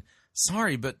 I mean,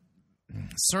 sorry, but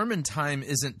sermon time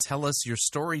isn't tell us your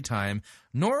story time,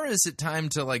 nor is it time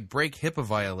to like break HIPAA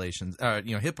violations,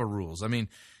 HIPAA rules. I mean,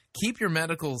 keep your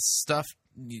medical stuff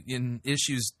in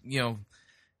issues,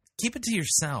 keep it to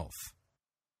yourself.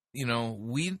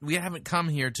 We haven't come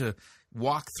here to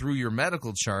walk through your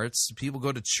medical charts. People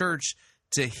go to church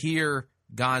to hear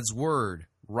God's word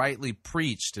rightly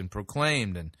preached and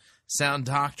proclaimed and sound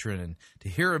doctrine, and to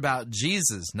hear about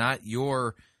Jesus, not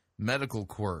your medical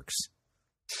quirks.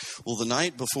 Well,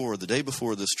 the day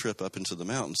before this trip up into the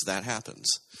mountains, that happens.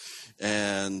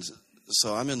 And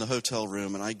so I'm in the hotel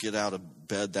room, and I get out of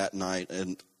bed that night,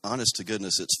 and honest to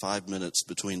goodness, it's 5 minutes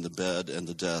between the bed and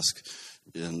the desk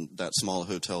in that small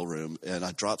hotel room, and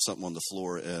I drop something on the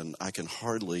floor, and I can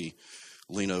hardly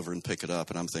lean over and pick it up,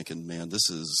 and I'm thinking, man, this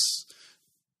is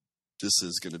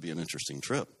going to be an interesting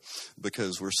trip,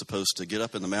 because we're supposed to get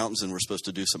up in the mountains and we're supposed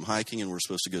to do some hiking and we're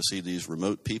supposed to go see these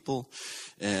remote people.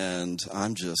 And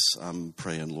I'm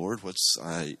praying, Lord,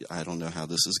 I don't know how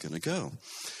this is going to go.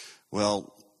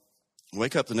 Well,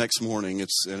 wake up the next morning,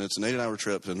 it's an 8-hour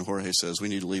trip, and Jorge says we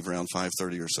need to leave around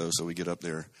 5:30 or so we get up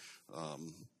there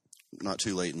not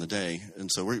too late in the day. And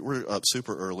so we're up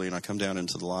super early, and I come down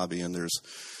into the lobby, and there's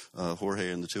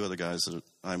Jorge and the 2 other guys that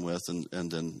I'm with, and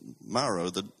then Mauro,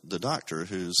 the doctor,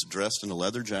 who's dressed in a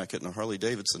leather jacket and a Harley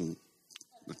Davidson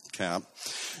cap,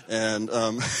 and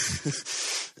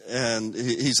and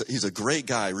he's a great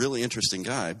guy, really interesting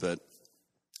guy, but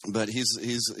he's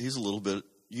a little bit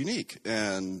unique,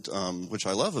 and which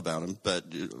I love about him. But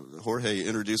Jorge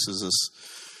introduces us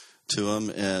to him,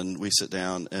 and we sit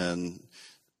down,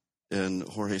 and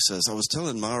Jorge says, I was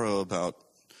telling Mauro about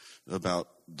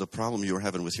the problem you were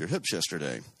having with your hips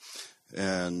yesterday.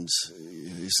 And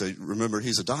he said, remember,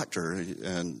 he's a doctor.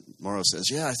 And Mauro says,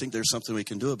 yeah, I think there's something we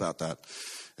can do about that.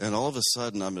 And all of a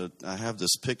sudden, I have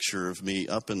this picture of me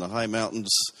up in the high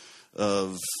mountains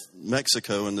of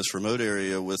Mexico in this remote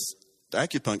area with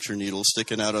acupuncture needles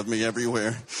sticking out of me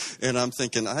everywhere. And I'm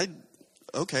thinking,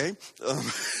 okay.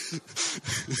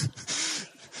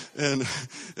 And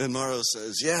Mauro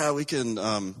says, yeah, we can,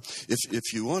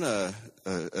 if you want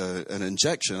an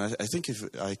injection, I think if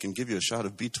I can give you a shot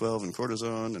of B12 and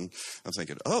cortisone. And I'm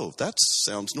thinking, oh, that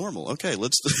sounds normal. Okay,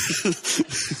 let's,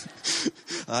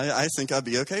 I think I'd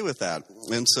be okay with that.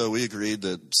 And so we agreed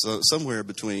that somewhere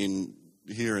between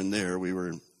here and there, I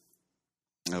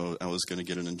was going to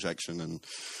get an injection, and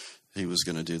he was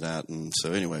going to do that. And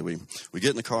so anyway, we get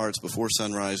in the car. It's before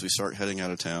sunrise. We start heading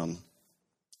out of town.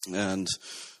 And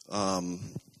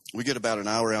we get about an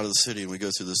hour out of the city, and we go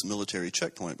through this military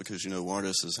checkpoint because,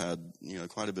 Juarez has had,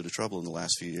 quite a bit of trouble in the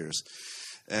last few years.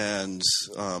 And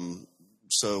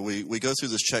so we go through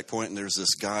this checkpoint, and there's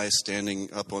this guy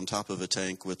standing up on top of a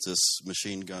tank with this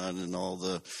machine gun and all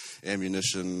the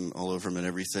ammunition all over him and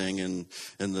everything. And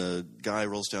the guy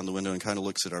rolls down the window and kind of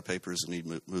looks at our papers, and he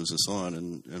moves us on.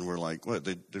 And we're like, what,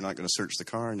 they're not going to search the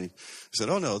car? And he said,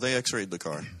 oh, no, they x-rayed the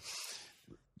car.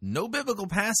 No biblical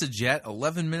passage yet,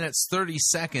 11 minutes, 30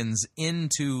 seconds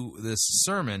into this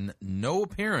sermon, no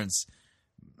appearance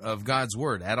of God's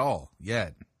word at all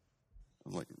yet.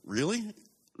 I'm like, really?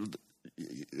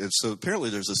 And so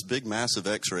apparently there's this big, massive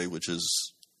x-ray, which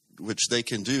they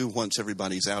can do once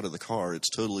everybody's out of the car. It's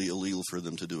totally illegal for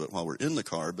them to do it while we're in the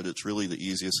car, but it's really the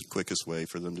easiest and quickest way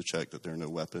for them to check that there are no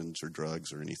weapons or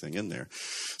drugs or anything in there.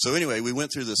 So anyway, we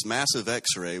went through this massive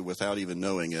x-ray without even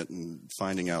knowing it, and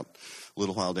finding out a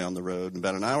little while down the road. And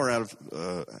about an hour out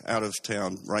of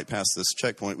town, right past this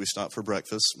checkpoint, we stopped for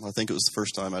breakfast. I think it was the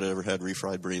first time I'd ever had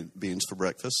refried beans for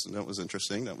breakfast, and that was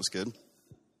interesting. That was good.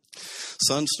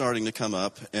 Sun's starting to come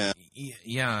up, and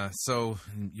yeah, so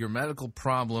your medical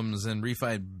problems and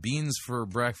refried beans for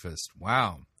breakfast.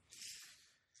 Wow.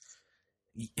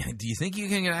 Do you think you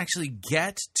can actually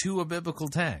get to a biblical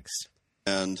text?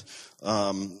 And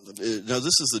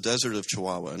this is the desert of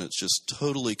Chihuahua, and it's just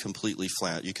totally, completely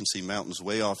flat. You can see mountains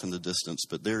way off in the distance,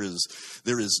 but there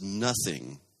is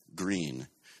nothing green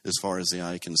as far as the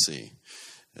eye can see.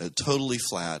 Totally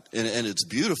flat, and it's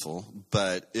beautiful,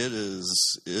 but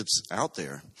it's out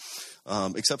there,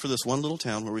 except for this one little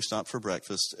town where we stopped for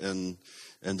breakfast. And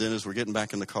then as we're getting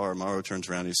back in the car, Mauro turns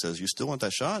around and he says, "You still want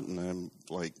that shot?" And I'm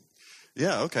like,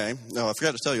 "Yeah, okay." No, I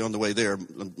forgot to tell you on the way there,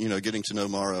 getting to know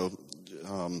Mauro,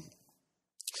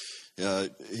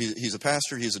 He's a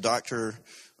pastor. He's a doctor.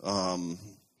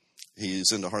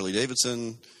 He's into Harley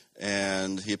Davidson.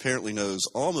 And he apparently knows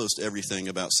almost everything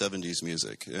about 70s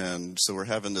music. And so we're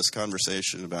having this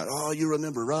conversation about, oh, you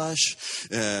remember Rush?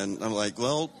 And I'm like,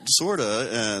 well, sort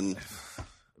of. And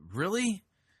really?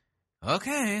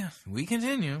 Okay, we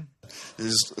continue.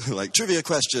 Is like, trivia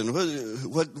question.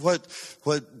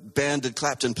 What band did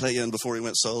Clapton play in before he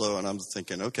went solo? And I'm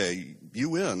thinking, okay,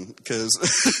 you win, because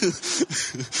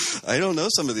I don't know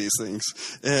some of these things.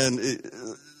 And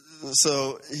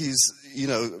so he's,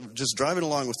 just driving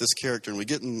along with this character, and we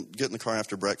get in the car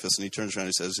after breakfast, and he turns around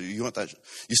and he says, "You want that?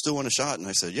 You still want a shot?" And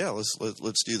I said, "Yeah,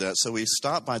 let's do that." So we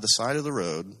stopped by the side of the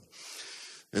road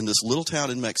in this little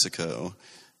town in Mexico,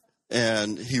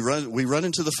 and we run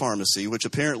into the pharmacy, which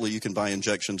apparently you can buy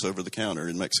injections over the counter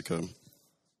in Mexico,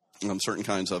 certain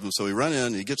kinds of them. So we run in,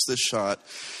 and he gets this shot.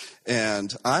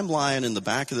 And I'm lying in the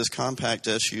back of this compact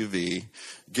SUV,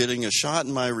 getting a shot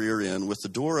in my rear end with the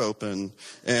door open,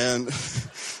 and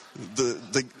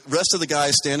the rest of the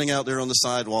guys standing out there on the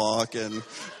sidewalk, and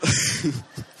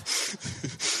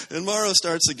and Morrow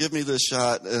starts to give me this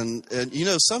shot, and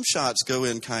some shots go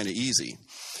in kind of easy,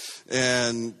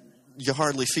 and you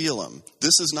hardly feel them.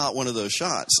 This is not one of those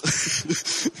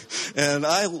shots. And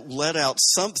I let out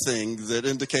something that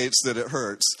indicates that it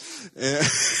hurts. And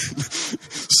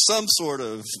some sort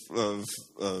of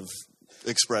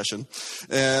expression.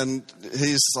 And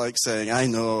he's like saying, I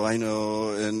know.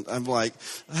 And I'm like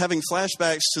having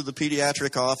flashbacks to the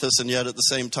pediatric office, and yet at the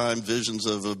same time visions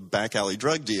of a back alley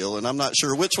drug deal. And I'm not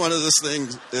sure which one of those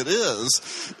things it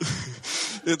is.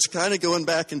 It's kind of going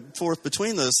back and forth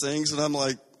between those things. And I'm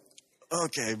like,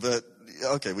 okay,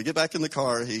 we get back in the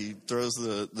car. He throws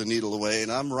the needle away,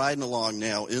 and I'm riding along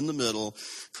now in the middle,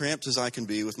 cramped as I can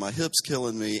be, with my hips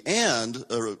killing me and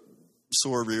a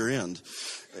sore rear end.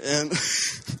 And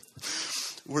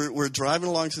we're driving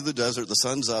along through the desert. The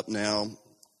sun's up now.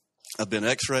 I've been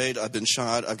x-rayed. I've been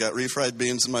shot. I've got refried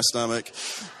beans in my stomach.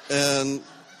 And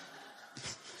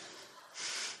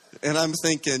I'm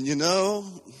thinking,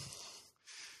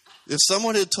 if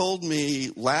someone had told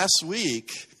me last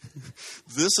week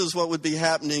this is what would be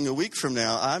happening a week from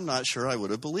now, I'm not sure I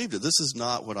would have believed it. This is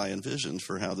not what I envisioned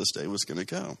for how this day was going to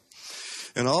go.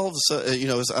 And all of a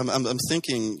sudden, I'm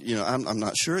thinking, I'm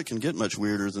not sure it can get much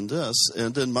weirder than this.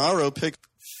 And then Morrow picked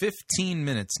 15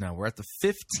 minutes now. We're at the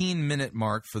 15-minute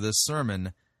mark for this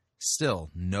sermon. Still,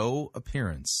 no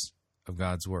appearance of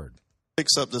God's Word.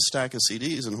 Picks up this stack of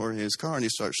CDs in Jorge's car, and he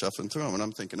starts shuffling through them. And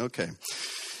I'm thinking, okay,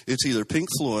 it's either Pink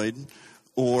Floyd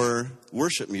or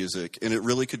worship music, and it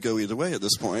really could go either way at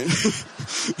this point.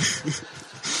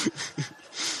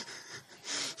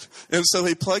 And so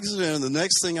he plugs it in, and the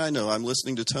next thing I know, I'm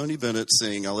listening to Tony Bennett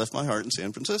sing "I Left My Heart in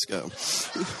San Francisco."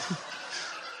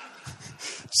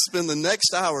 Spend the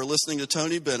next hour listening to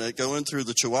Tony Bennett going through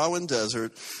the Chihuahuan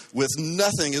Desert with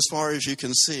nothing as far as you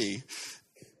can see.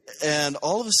 And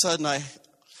all of a sudden, I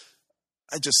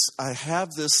have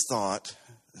this thought,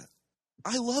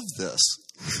 I love this.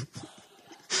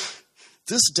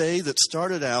 This day that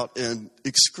started out in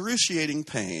excruciating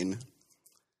pain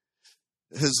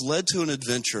has led to an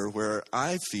adventure where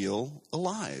I feel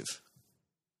alive.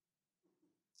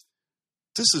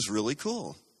 This is really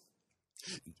cool.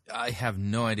 I have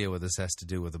no idea what this has to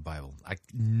do with the Bible.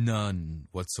 None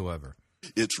whatsoever.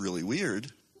 It's really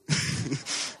weird.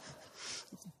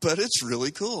 But it's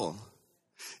really cool.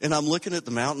 And I'm looking at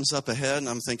the mountains up ahead, and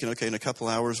I'm thinking, okay, in a couple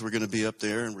hours we're going to be up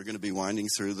there, and we're going to be winding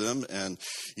through them. And,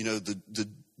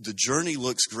 the journey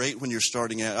looks great when you're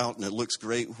starting out, and it looks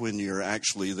great when you're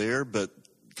actually there, but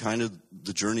kind of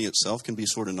the journey itself can be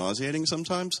sort of nauseating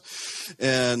sometimes.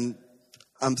 And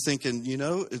I'm thinking,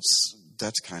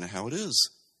 that's kind of how it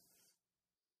is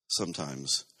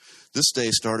sometimes. This day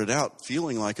started out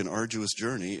feeling like an arduous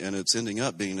journey, and it's ending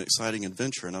up being an exciting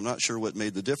adventure. And I'm not sure what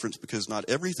made the difference, because not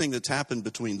everything that's happened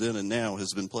between then and now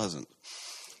has been pleasant.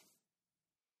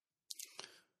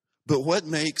 But what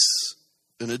makes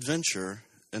an adventure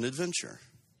an adventure?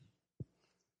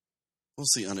 Well,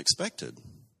 it's the unexpected,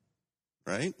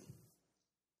 right?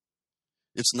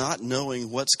 It's not knowing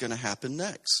what's going to happen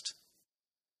next.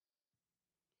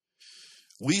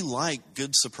 We like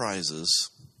good surprises.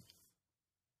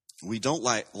 We don't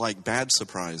like bad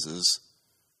surprises.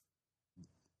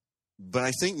 But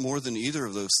I think more than either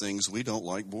of those things, we don't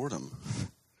like boredom.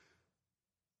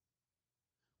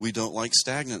 We don't like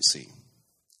stagnancy.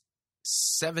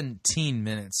 17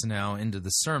 minutes now into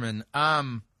the sermon.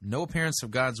 No appearance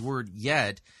of God's Word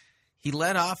yet. He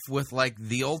led off with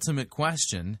the ultimate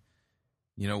question.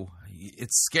 It's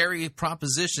a scary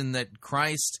proposition that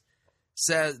Christ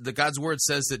God's word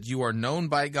says that you are known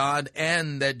by God,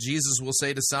 and that Jesus will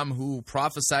say to some who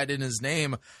prophesied in his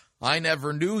name, I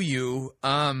never knew you.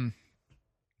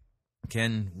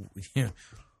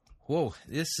 Whoa,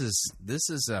 this is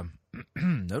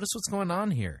notice what's going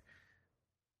on here.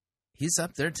 He's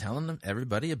up there telling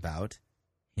everybody about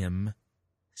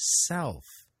himself.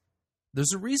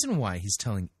 There's a reason why he's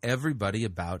telling everybody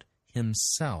about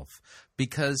himself,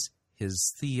 because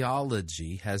his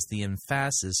theology has the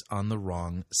emphasis on the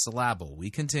wrong syllable.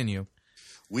 We continue.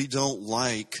 We don't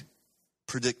like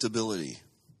predictability.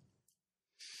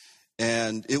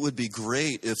 And it would be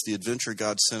great if the adventure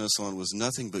God sent us on was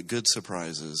nothing but good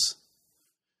surprises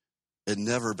and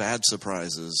never bad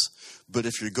surprises. But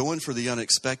if you're going for the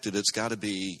unexpected, it's got to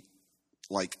be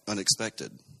like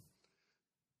unexpected.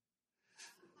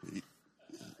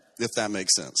 If that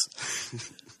makes sense.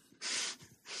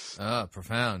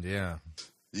 Profound, yeah.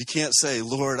 You can't say,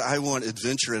 Lord, I want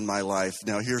adventure in my life.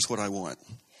 Now here's what I want.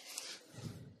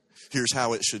 Here's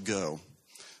how it should go.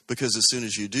 Because as soon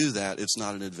as you do that, it's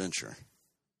not an adventure.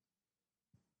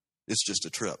 It's just a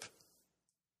trip.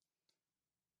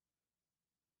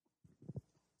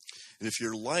 And if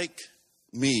you're like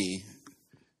me,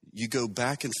 you go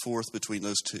back and forth between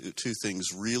those two things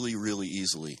really, really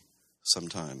easily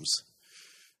sometimes.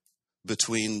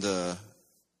 Between this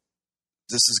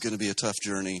is going to be a tough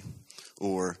journey,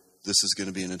 or this is going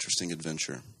to be an interesting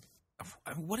adventure.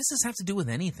 What does this have to do with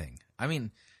anything? I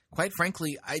mean, quite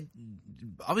frankly,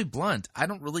 I'll be blunt. I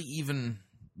don't really even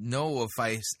know if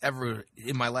I ever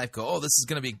in my life go, this is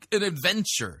going to be an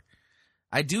adventure.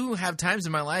 I do have times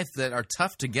in my life that are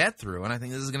tough to get through, and I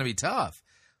think this is going to be tough.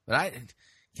 But I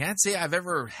can't say I've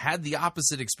ever had the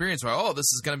opposite experience where,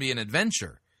 this is going to be an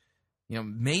adventure.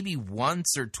 Maybe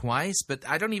once or twice, but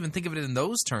I don't even think of it in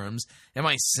those terms. Am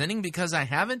I sinning because I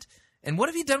haven't? And what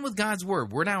have you done with God's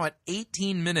word? We're now at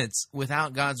 18 minutes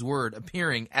without God's word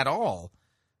appearing at all,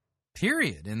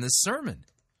 period, in this sermon.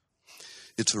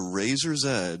 It's a razor's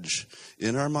edge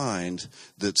in our mind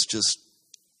that's just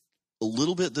a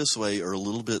little bit this way or a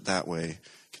little bit that way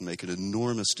can make an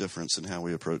enormous difference in how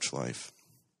we approach life.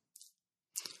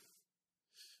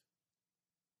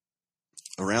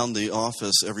 Around the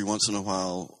office, every once in a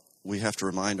while, we have to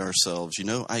remind ourselves,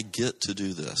 I get to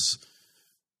do this.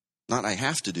 Not I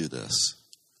have to do this.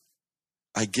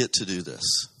 I get to do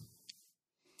this.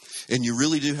 And you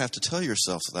really do have to tell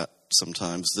yourself that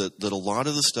sometimes, that a lot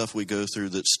of the stuff we go through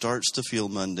that starts to feel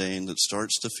mundane, that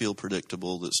starts to feel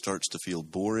predictable, that starts to feel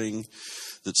boring,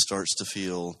 that starts to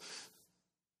feel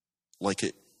like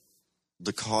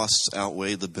the costs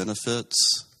outweigh the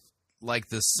benefits. Like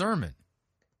this sermon.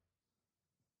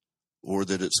 Or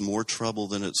that it's more trouble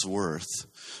than it's worth.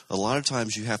 A lot of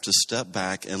times you have to step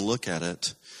back and look at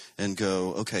it and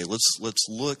go, okay, let's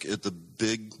look at the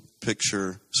big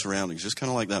picture surroundings. Just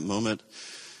kind of like that moment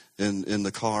in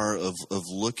the car of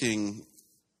looking,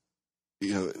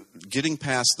 getting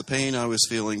past the pain I was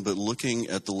feeling, but looking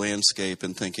at the landscape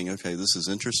and thinking, okay, this is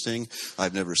interesting.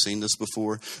 I've never seen this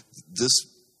before. This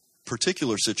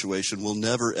particular situation will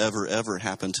never, ever, ever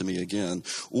happen to me again,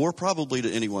 or probably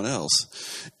to anyone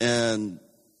else. And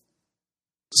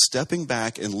stepping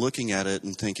back and looking at it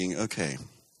and thinking, okay,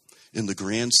 in the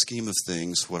grand scheme of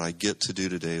things, what I get to do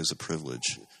today is a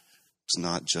privilege. It's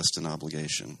not just an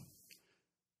obligation.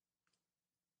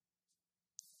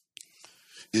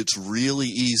 It's really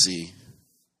easy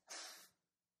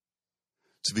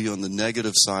to be on the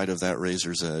negative side of that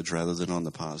razor's edge rather than on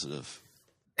the positive.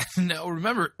 Now,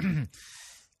 remember, you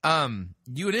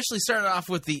initially started off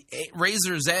with the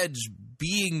razor's edge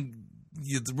being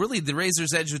really the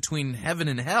razor's edge between heaven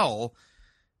and hell,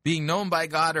 being known by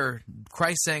God, or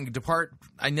Christ saying, "Depart,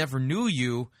 I never knew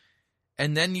you."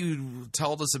 And then you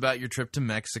told us about your trip to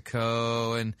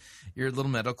Mexico and your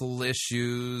little medical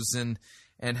issues and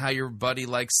how your buddy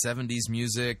likes 70s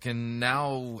music. And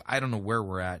now, I don't know where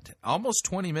we're at. Almost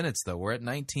 20 minutes, though. We're at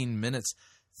 19 minutes,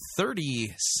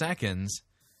 30 seconds.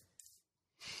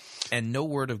 And no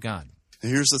word of God.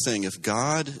 Here's the thing. If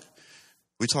God,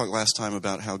 we talked last time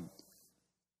about how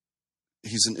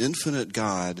he's an infinite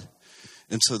God,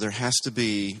 and so there has to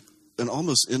be an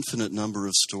almost infinite number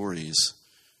of stories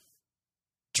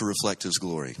to reflect his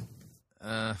glory.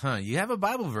 You have a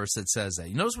Bible verse that says that.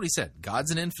 You notice what he said.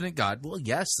 God's an infinite God. Well,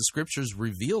 yes, the scriptures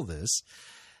reveal this.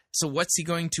 So what's he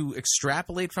going to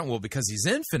extrapolate from? Well, because he's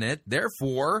infinite,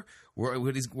 therefore, what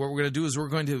we're going to do is we're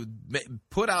going to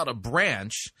put out a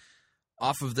branch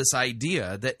off of this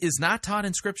idea that is not taught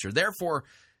in Scripture. Therefore,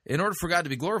 in order for God to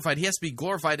be glorified, he has to be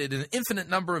glorified in an infinite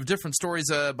number of different stories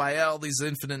by all these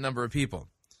infinite number of people.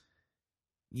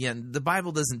 Yeah, the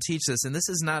Bible doesn't teach this, and this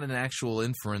is not an actual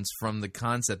inference from the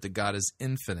concept that God is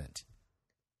infinite.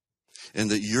 and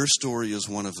that your story is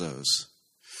one of those.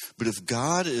 But if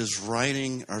God is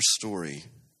writing our story,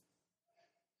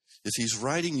 if he's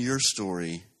writing your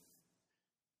story,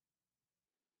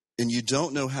 and you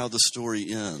don't know how the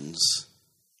story ends,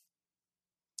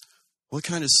 what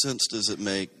kind of sense does it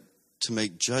make to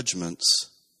make judgments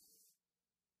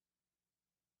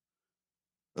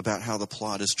about how the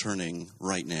plot is turning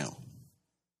right now?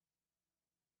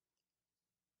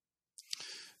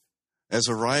 As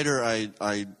a writer,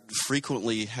 I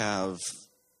frequently have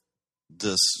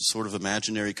this sort of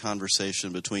imaginary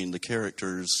conversation between the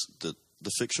characters, the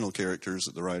fictional characters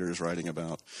that the writer is writing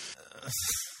about.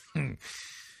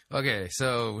 Okay,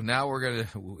 so now we're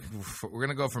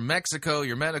gonna go from Mexico,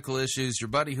 your medical issues, your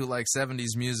buddy who likes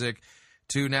 70s music,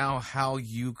 to now how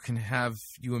you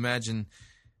imagine,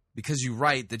 because you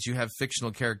write, that you have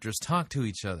fictional characters talk to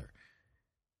each other.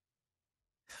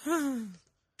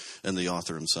 And the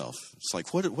author himself. It's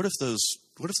like, what if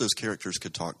those characters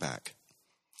could talk back?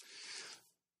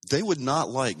 They would not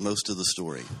like most of the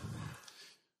story,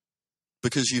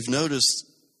 because you've noticed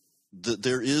that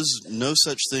there is no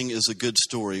such thing as a good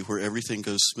story where everything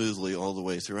goes smoothly all the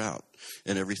way throughout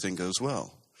and everything goes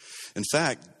well. In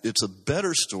fact, it's a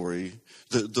better story.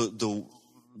 The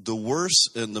worse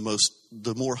and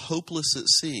the more hopeless it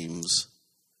seems,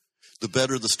 the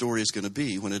better the story is going to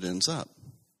be when it ends up.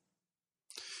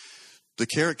 The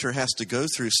character has to go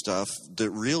through stuff that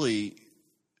really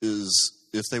is,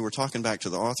 if they were talking back to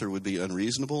the author, would be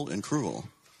unreasonable and cruel.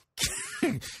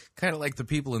 Kind of like the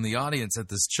people in the audience at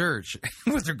this church,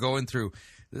 what they're going through.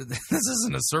 This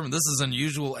isn't a sermon. This is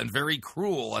unusual and very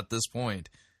cruel at this point.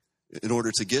 In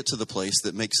order to get to the place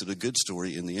that makes it a good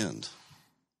story in the end.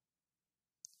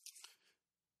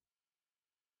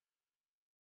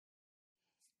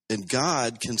 And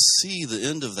God can see the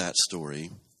end of that story.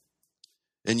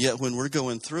 And yet when we're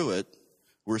going through it,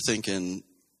 we're thinking,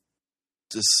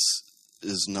 this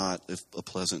is not a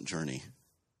pleasant journey.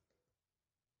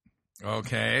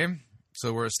 Okay,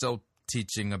 so we're still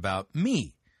teaching about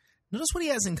me. Notice what he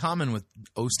has in common with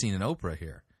Osteen and Oprah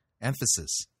here. The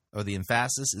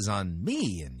emphasis is on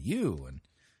me and you. And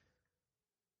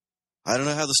I don't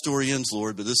know how the story ends,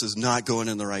 Lord, but this is not going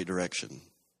in the right direction.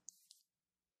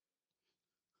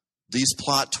 These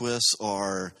plot twists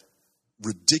are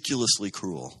ridiculously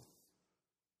cruel.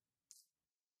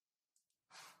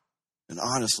 And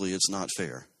honestly, it's not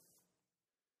fair.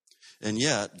 And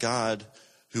yet, God,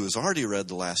 who has already read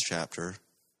the last chapter,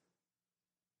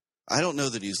 I don't know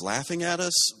that he's laughing at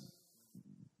us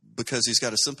because he's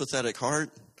got a sympathetic heart,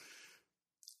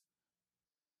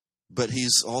 but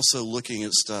he's also looking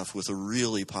at stuff with a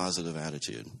really positive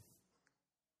attitude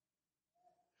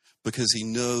because he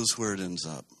knows where it ends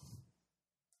up.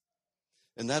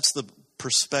 And that's the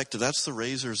perspective, that's the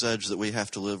razor's edge that we have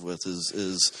to live with,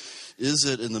 is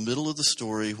it in the middle of the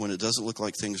story when it doesn't look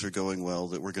like things are going well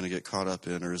that we're going to get caught up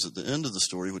in, or is it the end of the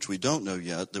story, which we don't know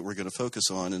yet, that we're going to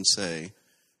focus on and say,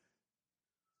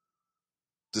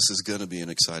 this is going to be an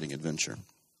exciting adventure.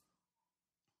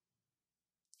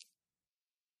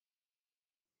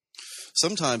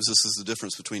 Sometimes this is the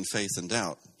difference between faith and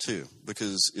doubt, too,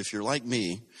 because if you're like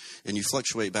me and you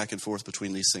fluctuate back and forth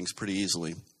between these things pretty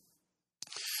easily,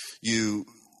 you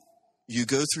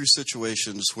go through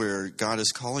situations where God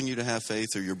is calling you to have faith,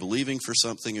 or you're believing for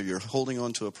something, or you're holding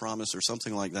on to a promise or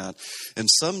something like that. And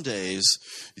some days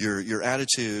your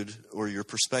attitude or your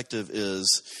perspective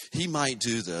is, he might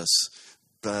do this,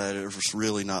 but it's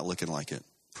really not looking like it.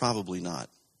 Probably not.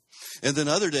 And then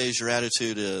other days your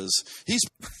attitude is, he's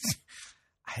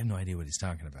I have no idea what he's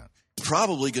talking about.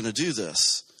 Probably going to do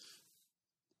this,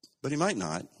 but he might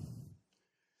not.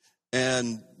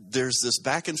 And there's this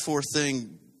back and forth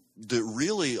thing that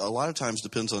really a lot of times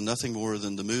depends on nothing more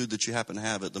than the mood that you happen to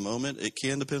have at the moment. It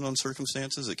can depend on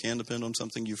circumstances. It can depend on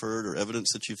something you've heard or evidence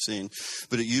that you've seen.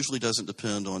 But it usually doesn't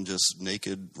depend on just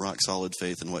naked, rock-solid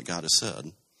faith in what God has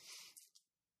said.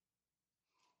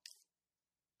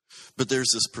 But there's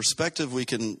this perspective we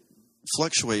can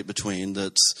fluctuate between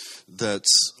that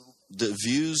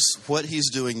views what he's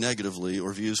doing negatively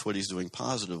or views what he's doing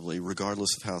positively, regardless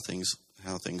of how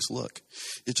things look.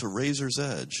 It's a razor's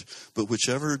edge, but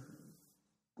whichever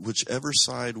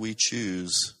side we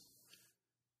choose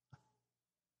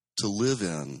to live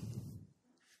in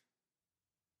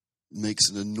makes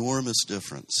an enormous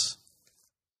difference.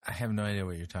 I have no idea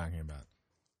what you're talking about.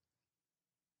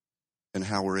 And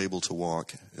how we're able to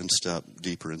walk and step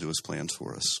deeper into his plans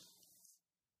for us.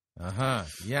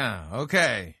 Yeah.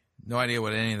 Okay. No idea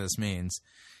what any of this means.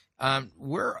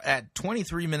 We're at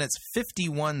 23 minutes,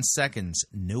 51 seconds.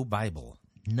 No Bible.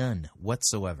 None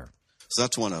whatsoever. So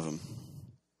that's one of them.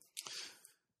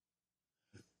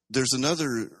 There's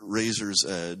another razor's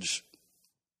edge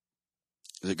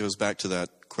that goes back to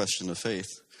that question of faith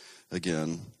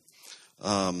again.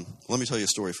 Let me tell you a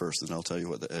story first, and I'll tell you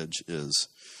what the edge is.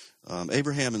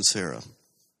 Abraham and Sarah.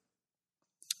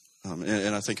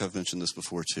 And I think I've mentioned this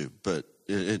before too, but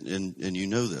and you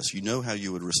know this. You know how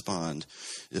you would respond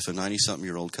if a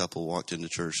 90-something-year-old couple walked into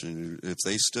church, and if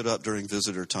they stood up during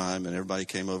visitor time and everybody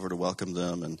came over to welcome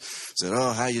them and said,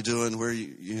 "Oh, how you doing? Where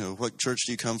what church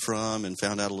do you come from?" and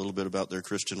found out a little bit about their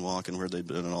Christian walk and where they've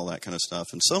been and all that kind of stuff.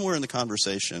 And somewhere in the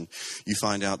conversation, you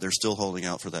find out they're still holding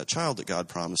out for that child that God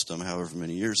promised them however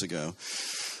many years ago.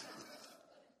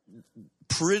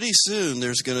 Pretty soon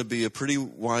there's going to be a pretty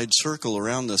wide circle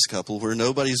around this couple where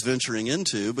nobody's venturing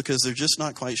into because they're just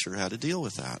not quite sure how to deal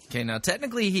with that. Okay, now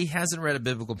technically he hasn't read a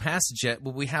biblical passage yet,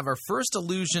 but we have our first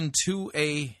allusion to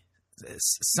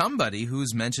somebody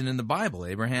who's mentioned in the Bible,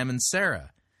 Abraham and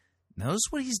Sarah. Notice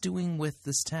what he's doing with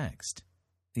this text,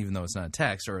 even though it's not a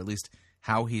text, or at least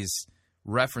how he's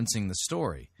referencing the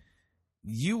story.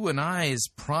 You and I's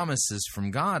promises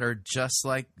from God are just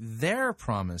like their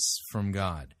promise from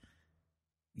God.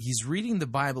 He's reading the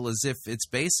Bible as if it's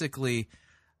basically,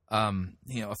 a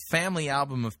family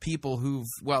album of people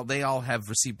they all have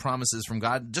received promises from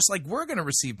God, just like we're going to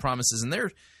receive promises. And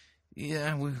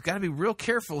we've got to be real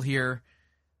careful here.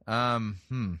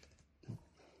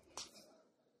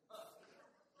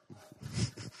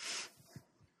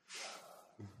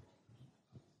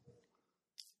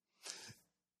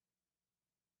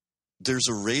 There's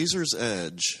a razor's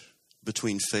edge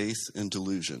between faith and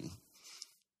delusion.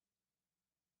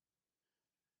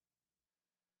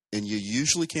 And you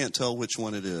usually can't tell which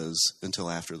one it is until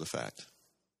after the fact.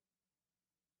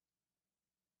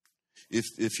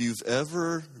 If you've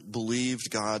ever believed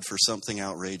God for something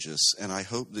outrageous, and I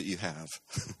hope that you have,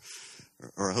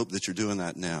 or I hope that you're doing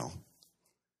that now.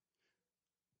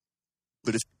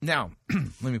 But Now,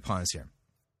 let me pause here.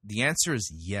 The answer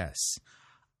is yes.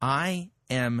 I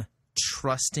am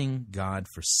trusting God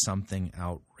for something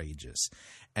outrageous.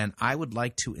 And I would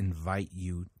like to invite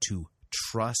you to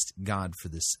trust God for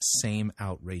this same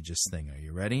outrageous thing. Are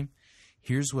you ready?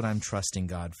 Here's what I'm trusting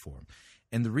God for.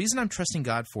 And the reason I'm trusting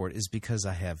God for it is because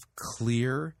I have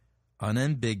clear,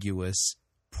 unambiguous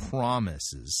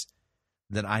promises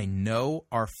that I know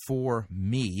are for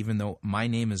me, even though my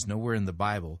name is nowhere in the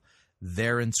Bible.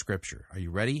 They're in Scripture. Are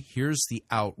you ready? Here's the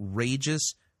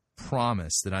outrageous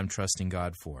promise that I'm trusting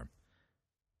God for.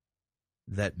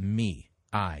 That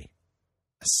I,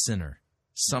 a sinner,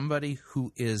 somebody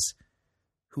who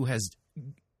has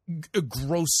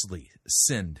grossly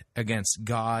sinned against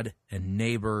God and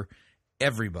neighbor,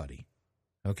 everybody,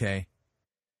 okay,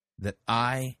 that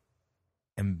I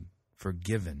am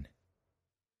forgiven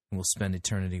and will spend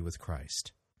eternity with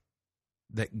Christ.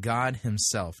 That God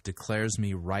himself declares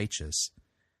me righteous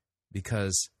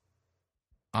because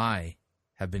I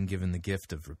have been given the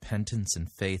gift of repentance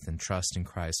and faith and trust in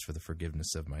Christ for the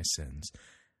forgiveness of my sins.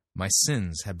 My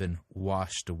sins have been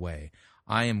washed away.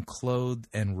 I am clothed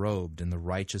and robed in the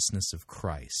righteousness of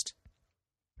Christ.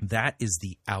 That is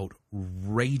the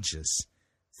outrageous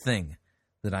thing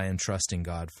that I am trusting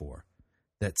God for.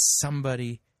 That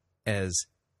somebody as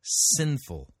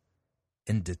sinful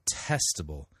and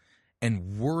detestable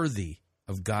and worthy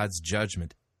of God's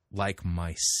judgment like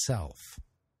myself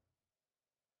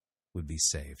would be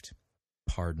saved,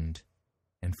 pardoned,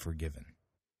 and forgiven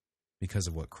because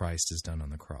of what Christ has done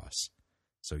on the cross.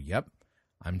 So, yep,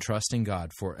 I'm trusting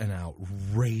God for an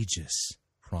outrageous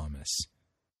promise.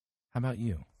 How about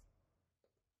you?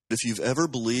 If you've ever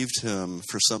believed him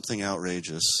for something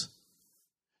outrageous,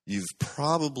 you've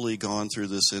probably gone through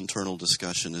this internal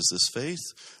discussion. Is this faith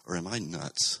or am I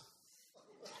nuts?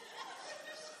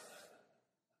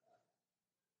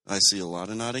 I see a lot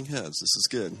of nodding heads. This is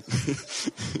good.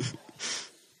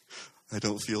 I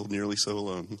don't feel nearly so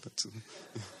alone.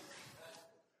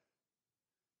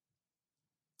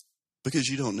 Because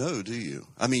you don't know, do you?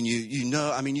 I mean, you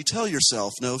know. I mean, you tell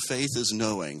yourself, no, faith is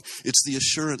knowing. It's the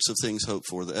assurance of things hoped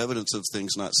for, the evidence of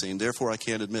things not seen. Therefore, I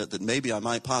can't admit that maybe I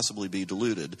might possibly be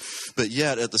deluded. But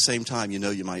yet, at the same time, you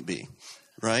know you might be,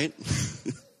 right?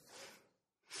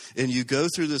 And you go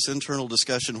through this internal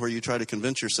discussion where you try to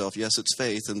convince yourself, yes, it's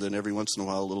faith, and then every once in a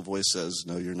while a little voice says,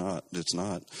 no, you're not. It's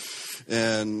not.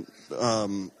 And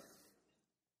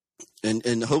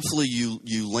hopefully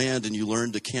you land and you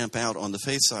learn to camp out on the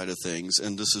faith side of things,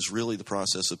 and this is really the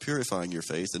process of purifying your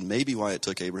faith, and maybe why it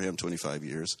took Abraham 25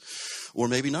 years, or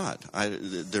maybe not.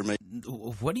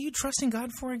 What are you trusting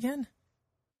God for again?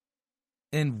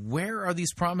 And where are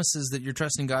these promises that you're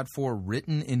trusting God for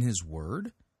written in His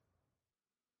Word?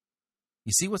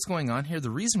 You see what's going on here?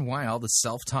 The reason why all the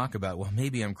self-talk about, well,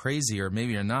 maybe I'm crazy or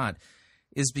maybe you're not,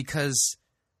 is because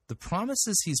the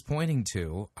promises he's pointing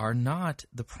to are not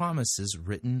the promises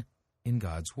written in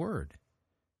God's Word.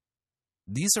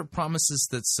 These are promises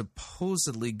that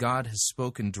supposedly God has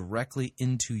spoken directly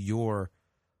into your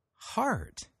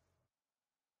heart.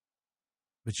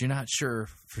 But you're not sure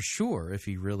for sure if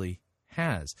he really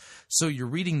has. So you're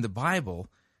reading the Bible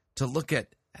to look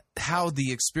at how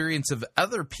the experience of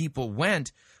other people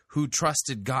went who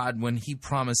trusted God when he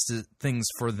promised things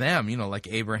for them, like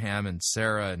Abraham and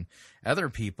Sarah and other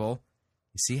people.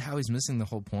 You see how he's missing the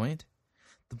whole point?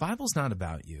 The Bible's not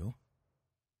about you.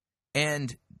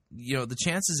 And, the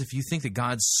chances if you think that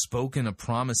God's spoken a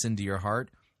promise into your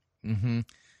heart,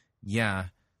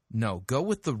 no, go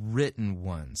with the written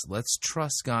ones. Let's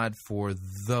trust God for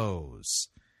those.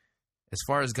 As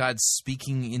far as God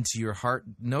speaking into your heart,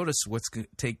 notice what's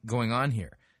going on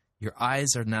here. Your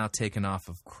eyes are now taken off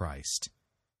of Christ.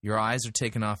 Your eyes are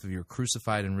taken off of your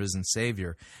crucified and risen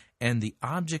Savior, and the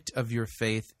object of your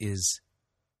faith is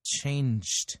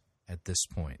changed at this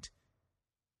point.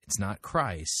 It's not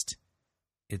Christ.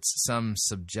 It's some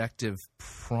subjective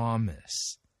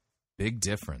promise. Big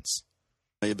difference.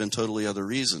 May have been totally other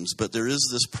reasons, but there is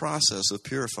this process of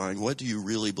purifying. What do you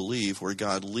really believe, where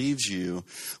God leaves you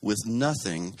with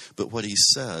nothing but what he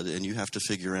said, and you have to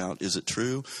figure out, is it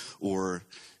true or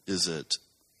is it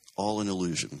all an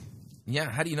illusion?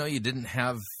 Yeah, how do you know you didn't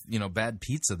have, bad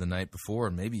pizza the night before,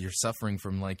 and maybe you're suffering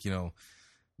from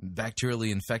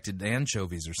bacterially infected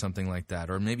anchovies or something like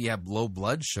that, or maybe you have low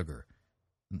blood sugar.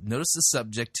 Notice the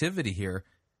subjectivity here.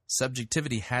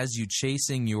 Subjectivity has you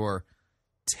chasing your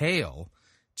tail,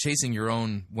 chasing your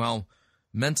own,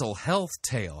 mental health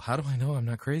tail. How do I know I'm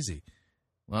not crazy?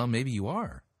 Well, maybe you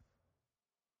are.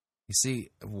 You see,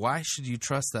 why should you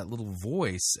trust that little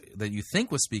voice that you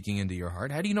think was speaking into your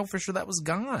heart? How do you know for sure that was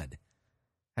God?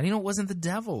 How do you know it wasn't the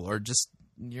devil or just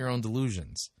your own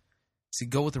delusions? See,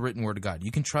 go with the written word of God.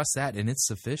 You can trust that, and it's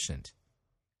sufficient.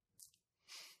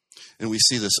 And we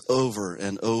see this over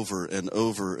and over and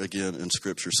over again in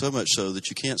Scripture, so much so that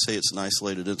you can't say it's an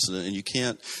isolated incident, and you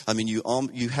can't,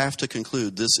 you have to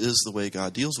conclude this is the way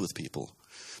God deals with people.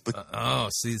 But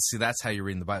see, that's how you're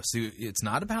reading the Bible. See, it's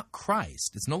not about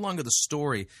Christ. It's no longer the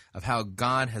story of how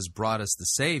God has brought us the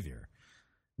Savior.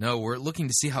 No, we're looking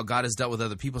to see how God has dealt with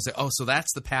other people. Say, so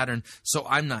that's the pattern, so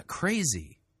I'm not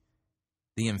crazy.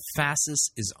 The emphasis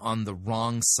is on the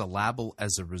wrong syllable.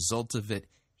 As a result of it,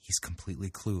 he's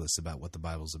completely clueless about what the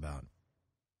Bible's about.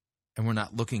 And we're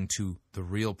not looking to the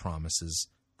real promises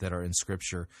that are in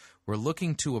Scripture. We're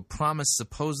looking to a promise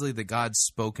supposedly that God's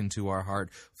spoken to our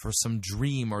heart for some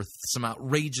dream or some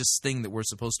outrageous thing that we're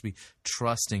supposed to be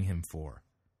trusting him for.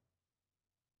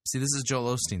 See, this is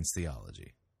Joel Osteen's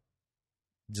theology,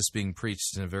 just being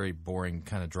preached in a very boring,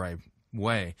 kind of dry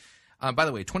way. By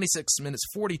the way, 26 minutes,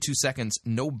 42 seconds,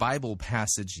 no Bible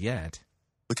passage yet.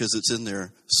 Because it's in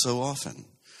there so often.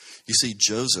 You see,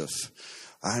 Joseph,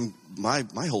 my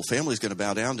whole family's going to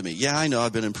bow down to me. Yeah, I know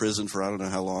I've been in prison for I don't know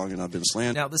how long, and I've been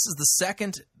slandered. Now, this is the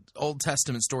second Old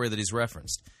Testament story that he's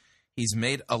referenced. He's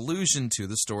made allusion to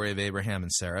the story of Abraham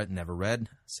and Sarah, never read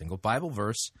a single Bible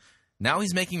verse. Now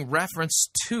he's making reference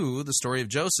to the story of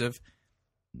Joseph,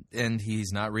 and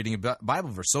he's not reading a Bible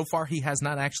verse. So far, he has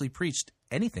not actually preached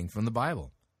anything from the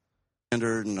Bible.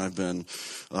 And I've been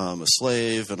a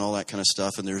slave and all that kind of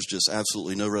stuff, and there's just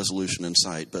absolutely no resolution in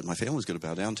sight. But my family's going to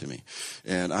bow down to me,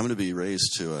 and I'm going to be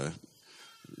raised to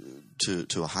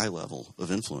a high level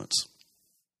of influence.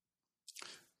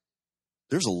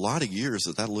 There's a lot of years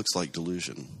that looks like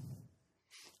delusion.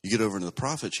 You get over into the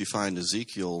prophets, you find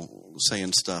Ezekiel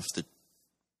saying stuff that...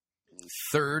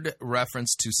 Third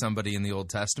reference to somebody in the Old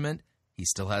Testament, he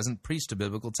still hasn't preached a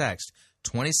biblical text.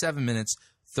 27 minutes,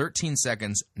 13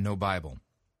 seconds, no Bible.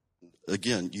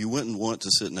 Again, you wouldn't want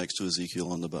to sit next to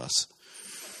Ezekiel on the bus.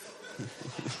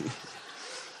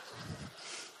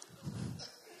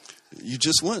 You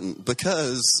just wouldn't,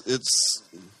 because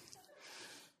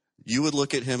you would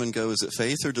look at him and go, is it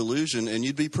faith or delusion? And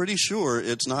you'd be pretty sure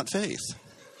it's not faith.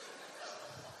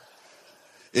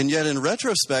 And yet in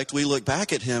retrospect, we look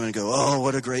back at him and go, oh,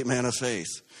 what a great man of faith.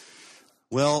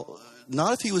 Well,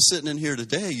 not if he was sitting in here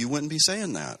today, you wouldn't be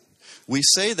saying that. We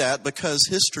say that because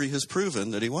history has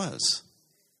proven that he was.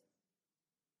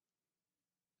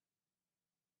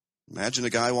 Imagine a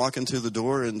guy walking through the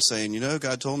door and saying,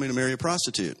 God told me to marry a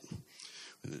prostitute.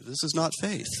 This is not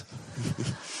faith.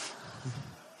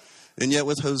 And yet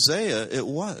with Hosea, it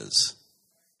was.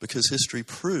 Because history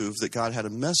proved that God had a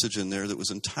message in there that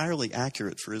was entirely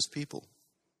accurate for his people.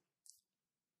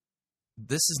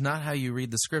 This is not how you read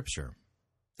the Scripture.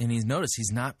 And notice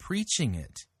he's not preaching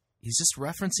it. He's just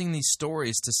referencing these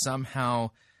stories to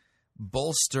somehow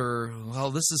bolster, well,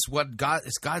 this is what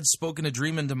God's spoken a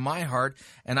dream into my heart,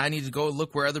 and I need to go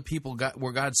look where other people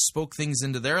where God spoke things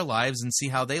into their lives and see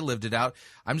how they lived it out.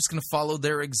 I'm just going to follow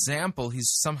their example. He's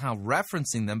somehow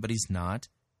referencing them, but he's not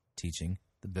teaching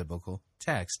the biblical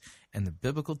text. And the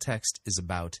biblical text is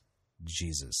about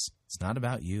Jesus. It's not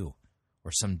about you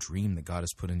or some dream that God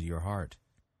has put into your heart.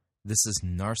 This is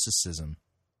narcissism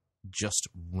just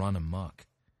run amok.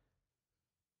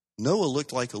 Noah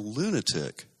looked like a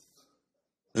lunatic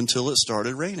until it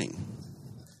started raining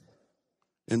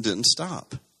and didn't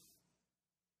stop.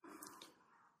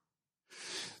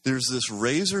 There's this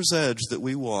razor's edge that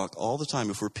we walk all the time.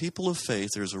 If we're people of faith,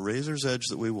 there's a razor's edge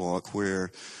that we walk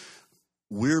where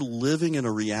we're living in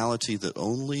a reality that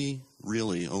only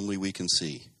we can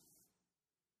see.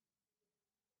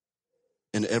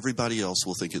 And everybody else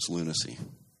will think it's lunacy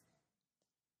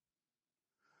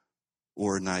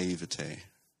or naivete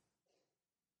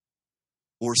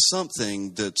or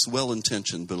something that's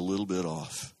well-intentioned but a little bit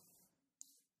off.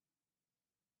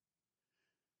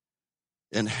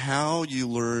 And how you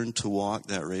learn to walk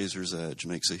that razor's edge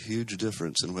makes a huge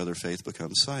difference in whether faith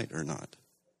becomes sight or not.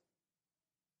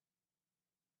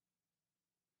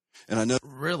 And I know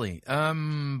really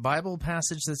Bible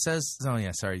passage that says, oh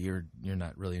yeah, sorry, you're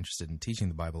not really interested in teaching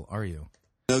the Bible, are you?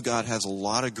 I know God has a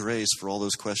lot of grace for all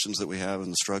those questions that we have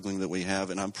and the struggling that we have,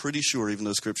 and I'm pretty sure, even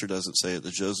though Scripture doesn't say it,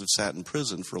 that Joseph sat in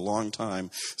prison for a long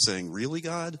time saying, really,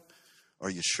 God? Are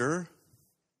you sure?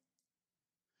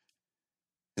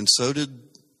 And so did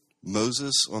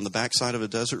Moses on the backside of a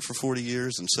desert for 40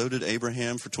 years, and so did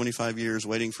Abraham for 25 years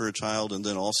waiting for a child, and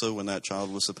then also when that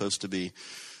child was supposed to be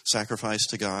sacrificed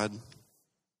to God.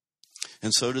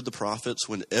 And so did the prophets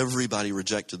when everybody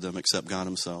rejected them except God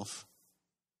himself.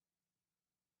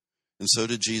 And so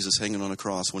did Jesus hanging on a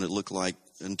cross when it looked like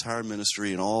entire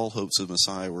ministry and all hopes of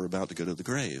Messiah were about to go to the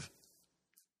grave.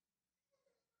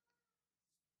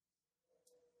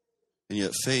 And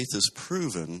yet faith is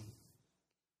proven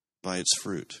by its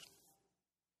fruit.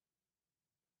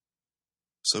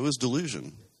 So is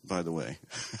delusion, by the way.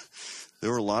 There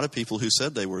were a lot of people who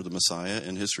said they were the Messiah,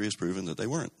 and history has proven that they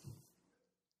weren't.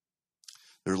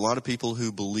 There are a lot of people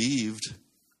who believed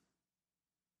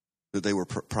that they were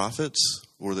prophets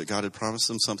or that God had promised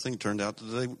them something. It turned out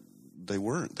that they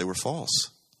weren't. They were false.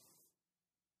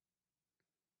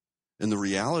 And the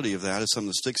reality of that is something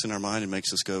that sticks in our mind and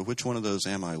makes us go, which one of those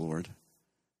am I, Lord?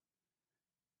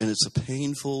 And it's a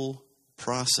painful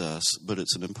process, but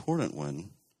it's an important one.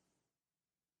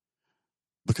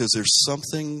 Because there's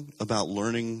something about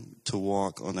learning to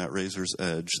walk on that razor's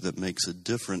edge that makes a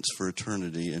difference for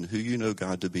eternity in who you know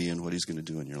God to be and what he's going to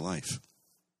do in your life.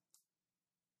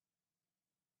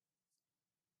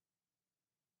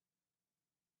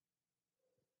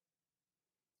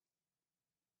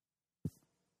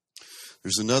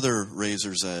 There's another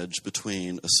razor's edge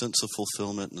between a sense of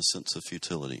fulfillment and a sense of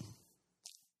futility.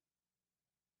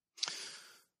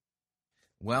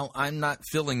 Well, I'm not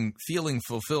feeling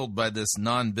fulfilled by this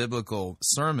non-biblical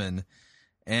sermon,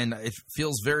 and it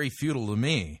feels very futile to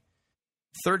me.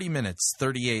 30 minutes,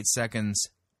 38 seconds,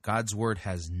 God's Word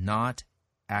has not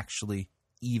actually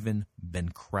even been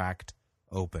cracked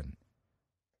open.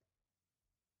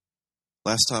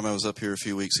 Last time I was up here a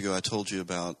few weeks ago, I told you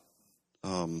about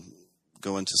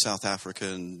going to South Africa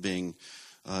and being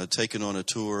taken on a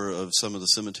tour of some of the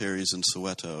cemeteries in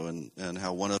Soweto, and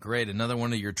how one of Great, another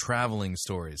one of your traveling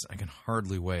stories. I can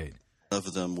hardly wait. One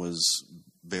of them was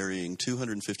burying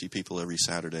 250 people every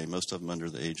Saturday, most of them under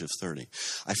the age of 30.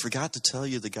 I forgot to tell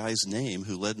you the guy's name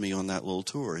who led me on that little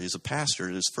tour. He's a pastor,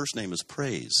 and his first name is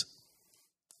Praise.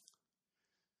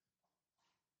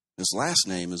 His last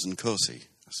name is Nkosi.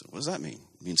 I said, what does that mean?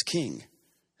 It means king.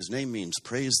 His name means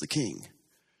praise the king.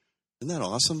 Isn't that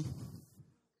awesome?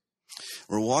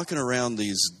 We're walking around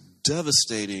these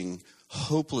devastating,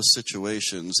 hopeless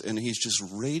situations, and he's just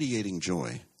radiating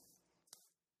joy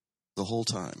the whole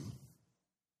time.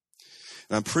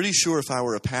 And I'm pretty sure if I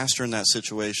were a pastor in that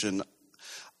situation,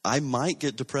 I might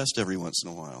get depressed every once in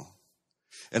a while.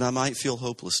 And I might feel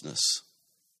hopelessness.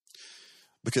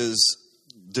 Because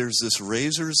there's this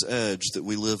razor's edge that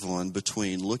we live on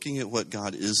between looking at what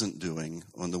God isn't doing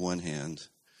on the one hand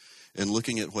and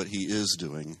looking at what he is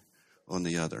doing on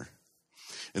the other.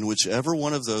 And whichever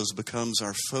one of those becomes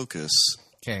our focus.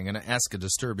 Okay, I'm going to ask a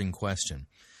disturbing question.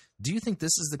 Do you think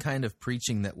this is the kind of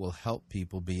preaching that will help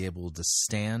people be able to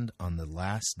stand on the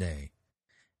last day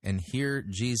and hear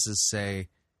Jesus say,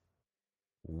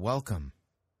 welcome,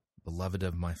 beloved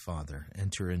of my Father,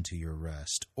 enter into your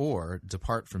rest, or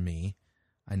depart from me,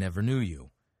 I never knew you?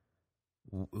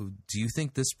 Do you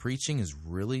think this preaching is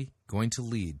really going to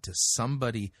lead to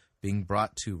somebody being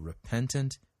brought to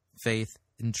repentant faith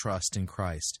and trust in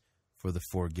Christ for the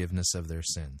forgiveness of their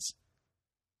sins?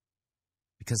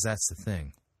 Because that's the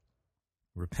thing.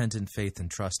 Repentant faith and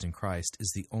trust in Christ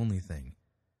is the only thing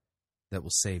that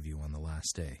will save you on the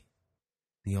last day.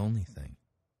 The only thing.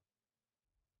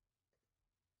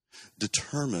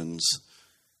 Determines,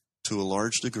 to a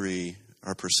large degree,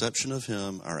 our perception of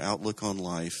Him, our outlook on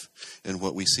life, and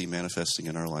what we see manifesting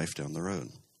in our life down the road.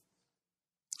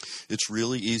 It's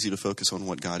really easy to focus on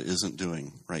what God isn't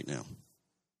doing right now.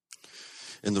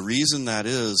 And the reason that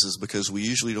is because we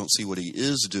usually don't see what He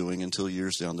is doing until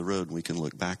years down the road, and we can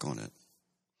look back on it.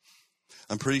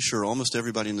 I'm pretty sure almost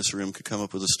everybody in this room could come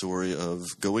up with a story of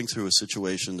going through a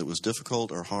situation that was difficult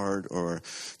or hard or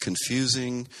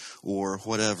confusing or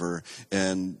whatever,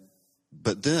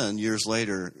 but then years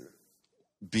later,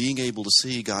 being able to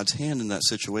see God's hand in that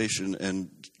situation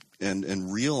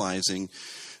and realizing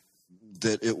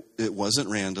that it wasn't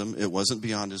random, it wasn't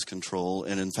beyond His control,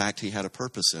 and in fact, He had a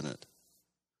purpose in it.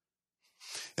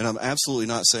 And I'm absolutely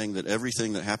not saying that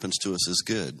everything that happens to us is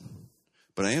good,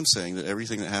 but I am saying that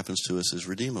everything that happens to us is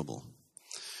redeemable.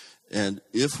 And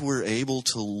if we're able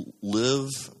to live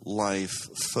life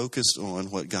focused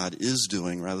on what God is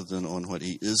doing rather than on what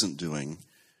He isn't doing,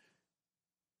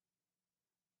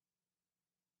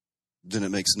 then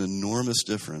it makes an enormous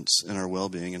difference in our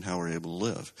well-being and how we're able to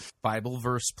live. Bible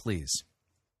verse, please.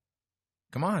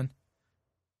 Come on.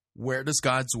 Where does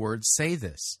God's word say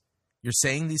this? You're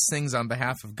saying these things on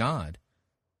behalf of God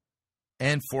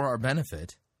and for our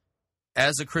benefit.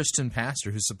 As a Christian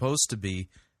pastor who's supposed to be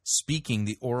speaking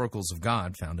the oracles of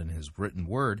God found in His written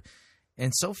word,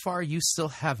 and so far you still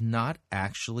have not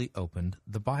actually opened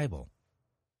the Bible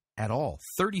at all.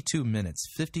 32 minutes,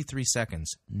 53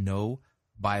 seconds, no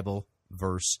Bible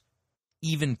verse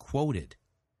even quoted.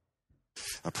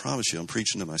 I promise you, I'm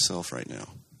preaching to myself right now.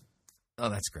 Oh,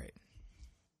 that's great.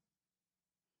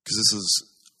 Because this is,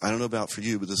 I don't know about for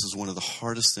you, but this is one of the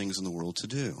hardest things in the world to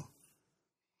do.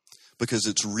 Because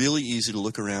it's really easy to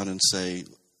look around and say,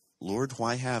 Lord,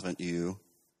 why haven't you?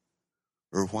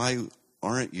 Or why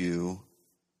aren't you?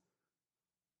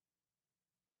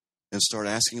 And start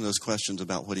asking those questions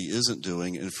about what He isn't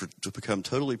doing, and to become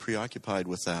totally preoccupied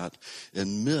with that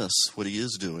and miss what He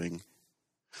is doing.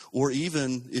 Or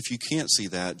even if you can't see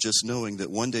that, just knowing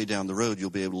that one day down the road you'll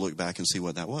be able to look back and see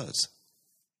what that was.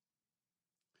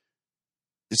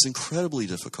 It's incredibly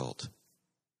difficult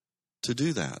to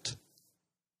do that.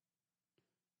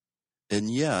 And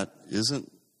yet,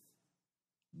 isn't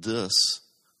this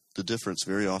the difference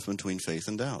very often between faith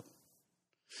and doubt?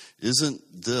 Isn't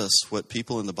this what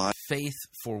people in the Bible... Faith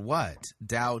for what?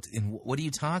 Doubt in what are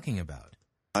you talking about?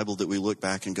 Bible that we look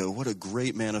back and go, what a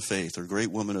great man of faith or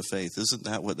great woman of faith. Isn't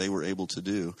that what they were able to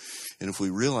do? And if we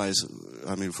realize,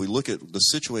 if we look at the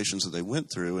situations that they went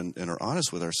through and are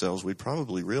honest with ourselves, we'd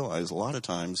probably realize a lot of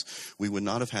times we would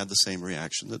not have had the same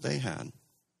reaction that they had.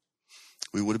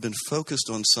 We would have been focused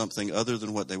on something other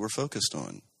than what they were focused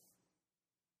on.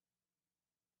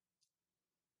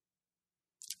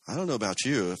 I don't know about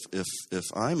you. If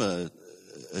I'm a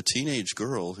teenage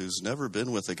girl who's never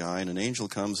been with a guy and an angel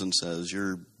comes and says,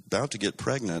 you're about to get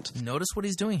pregnant. Notice what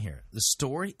he's doing here. This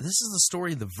is the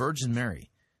story of the Virgin Mary.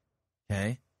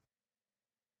 Okay?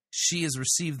 She has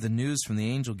received the news from the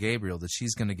angel Gabriel that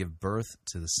she's going to give birth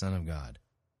to the Son of God.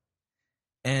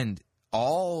 And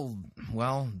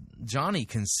Johnny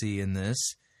can see in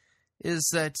this is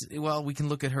that, we can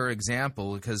look at her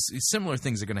example because similar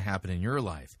things are going to happen in your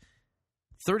life.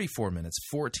 34 minutes,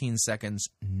 14 seconds,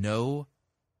 no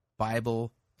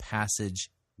Bible passage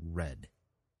read.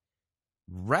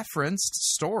 Referenced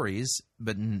stories,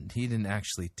 but he didn't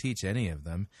actually teach any of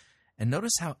them. And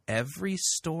notice how every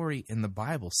story in the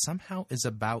Bible somehow is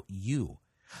about you.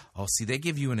 Oh, see, they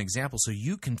give you an example so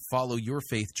you can follow your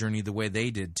faith journey the way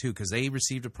they did too, because they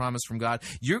received a promise from God.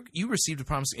 You received a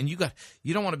promise, and you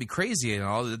don't want to be crazy and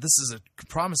all. This is a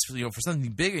promise for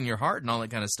something big in your heart and all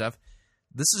that kind of stuff.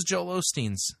 This is Joel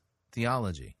Osteen's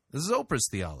theology. This is Oprah's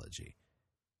theology.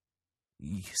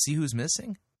 You see who's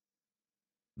missing?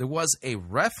 There was a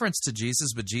reference to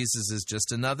Jesus, but Jesus is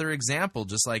just another example,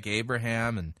 just like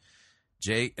Abraham and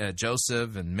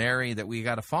Joseph and Mary that we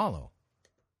got to follow.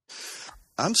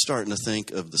 I'm starting to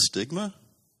think of the stigma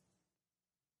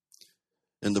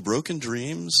and the broken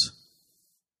dreams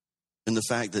and the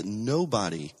fact that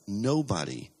nobody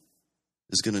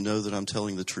is going to know that I'm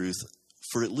telling the truth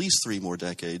for at least 3 more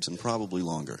decades and probably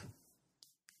longer.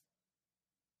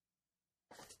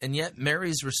 And yet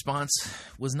Mary's response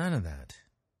was none of that.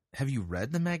 Have you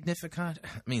read the Magnificat?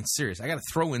 I mean, serious. I got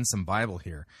to throw in some Bible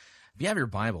here. If you have your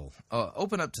Bible,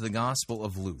 open up to the Gospel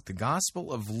of Luke. The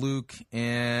Gospel of Luke,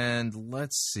 and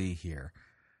let's see here.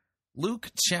 Luke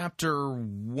chapter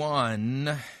 1,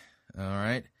 all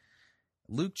right.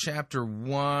 Luke chapter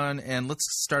 1, and let's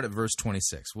start at verse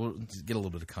 26. We'll get a little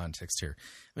bit of context here.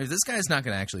 I mean, if this guy's not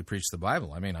going to actually preach the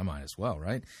Bible, I mean, I might as well,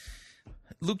 right?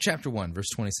 Luke chapter 1, verse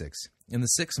 26. In the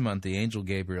 6th month, the angel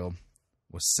Gabriel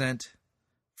was sent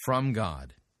from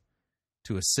God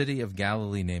to a city of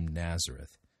Galilee named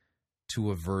Nazareth,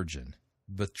 to a virgin,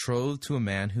 betrothed to a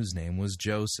man whose name was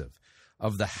Joseph,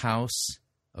 of the house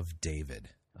of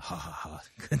David.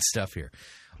 Good stuff here.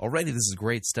 Already this is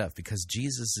great stuff because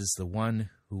Jesus is the one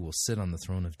who will sit on the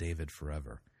throne of David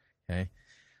forever. Okay?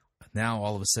 Now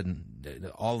all of a sudden,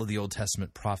 all of the Old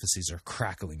Testament prophecies are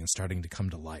crackling and starting to come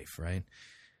to life, right?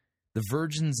 The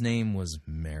virgin's name was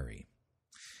Mary.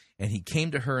 And he came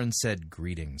to her and said,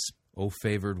 "Greetings, O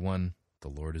favored one, the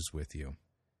Lord is with you."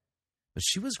 But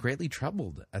she was greatly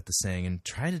troubled at the saying and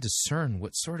tried to discern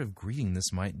what sort of greeting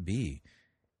this might be.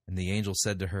 And the angel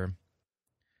said to her,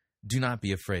 "Do not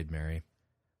be afraid, Mary,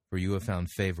 for you have found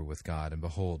favor with God, and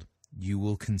behold, you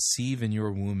will conceive in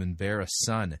your womb and bear a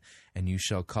son, and you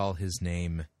shall call his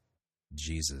name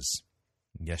Jesus."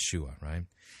 Yeshua, right?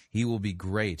 "He will be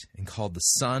great and called the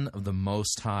Son of the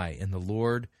Most High, and the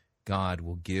Lord God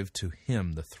will give to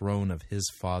him the throne of his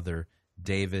father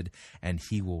David, and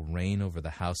he will reign over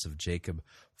the house of Jacob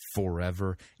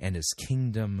forever, and his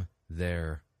kingdom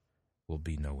there will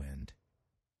be no end."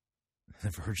 The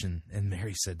virgin and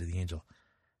Mary said to the angel,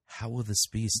 "How will this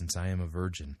be, since I am a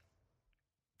virgin?"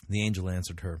 The angel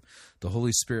answered her, "The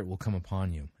Holy Spirit will come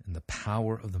upon you, and the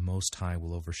power of the Most High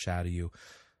will overshadow you.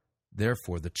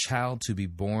 Therefore, the child to be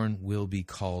born will be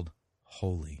called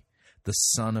Holy, the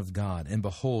Son of God. And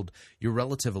behold, your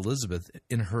relative Elizabeth,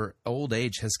 in her old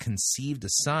age, has conceived a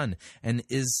son, and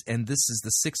this is the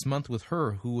 6th month with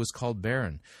her who was called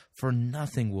barren. For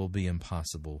nothing will be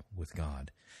impossible with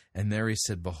God." And Mary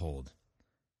said, "Behold,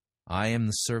 I am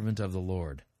the servant of the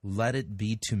Lord. Let it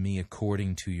be to me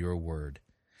according to your word."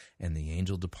 And the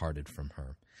angel departed from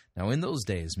her. Now in those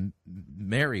days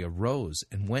Mary arose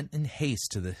and went in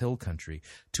haste to the hill country,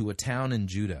 to a town in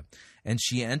Judah. And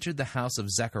she entered the house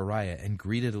of Zechariah and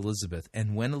greeted Elizabeth.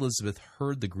 And when Elizabeth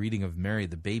heard the greeting of Mary,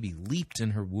 the baby leaped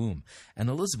in her womb. And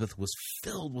Elizabeth was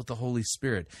filled with the Holy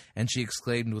Spirit. And she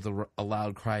exclaimed with a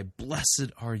loud cry,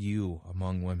 "Blessed are you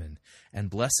among women, and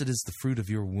blessed is the fruit of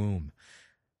your womb.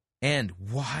 And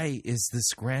why is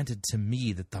this granted to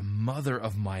me, that the mother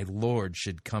of my Lord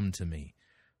should come to me?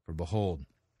 For behold,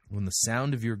 when the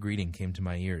sound of your greeting came to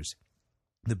my ears,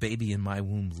 the baby in my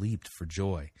womb leaped for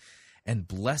joy. And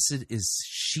blessed is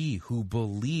she who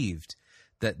believed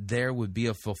that there would be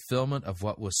a fulfillment of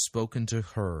what was spoken to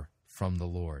her from the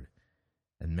Lord."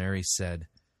 And Mary said,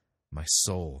 "My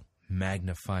soul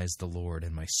magnifies the Lord,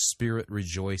 and my spirit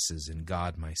rejoices in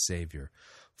God my Savior.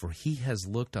 For he has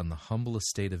looked on the humble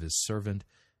estate of his servant.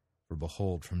 For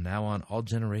behold, from now on all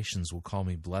generations will call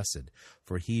me blessed.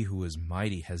 For he who is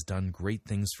mighty has done great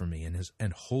things for me,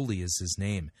 and holy is his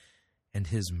name. And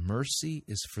his mercy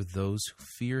is for those who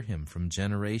fear him from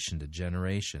generation to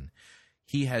generation.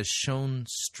 He has shown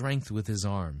strength with his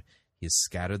arm. He has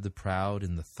scattered the proud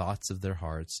in the thoughts of their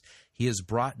hearts. He has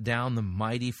brought down the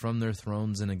mighty from their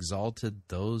thrones and exalted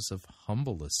those of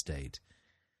humble estate.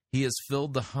 He has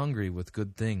filled the hungry with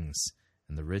good things,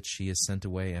 and the rich he has sent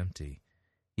away empty.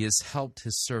 He has helped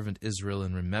his servant Israel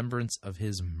in remembrance of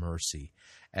his mercy,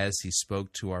 as he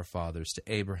spoke to our fathers, to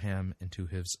Abraham and to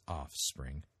his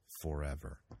offspring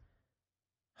forever."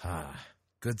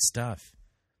 Good stuff.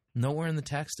 Nowhere in the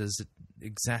text does it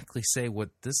exactly say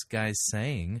what this guy's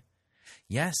saying.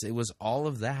 Yes, it was all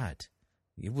of that.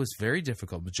 It was very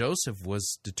difficult, but Joseph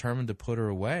was determined to put her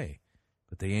away.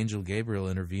 But the angel Gabriel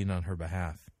intervened on her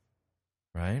behalf.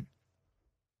 Right?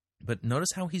 But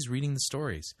notice how he's reading the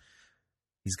stories.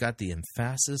 He's got the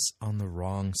emphasis on the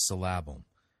wrong syllable.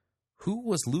 Who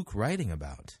was Luke writing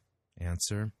about?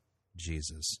 Answer,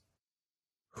 Jesus.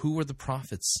 Who were the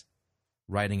prophets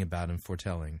writing about and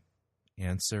foretelling?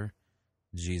 Answer,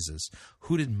 Jesus.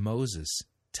 Who did Moses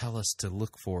tell us to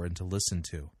look for and to listen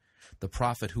to? The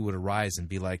prophet who would arise and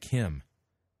be like him,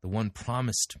 the one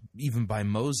promised even by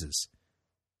Moses,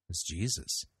 was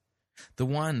Jesus. The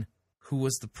one who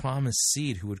was the promised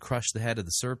seed who would crush the head of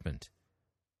the serpent,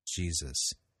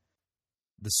 Jesus.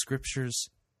 The scriptures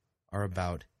are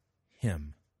about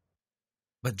him.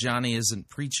 But Johnny isn't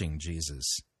preaching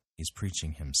Jesus. He's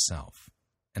preaching himself.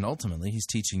 And ultimately, he's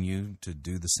teaching you to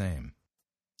do the same.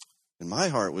 And my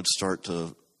heart would start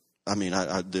to,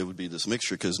 there would be this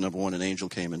mixture because, number one, an angel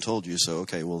came and told you. So,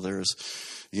 okay, well, there's,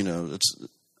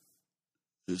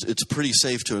 it's pretty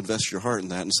safe to invest your heart in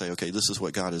that and say, okay, this is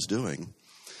what God is doing.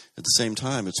 At the same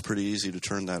time, it's pretty easy to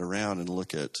turn that around and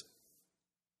look at,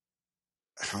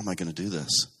 how am I going to do this?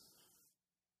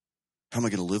 How am I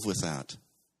going to live with that?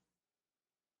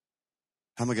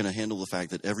 How am I going to handle the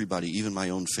fact that everybody, even my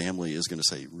own family, is going to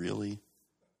say, really?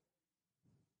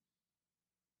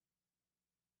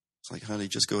 It's like, honey,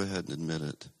 just go ahead and admit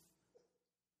it.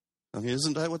 I mean,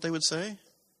 isn't that what they would say?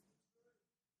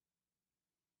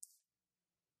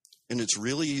 And it's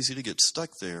really easy to get stuck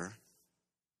there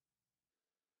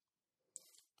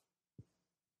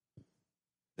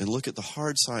and look at the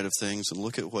hard side of things and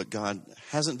look at what God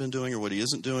hasn't been doing or what he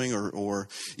isn't doing or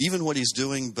even what he's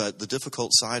doing, but the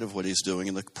difficult side of what he's doing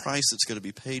and the price that's going to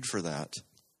be paid for that.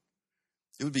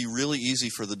 It would be really easy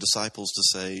for the disciples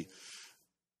to say,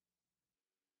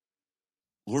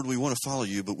 Lord, we want to follow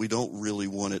you, but we don't really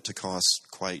want it to cost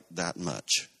quite that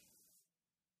much.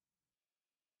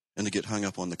 And to get hung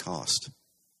up on the cost.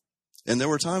 And there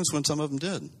were times when some of them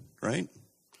did, right?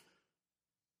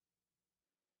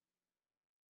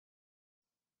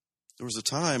 There was a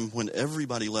time when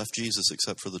everybody left Jesus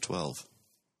except for the 12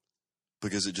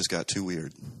 because it just got too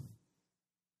weird.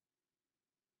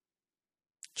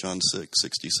 John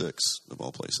 6:66 of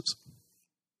all places.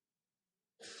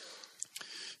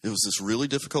 It was this really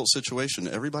difficult situation.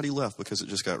 Everybody left because it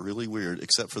just got really weird,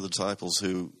 except for the disciples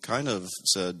who kind of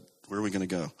said, where are we going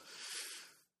to go?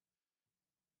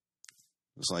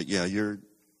 It's like, yeah,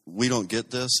 we don't get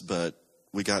this, but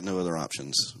we got no other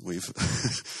options. We've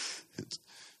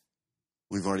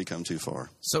already come too far.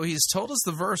 So he's told us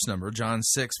the verse number, John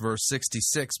 6, verse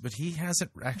 66, but he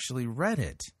hasn't actually read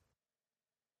it.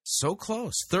 So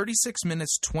close. 36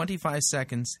 minutes, 25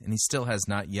 seconds, and he still has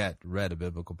not yet read a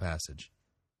biblical passage.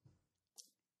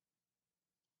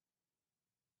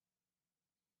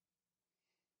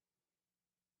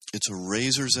 It's a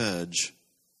razor's edge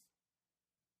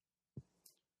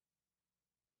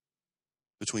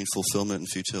between fulfillment and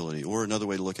futility, or another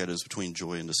way to look at it is between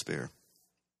joy and despair.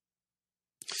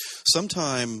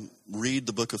 Sometime read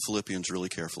the book of Philippians really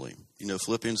carefully. You know,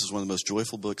 Philippians is one of the most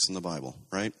joyful books in the Bible,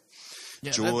 right?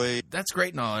 Yeah, joy. That's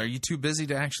great and all. Are you too busy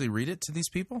to actually read it to these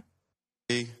people?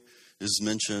 Is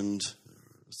mentioned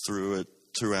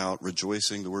throughout,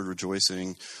 rejoicing, the word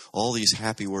rejoicing. All these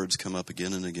happy words come up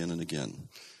again and again and again.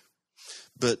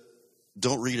 But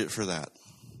don't read it for that.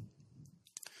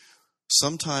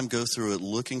 Sometime go through it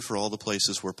looking for all the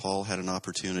places where Paul had an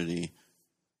opportunity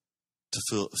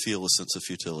to feel a sense of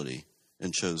futility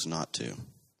and chose not to.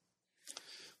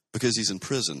 Because he's in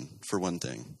prison, for one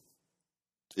thing.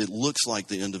 It looks like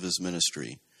the end of his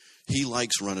ministry. He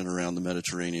likes running around the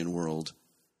Mediterranean world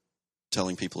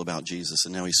telling people about Jesus,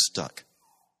 and now he's stuck.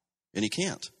 And he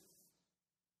can't.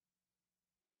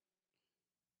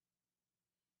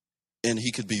 And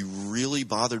he could be really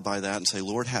bothered by that and say,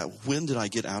 Lord, when did I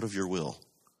get out of your will?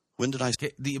 When did I...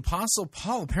 The Apostle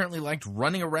Paul apparently liked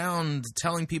running around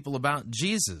telling people about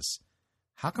Jesus.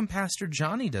 How come Pastor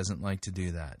Johnny doesn't like to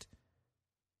do that?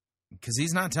 Because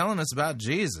he's not telling us about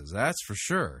Jesus, that's for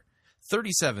sure.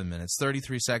 37 minutes,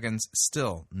 33 seconds,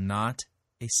 still not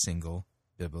a single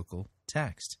biblical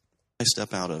text. I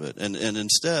step out of it. And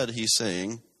instead, he's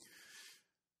saying,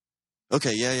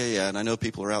 okay, yeah. And I know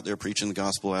people are out there preaching the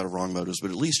gospel out of wrong motives, but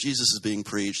at least Jesus is being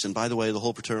preached. And by the way, the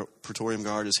whole Praetorian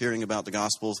Guard is hearing about the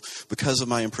gospel because of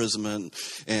my imprisonment.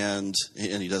 And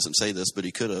he doesn't say this, but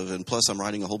he could have. And plus, I'm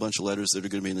writing a whole bunch of letters that are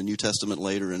going to be in the New Testament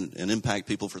later and impact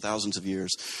people for thousands of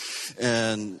years.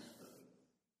 And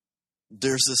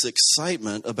there's this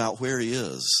excitement about where he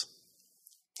is.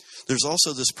 There's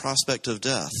also this prospect of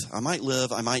death. I might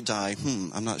live, I might die.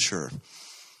 I'm not sure.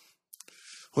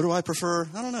 What do I prefer?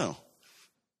 I don't know.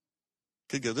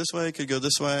 Could go this way, could go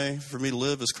this way. For me to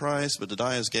live is Christ, but to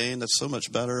die is gain. That's so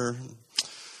much better.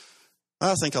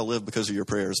 I think I'll live because of your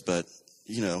prayers, but,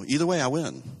 either way I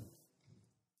win.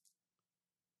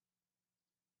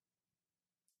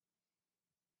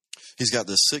 He's got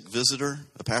this sick visitor.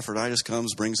 Epaphroditus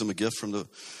comes, brings him a gift from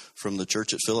the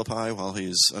church at Philippi while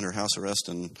he's under house arrest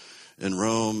in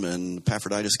Rome. And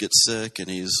Epaphroditus gets sick, and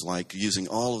he's like using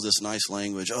all of this nice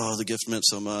language. Oh, the gift meant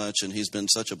so much, and he's been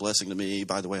such a blessing to me.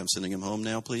 By the way, I'm sending him home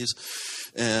now, please.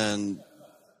 And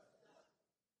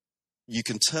you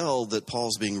can tell that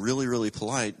Paul's being really, really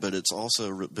polite, but it's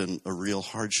also been a real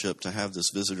hardship to have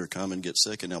this visitor come and get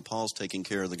sick. And now Paul's taking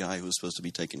care of the guy who was supposed to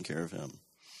be taking care of him.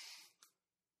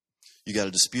 You got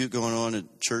a dispute going on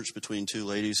at church between two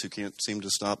ladies who can't seem to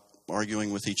stop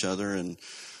arguing with each other, and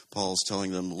Paul's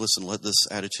telling them, listen, let this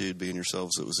attitude be in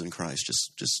yourselves that was in Christ.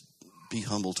 Just be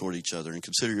humble toward each other and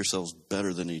consider yourselves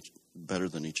better than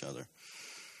each other.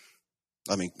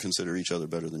 I mean, consider each other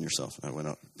better than yourself. I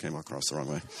came across the wrong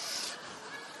way.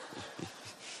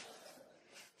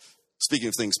 Speaking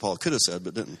of things Paul could have said,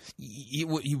 but didn't.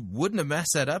 You wouldn't have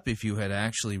messed that up if you had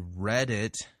actually read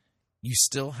it. You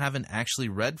still haven't actually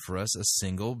read for us a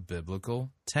single biblical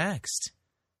text.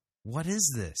 What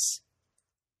is this?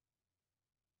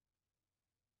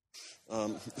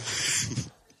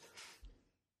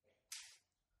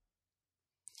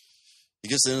 He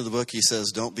gets to the end of the book, he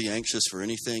says, don't be anxious for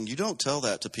anything. You don't tell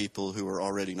that to people who are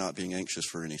already not being anxious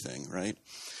for anything, right?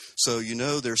 So you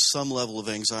know there's some level of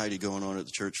anxiety going on at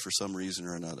the church for some reason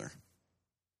or another.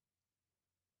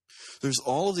 There's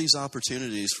all of these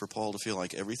opportunities for Paul to feel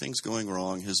like everything's going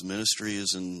wrong. His ministry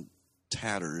is in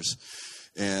tatters,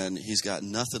 and he's got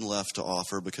nothing left to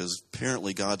offer because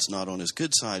apparently God's not on his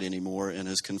good side anymore and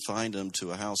has confined him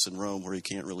to a house in Rome where he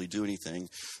can't really do anything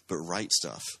but write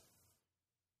stuff.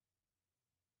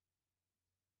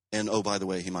 And, oh, by the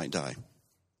way, he might die.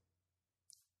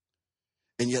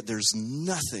 And yet there's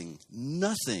nothing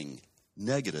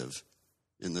negative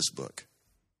in this book.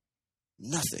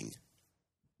 Nothing.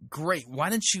 Great. Why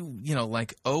don't you,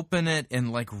 open it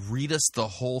and, read us the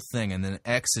whole thing and then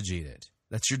exegete it?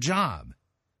 That's your job.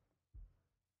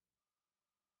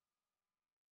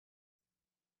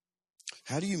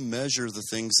 How do you measure the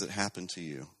things that happen to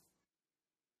you?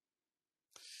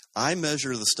 I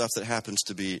measure the stuff that happens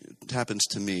to me.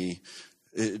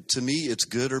 To me, it's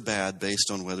good or bad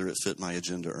based on whether it fit my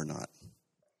agenda or not.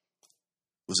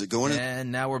 Was it going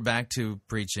And now we're back to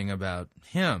preaching about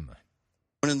him.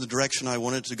 In the direction I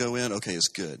wanted to go in? Okay, it's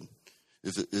good.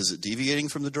 Is it deviating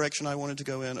from the direction I wanted to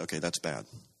go in? Okay, that's bad.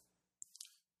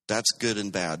 That's good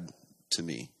and bad to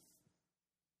me.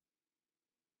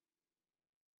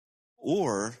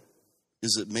 Or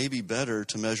is it maybe better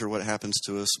to measure what happens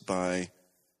to us by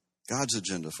God's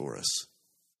agenda for us?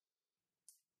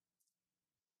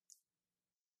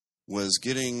 Was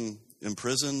getting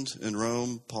imprisoned in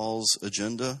Rome Paul's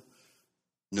agenda?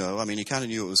 No. I mean, he kind of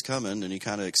knew it was coming, and he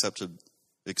kind of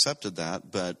accepted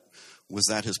that, but was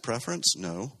that his preference?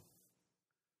 No.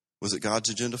 Was it God's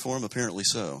agenda for him? Apparently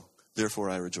so. Therefore,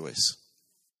 I rejoice.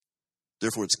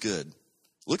 Therefore, it's good.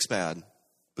 Looks bad,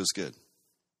 but it's good.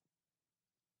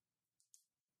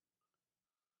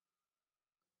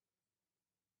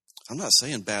 I'm not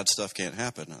saying bad stuff can't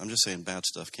happen. I'm just saying bad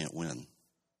stuff can't win.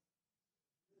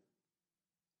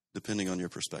 Depending on your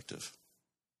perspective.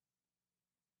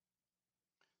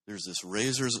 There's this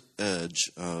razor's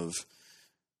edge of,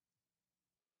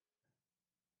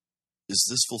 is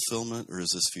this fulfillment or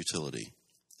is this futility?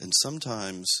 And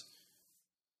sometimes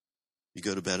you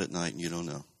go to bed at night and you don't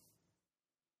know.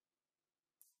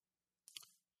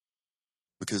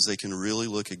 Because they can really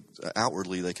look,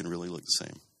 outwardly they can really look the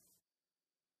same.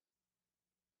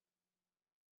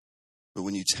 But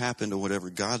when you tap into whatever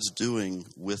God's doing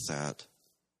with that,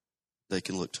 they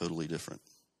can look totally different.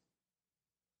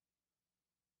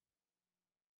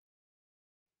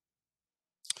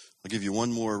 I'll give you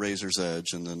one more razor's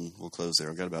edge and then we'll close there.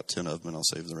 I've got about 10 of them and I'll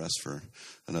save the rest for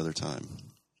another time.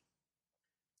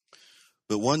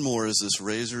 But one more is this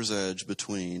razor's edge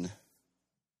between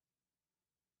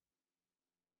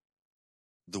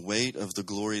the weight of the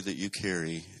glory that you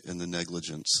carry and the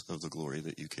negligence of the glory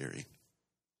that you carry.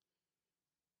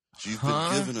 You've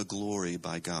been given a glory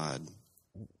by God.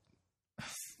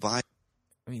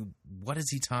 What is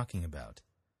he talking about?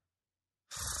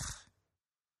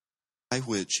 By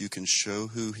which you can show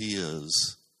who he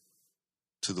is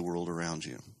to the world around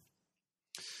you.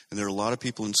 And there are a lot of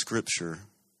people in Scripture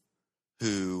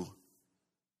who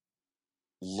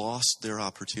lost their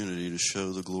opportunity to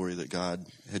show the glory that God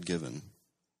had given.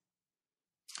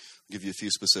 I'll give you a few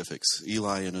specifics.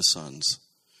 Eli and his sons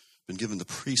been given the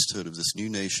priesthood of this new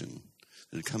nation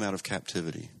that had come out of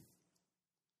captivity.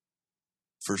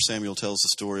 1 Samuel tells the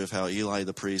story of how Eli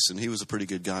the priest, and he was a pretty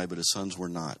good guy, but his sons were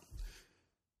not.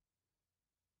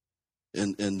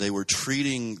 And they were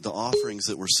treating the offerings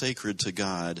that were sacred to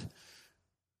God,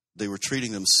 they were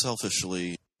treating them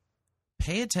selfishly.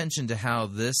 Pay attention to how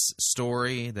this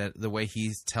story, that the way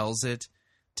he tells it,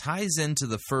 ties into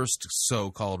the first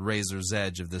so-called razor's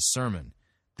edge of this sermon,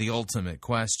 the ultimate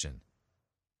question.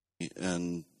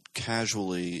 And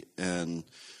casually and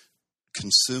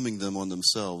consuming them on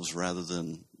themselves rather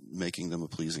than making them a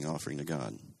pleasing offering to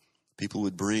God. People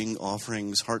would bring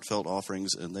offerings, heartfelt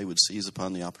offerings, and they would seize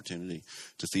upon the opportunity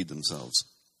to feed themselves.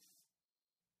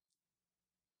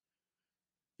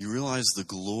 You realize the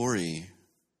glory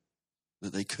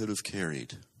that they could have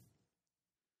carried.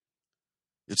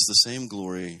 It's the same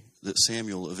glory that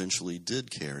Samuel eventually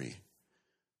did carry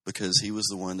because he was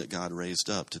the one that God raised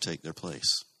up to take their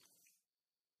place.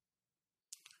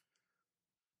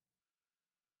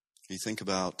 You think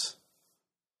about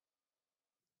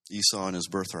Esau and his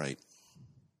birthright,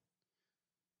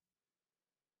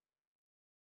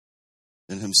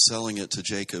 and him selling it to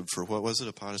Jacob for, what was it,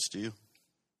 a pot of stew?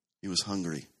 He was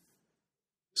hungry.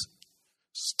 His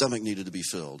stomach needed to be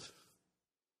filled.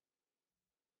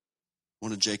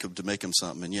 Wanted Jacob to make him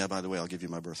something, and yeah, by the way, I'll give you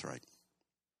my birthright.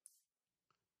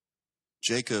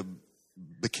 Jacob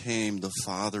became the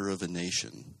father of a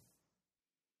nation.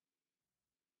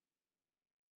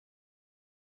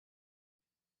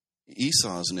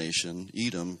 Esau's nation,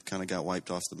 Edom, kind of got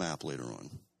wiped off the map later on.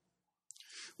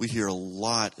 We hear a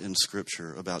lot in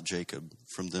Scripture about Jacob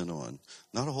from then on.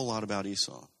 Not a whole lot about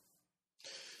Esau.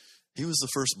 He was the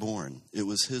firstborn. It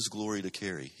was his glory to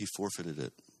carry. He forfeited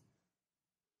it.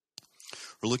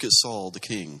 Or look at Saul, the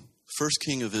king, first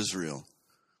king of Israel.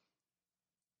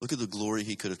 Look at the glory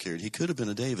he could have carried. He could have been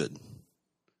a David,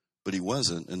 but he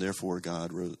wasn't, and therefore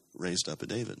God raised up a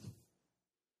David.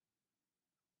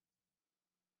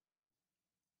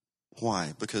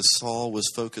 Why? Because Saul was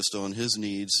focused on his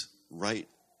needs right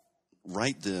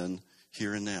then,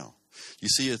 here and now. You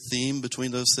see a theme between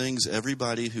those things?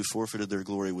 Everybody who forfeited their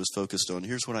glory was focused on,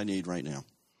 here's what I need right now.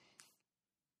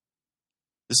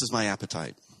 This is my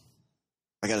appetite.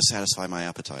 I got to satisfy my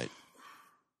appetite.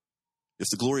 If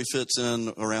the glory fits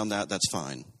in around that, that's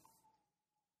fine.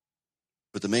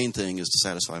 But the main thing is to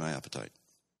satisfy my appetite.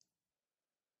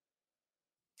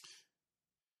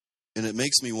 And it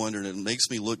makes me wonder, and it makes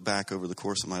me look back over the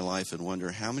course of my life and wonder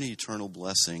how many eternal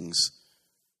blessings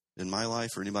in my life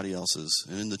or anybody else's,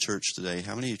 and in the church today,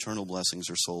 how many eternal blessings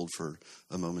are sold for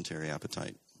a momentary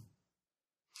appetite?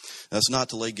 That's not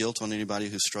to lay guilt on anybody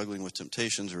who's struggling with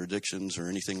temptations or addictions or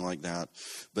anything like that,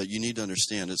 but you need to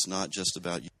understand it's not just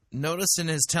about you. Notice in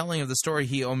his telling of the story,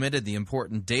 he omitted the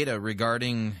important data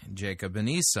regarding Jacob and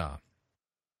Esau,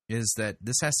 is that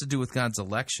this has to do with God's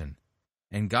election.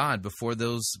 And God, before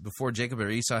Jacob or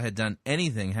Esau had done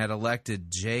anything, had elected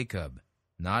Jacob,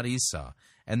 not Esau.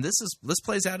 And this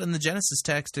plays out in the Genesis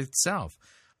text itself.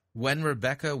 When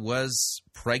Rebekah was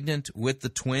pregnant with the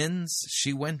twins,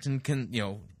 she went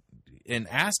and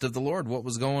asked of the Lord what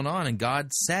was going on, and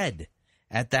God said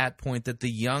at that point that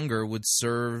the older would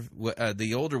serve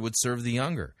the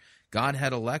younger. God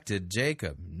had elected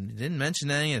Jacob. He didn't mention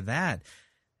any of that.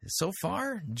 So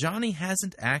far, Johnny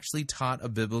hasn't actually taught a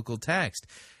biblical text.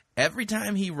 Every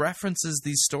time he references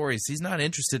these stories, he's not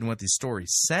interested in what these stories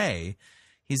say.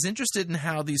 He's interested in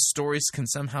how these stories can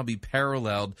somehow be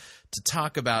paralleled to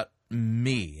talk about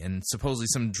me and supposedly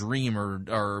some dream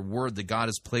or word that God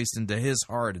has placed into his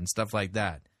heart and stuff like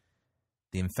that.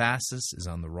 The emphasis is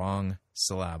on the wrong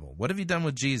syllable. What have you done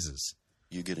with Jesus?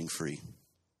 You getting free.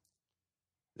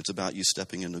 It's about you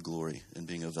stepping into glory and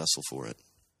being a vessel for it.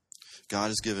 God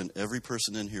has given every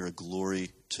person in here a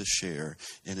glory to share,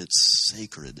 and it's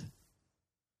sacred.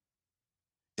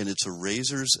 And it's a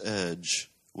razor's edge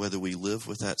whether we live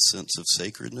with that sense of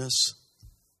sacredness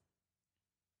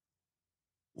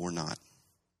or not,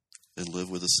 and live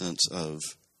with a sense of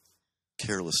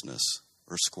carelessness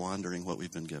or squandering what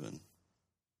we've been given.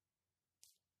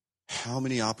 How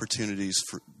many opportunities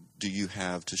do you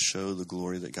have to show the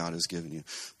glory that God has given you?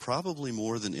 Probably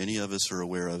more than any of us are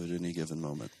aware of at any given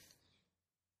moment.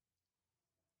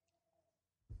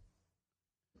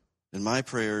 And my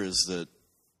prayer is that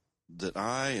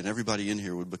I and everybody in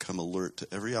here would become alert to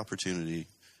every opportunity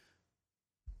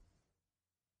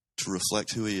to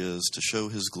reflect who he is, to show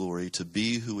his glory, to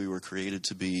be who we were created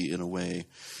to be in a way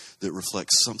that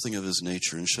reflects something of his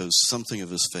nature and shows something of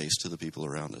his face to the people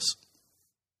around us.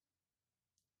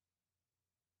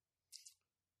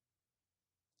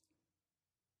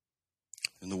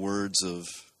 In the words of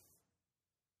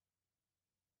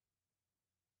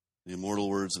the immortal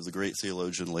words of the great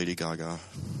theologian Lady Gaga,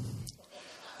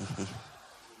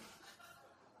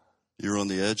 you're on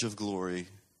the edge of glory,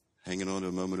 hanging on to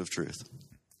a moment of truth.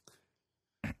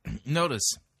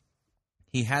 Notice,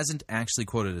 he hasn't actually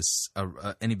quoted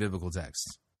any biblical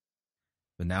text,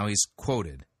 but now he's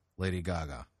quoted Lady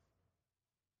Gaga.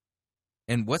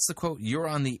 And what's the quote? You're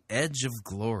on the edge of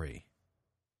glory.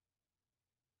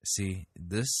 See,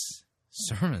 this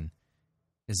sermon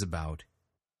is about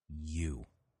you.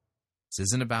 This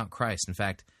isn't about Christ. In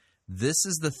fact, this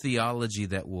is the theology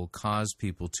that will cause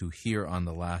people to hear on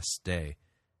the last day,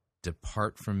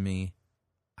 "Depart from me,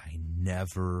 I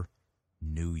never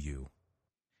knew you."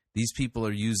 These people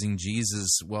are using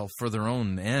Jesus, for their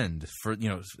own end,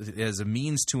 as a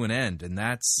means to an end, and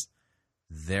that's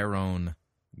their own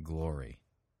glory.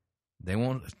 They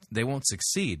won't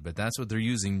succeed, but that's what they're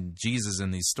using Jesus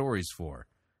in these stories for,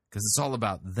 because it's all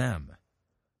about them.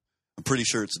 I'm pretty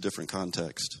sure it's a different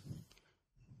context.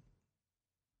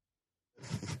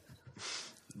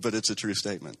 but it's a true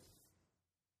statement.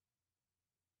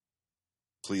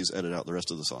 Please edit out the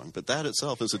rest of the song. But that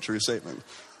itself is a true statement.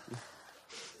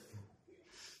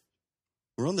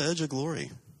 We're on the edge of glory.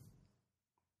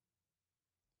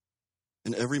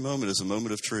 And every moment is a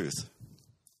moment of truth.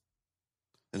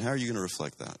 And how are you going to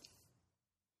reflect that?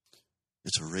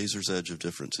 It's a razor's edge of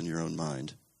difference in your own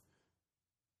mind.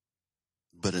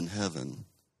 But in heaven,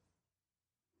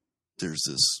 there's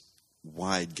this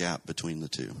wide gap between the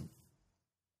two.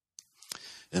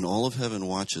 And all of heaven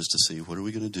watches to see, what are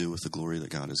we going to do with the glory that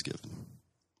God has given?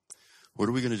 What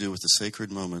are we going to do with the sacred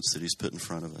moments that he's put in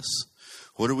front of us?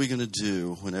 What are we going to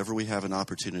do whenever we have an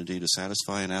opportunity to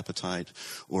satisfy an appetite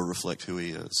or reflect who he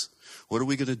is? What are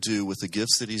we going to do with the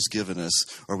gifts that he's given us?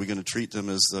 Are we going to treat them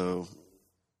as though,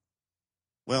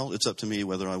 well, it's up to me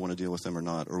whether I want to deal with them or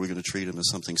not? Or are we going to treat them as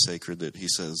something sacred that he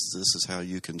says, this is how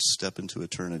you can step into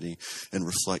eternity and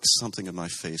reflect something of my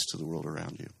face to the world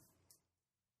around you?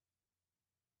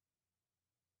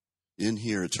 In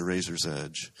here, it's a razor's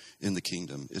edge. In the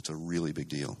kingdom, it's a really big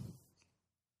deal.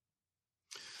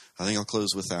 I think I'll close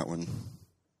with that one.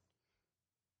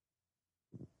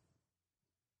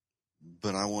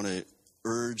 But I want to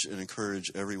urge and encourage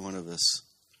every one of us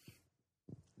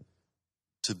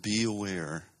to be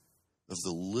aware of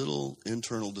the little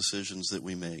internal decisions that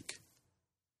we make.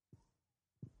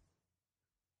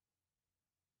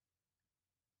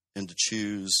 And to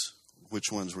choose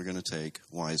which ones we're going to take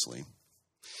wisely.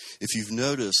 If you've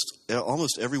noticed,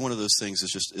 almost every one of those things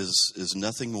is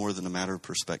nothing more than a matter of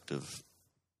perspective.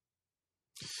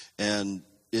 And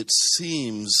it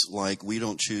seems like we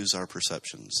don't choose our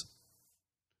perceptions,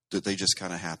 that they just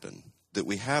kind of happen, that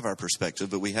we have our perspective,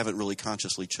 but we haven't really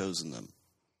consciously chosen them.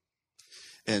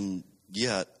 And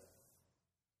yet,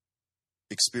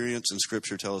 experience and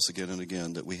Scripture tell us again and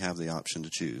again that we have the option to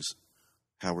choose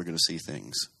how we're going to see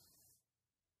things.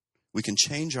 We can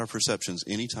change our perceptions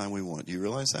anytime we want. Do you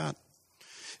realize that?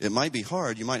 It might be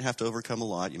hard. You might have to overcome a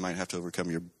lot. You might have to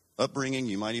overcome your upbringing.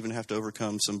 You might even have to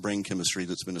overcome some brain chemistry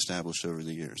that's been established over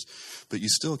the years. But you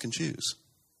still can choose.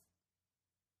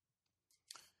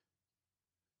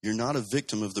 You're not a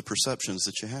victim of the perceptions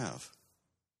that you have.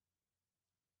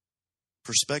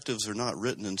 Perspectives are not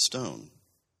written in stone.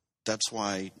 That's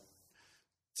why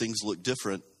things look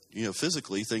different. You know,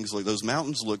 physically, things like those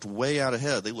mountains looked way out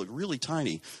ahead. They looked really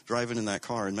tiny driving in that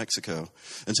car in Mexico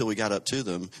until we got up to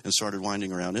them and started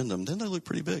winding around in them. Then they looked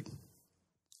pretty big.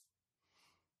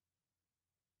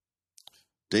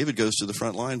 David goes to the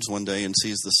front lines one day and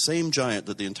sees the same giant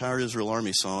that the entire Israel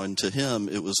army saw. And to him,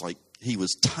 it was like he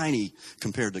was tiny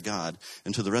compared to God.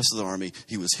 And to the rest of the army,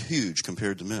 he was huge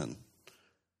compared to men.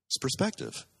 It's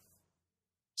perspective.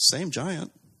 Same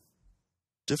giant,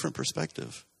 different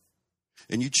perspective.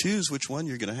 And you choose which one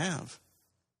you're going to have.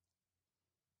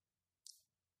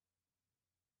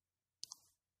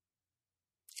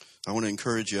 I want to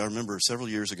encourage you. I remember several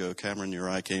years ago, Cameron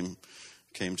Uri came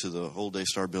to the Whole Day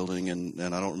Star building, and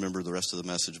I don't remember the rest of the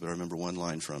message, but I remember one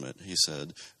line from it. He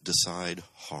said, decide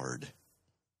hard.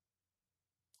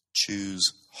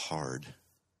 Choose hard.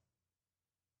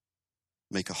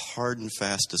 Make a hard and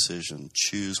fast decision.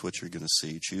 Choose what you're going to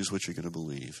see. Choose what you're going to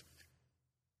believe.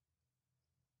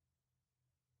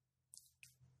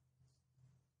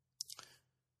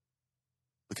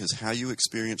 Because how you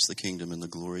experience the kingdom and the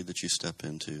glory that you step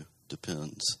into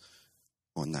depends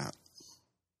on that.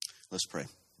 Let's pray.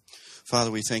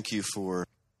 Father, we thank you for...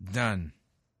 Done.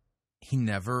 He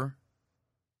never,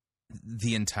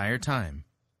 the entire time,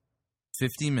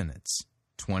 50 minutes,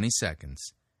 20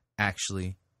 seconds,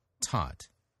 actually taught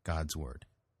God's word.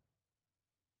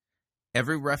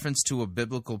 Every reference to a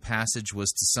biblical passage was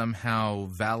to somehow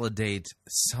validate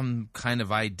some kind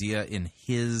of idea in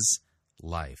his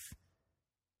life.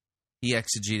 He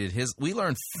exegeted his... We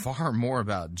learned far more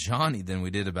about Johnny than we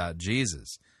did about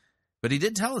Jesus. But he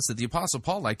did tell us that the Apostle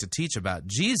Paul liked to teach about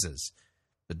Jesus,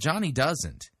 but Johnny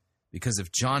doesn't. Because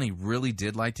if Johnny really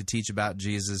did like to teach about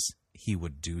Jesus, he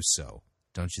would do so,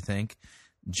 don't you think?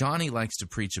 Johnny likes to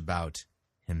preach about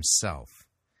himself,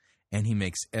 and he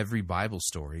makes every Bible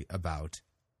story about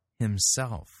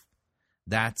himself.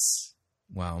 That's,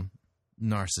 well,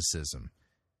 narcissism.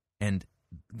 And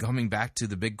coming back to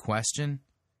the big question,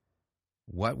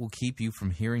 what will keep you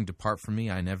from hearing, "Depart from me,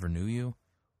 I never knew you"?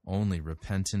 Only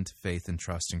repentant faith and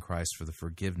trust in Christ for the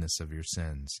forgiveness of your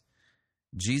sins.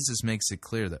 Jesus makes it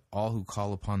clear that all who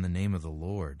call upon the name of the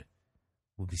Lord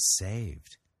will be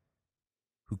saved,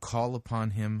 who call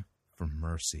upon him for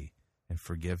mercy and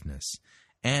forgiveness,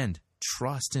 and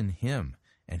trust in him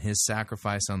and his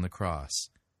sacrifice on the cross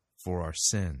for our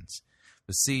sins.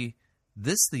 But see,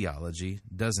 this theology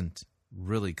doesn't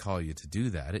really call you to do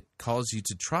that. It calls you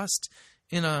to trust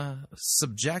in a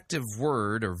subjective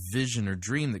word or vision or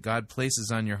dream that God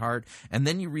places on your heart, and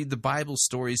then you read the Bible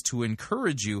stories to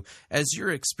encourage you as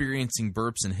you're experiencing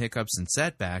burps and hiccups and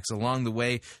setbacks along the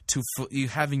way to you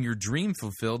having your dream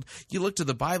fulfilled, you look to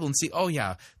the Bible and see, oh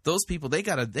yeah, those people, they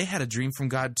had a dream from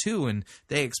God too, and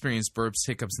they experienced burps,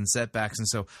 hiccups, and setbacks, and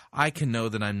so I can know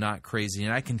that I'm not crazy,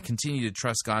 and I can continue to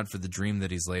trust God for the dream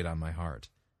that He's laid on my heart.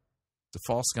 It's a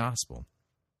false gospel,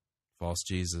 false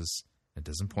Jesus. It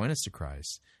doesn't point us to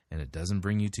Christ, and it doesn't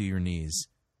bring you to your knees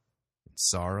in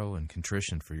sorrow and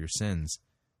contrition for your sins,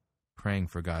 praying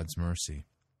for God's mercy.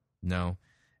 No,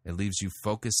 it leaves you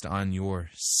focused on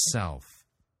yourself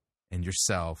and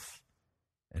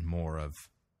more of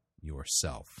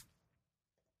yourself.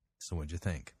 So what'd you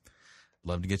think?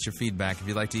 Love to get your feedback. If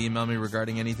you'd like to email me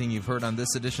regarding anything you've heard on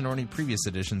this edition or any previous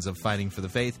editions of Fighting for the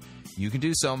Faith, you can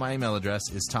do so. My email address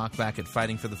is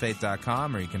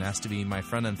talkback@fightingforthefaith.com, or you can ask to be my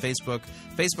friend on Facebook,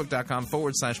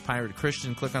 facebook.com/Pirate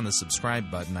Christian. Click on the subscribe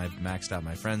button. I've maxed out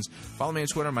my friends. Follow me on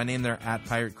Twitter. My name there,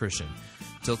 @Pirate Christian.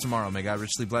 Till tomorrow, may God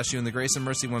richly bless you in the grace and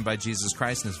mercy won by Jesus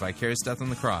Christ and His vicarious death on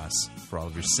the cross for all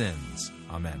of your sins.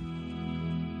 Amen.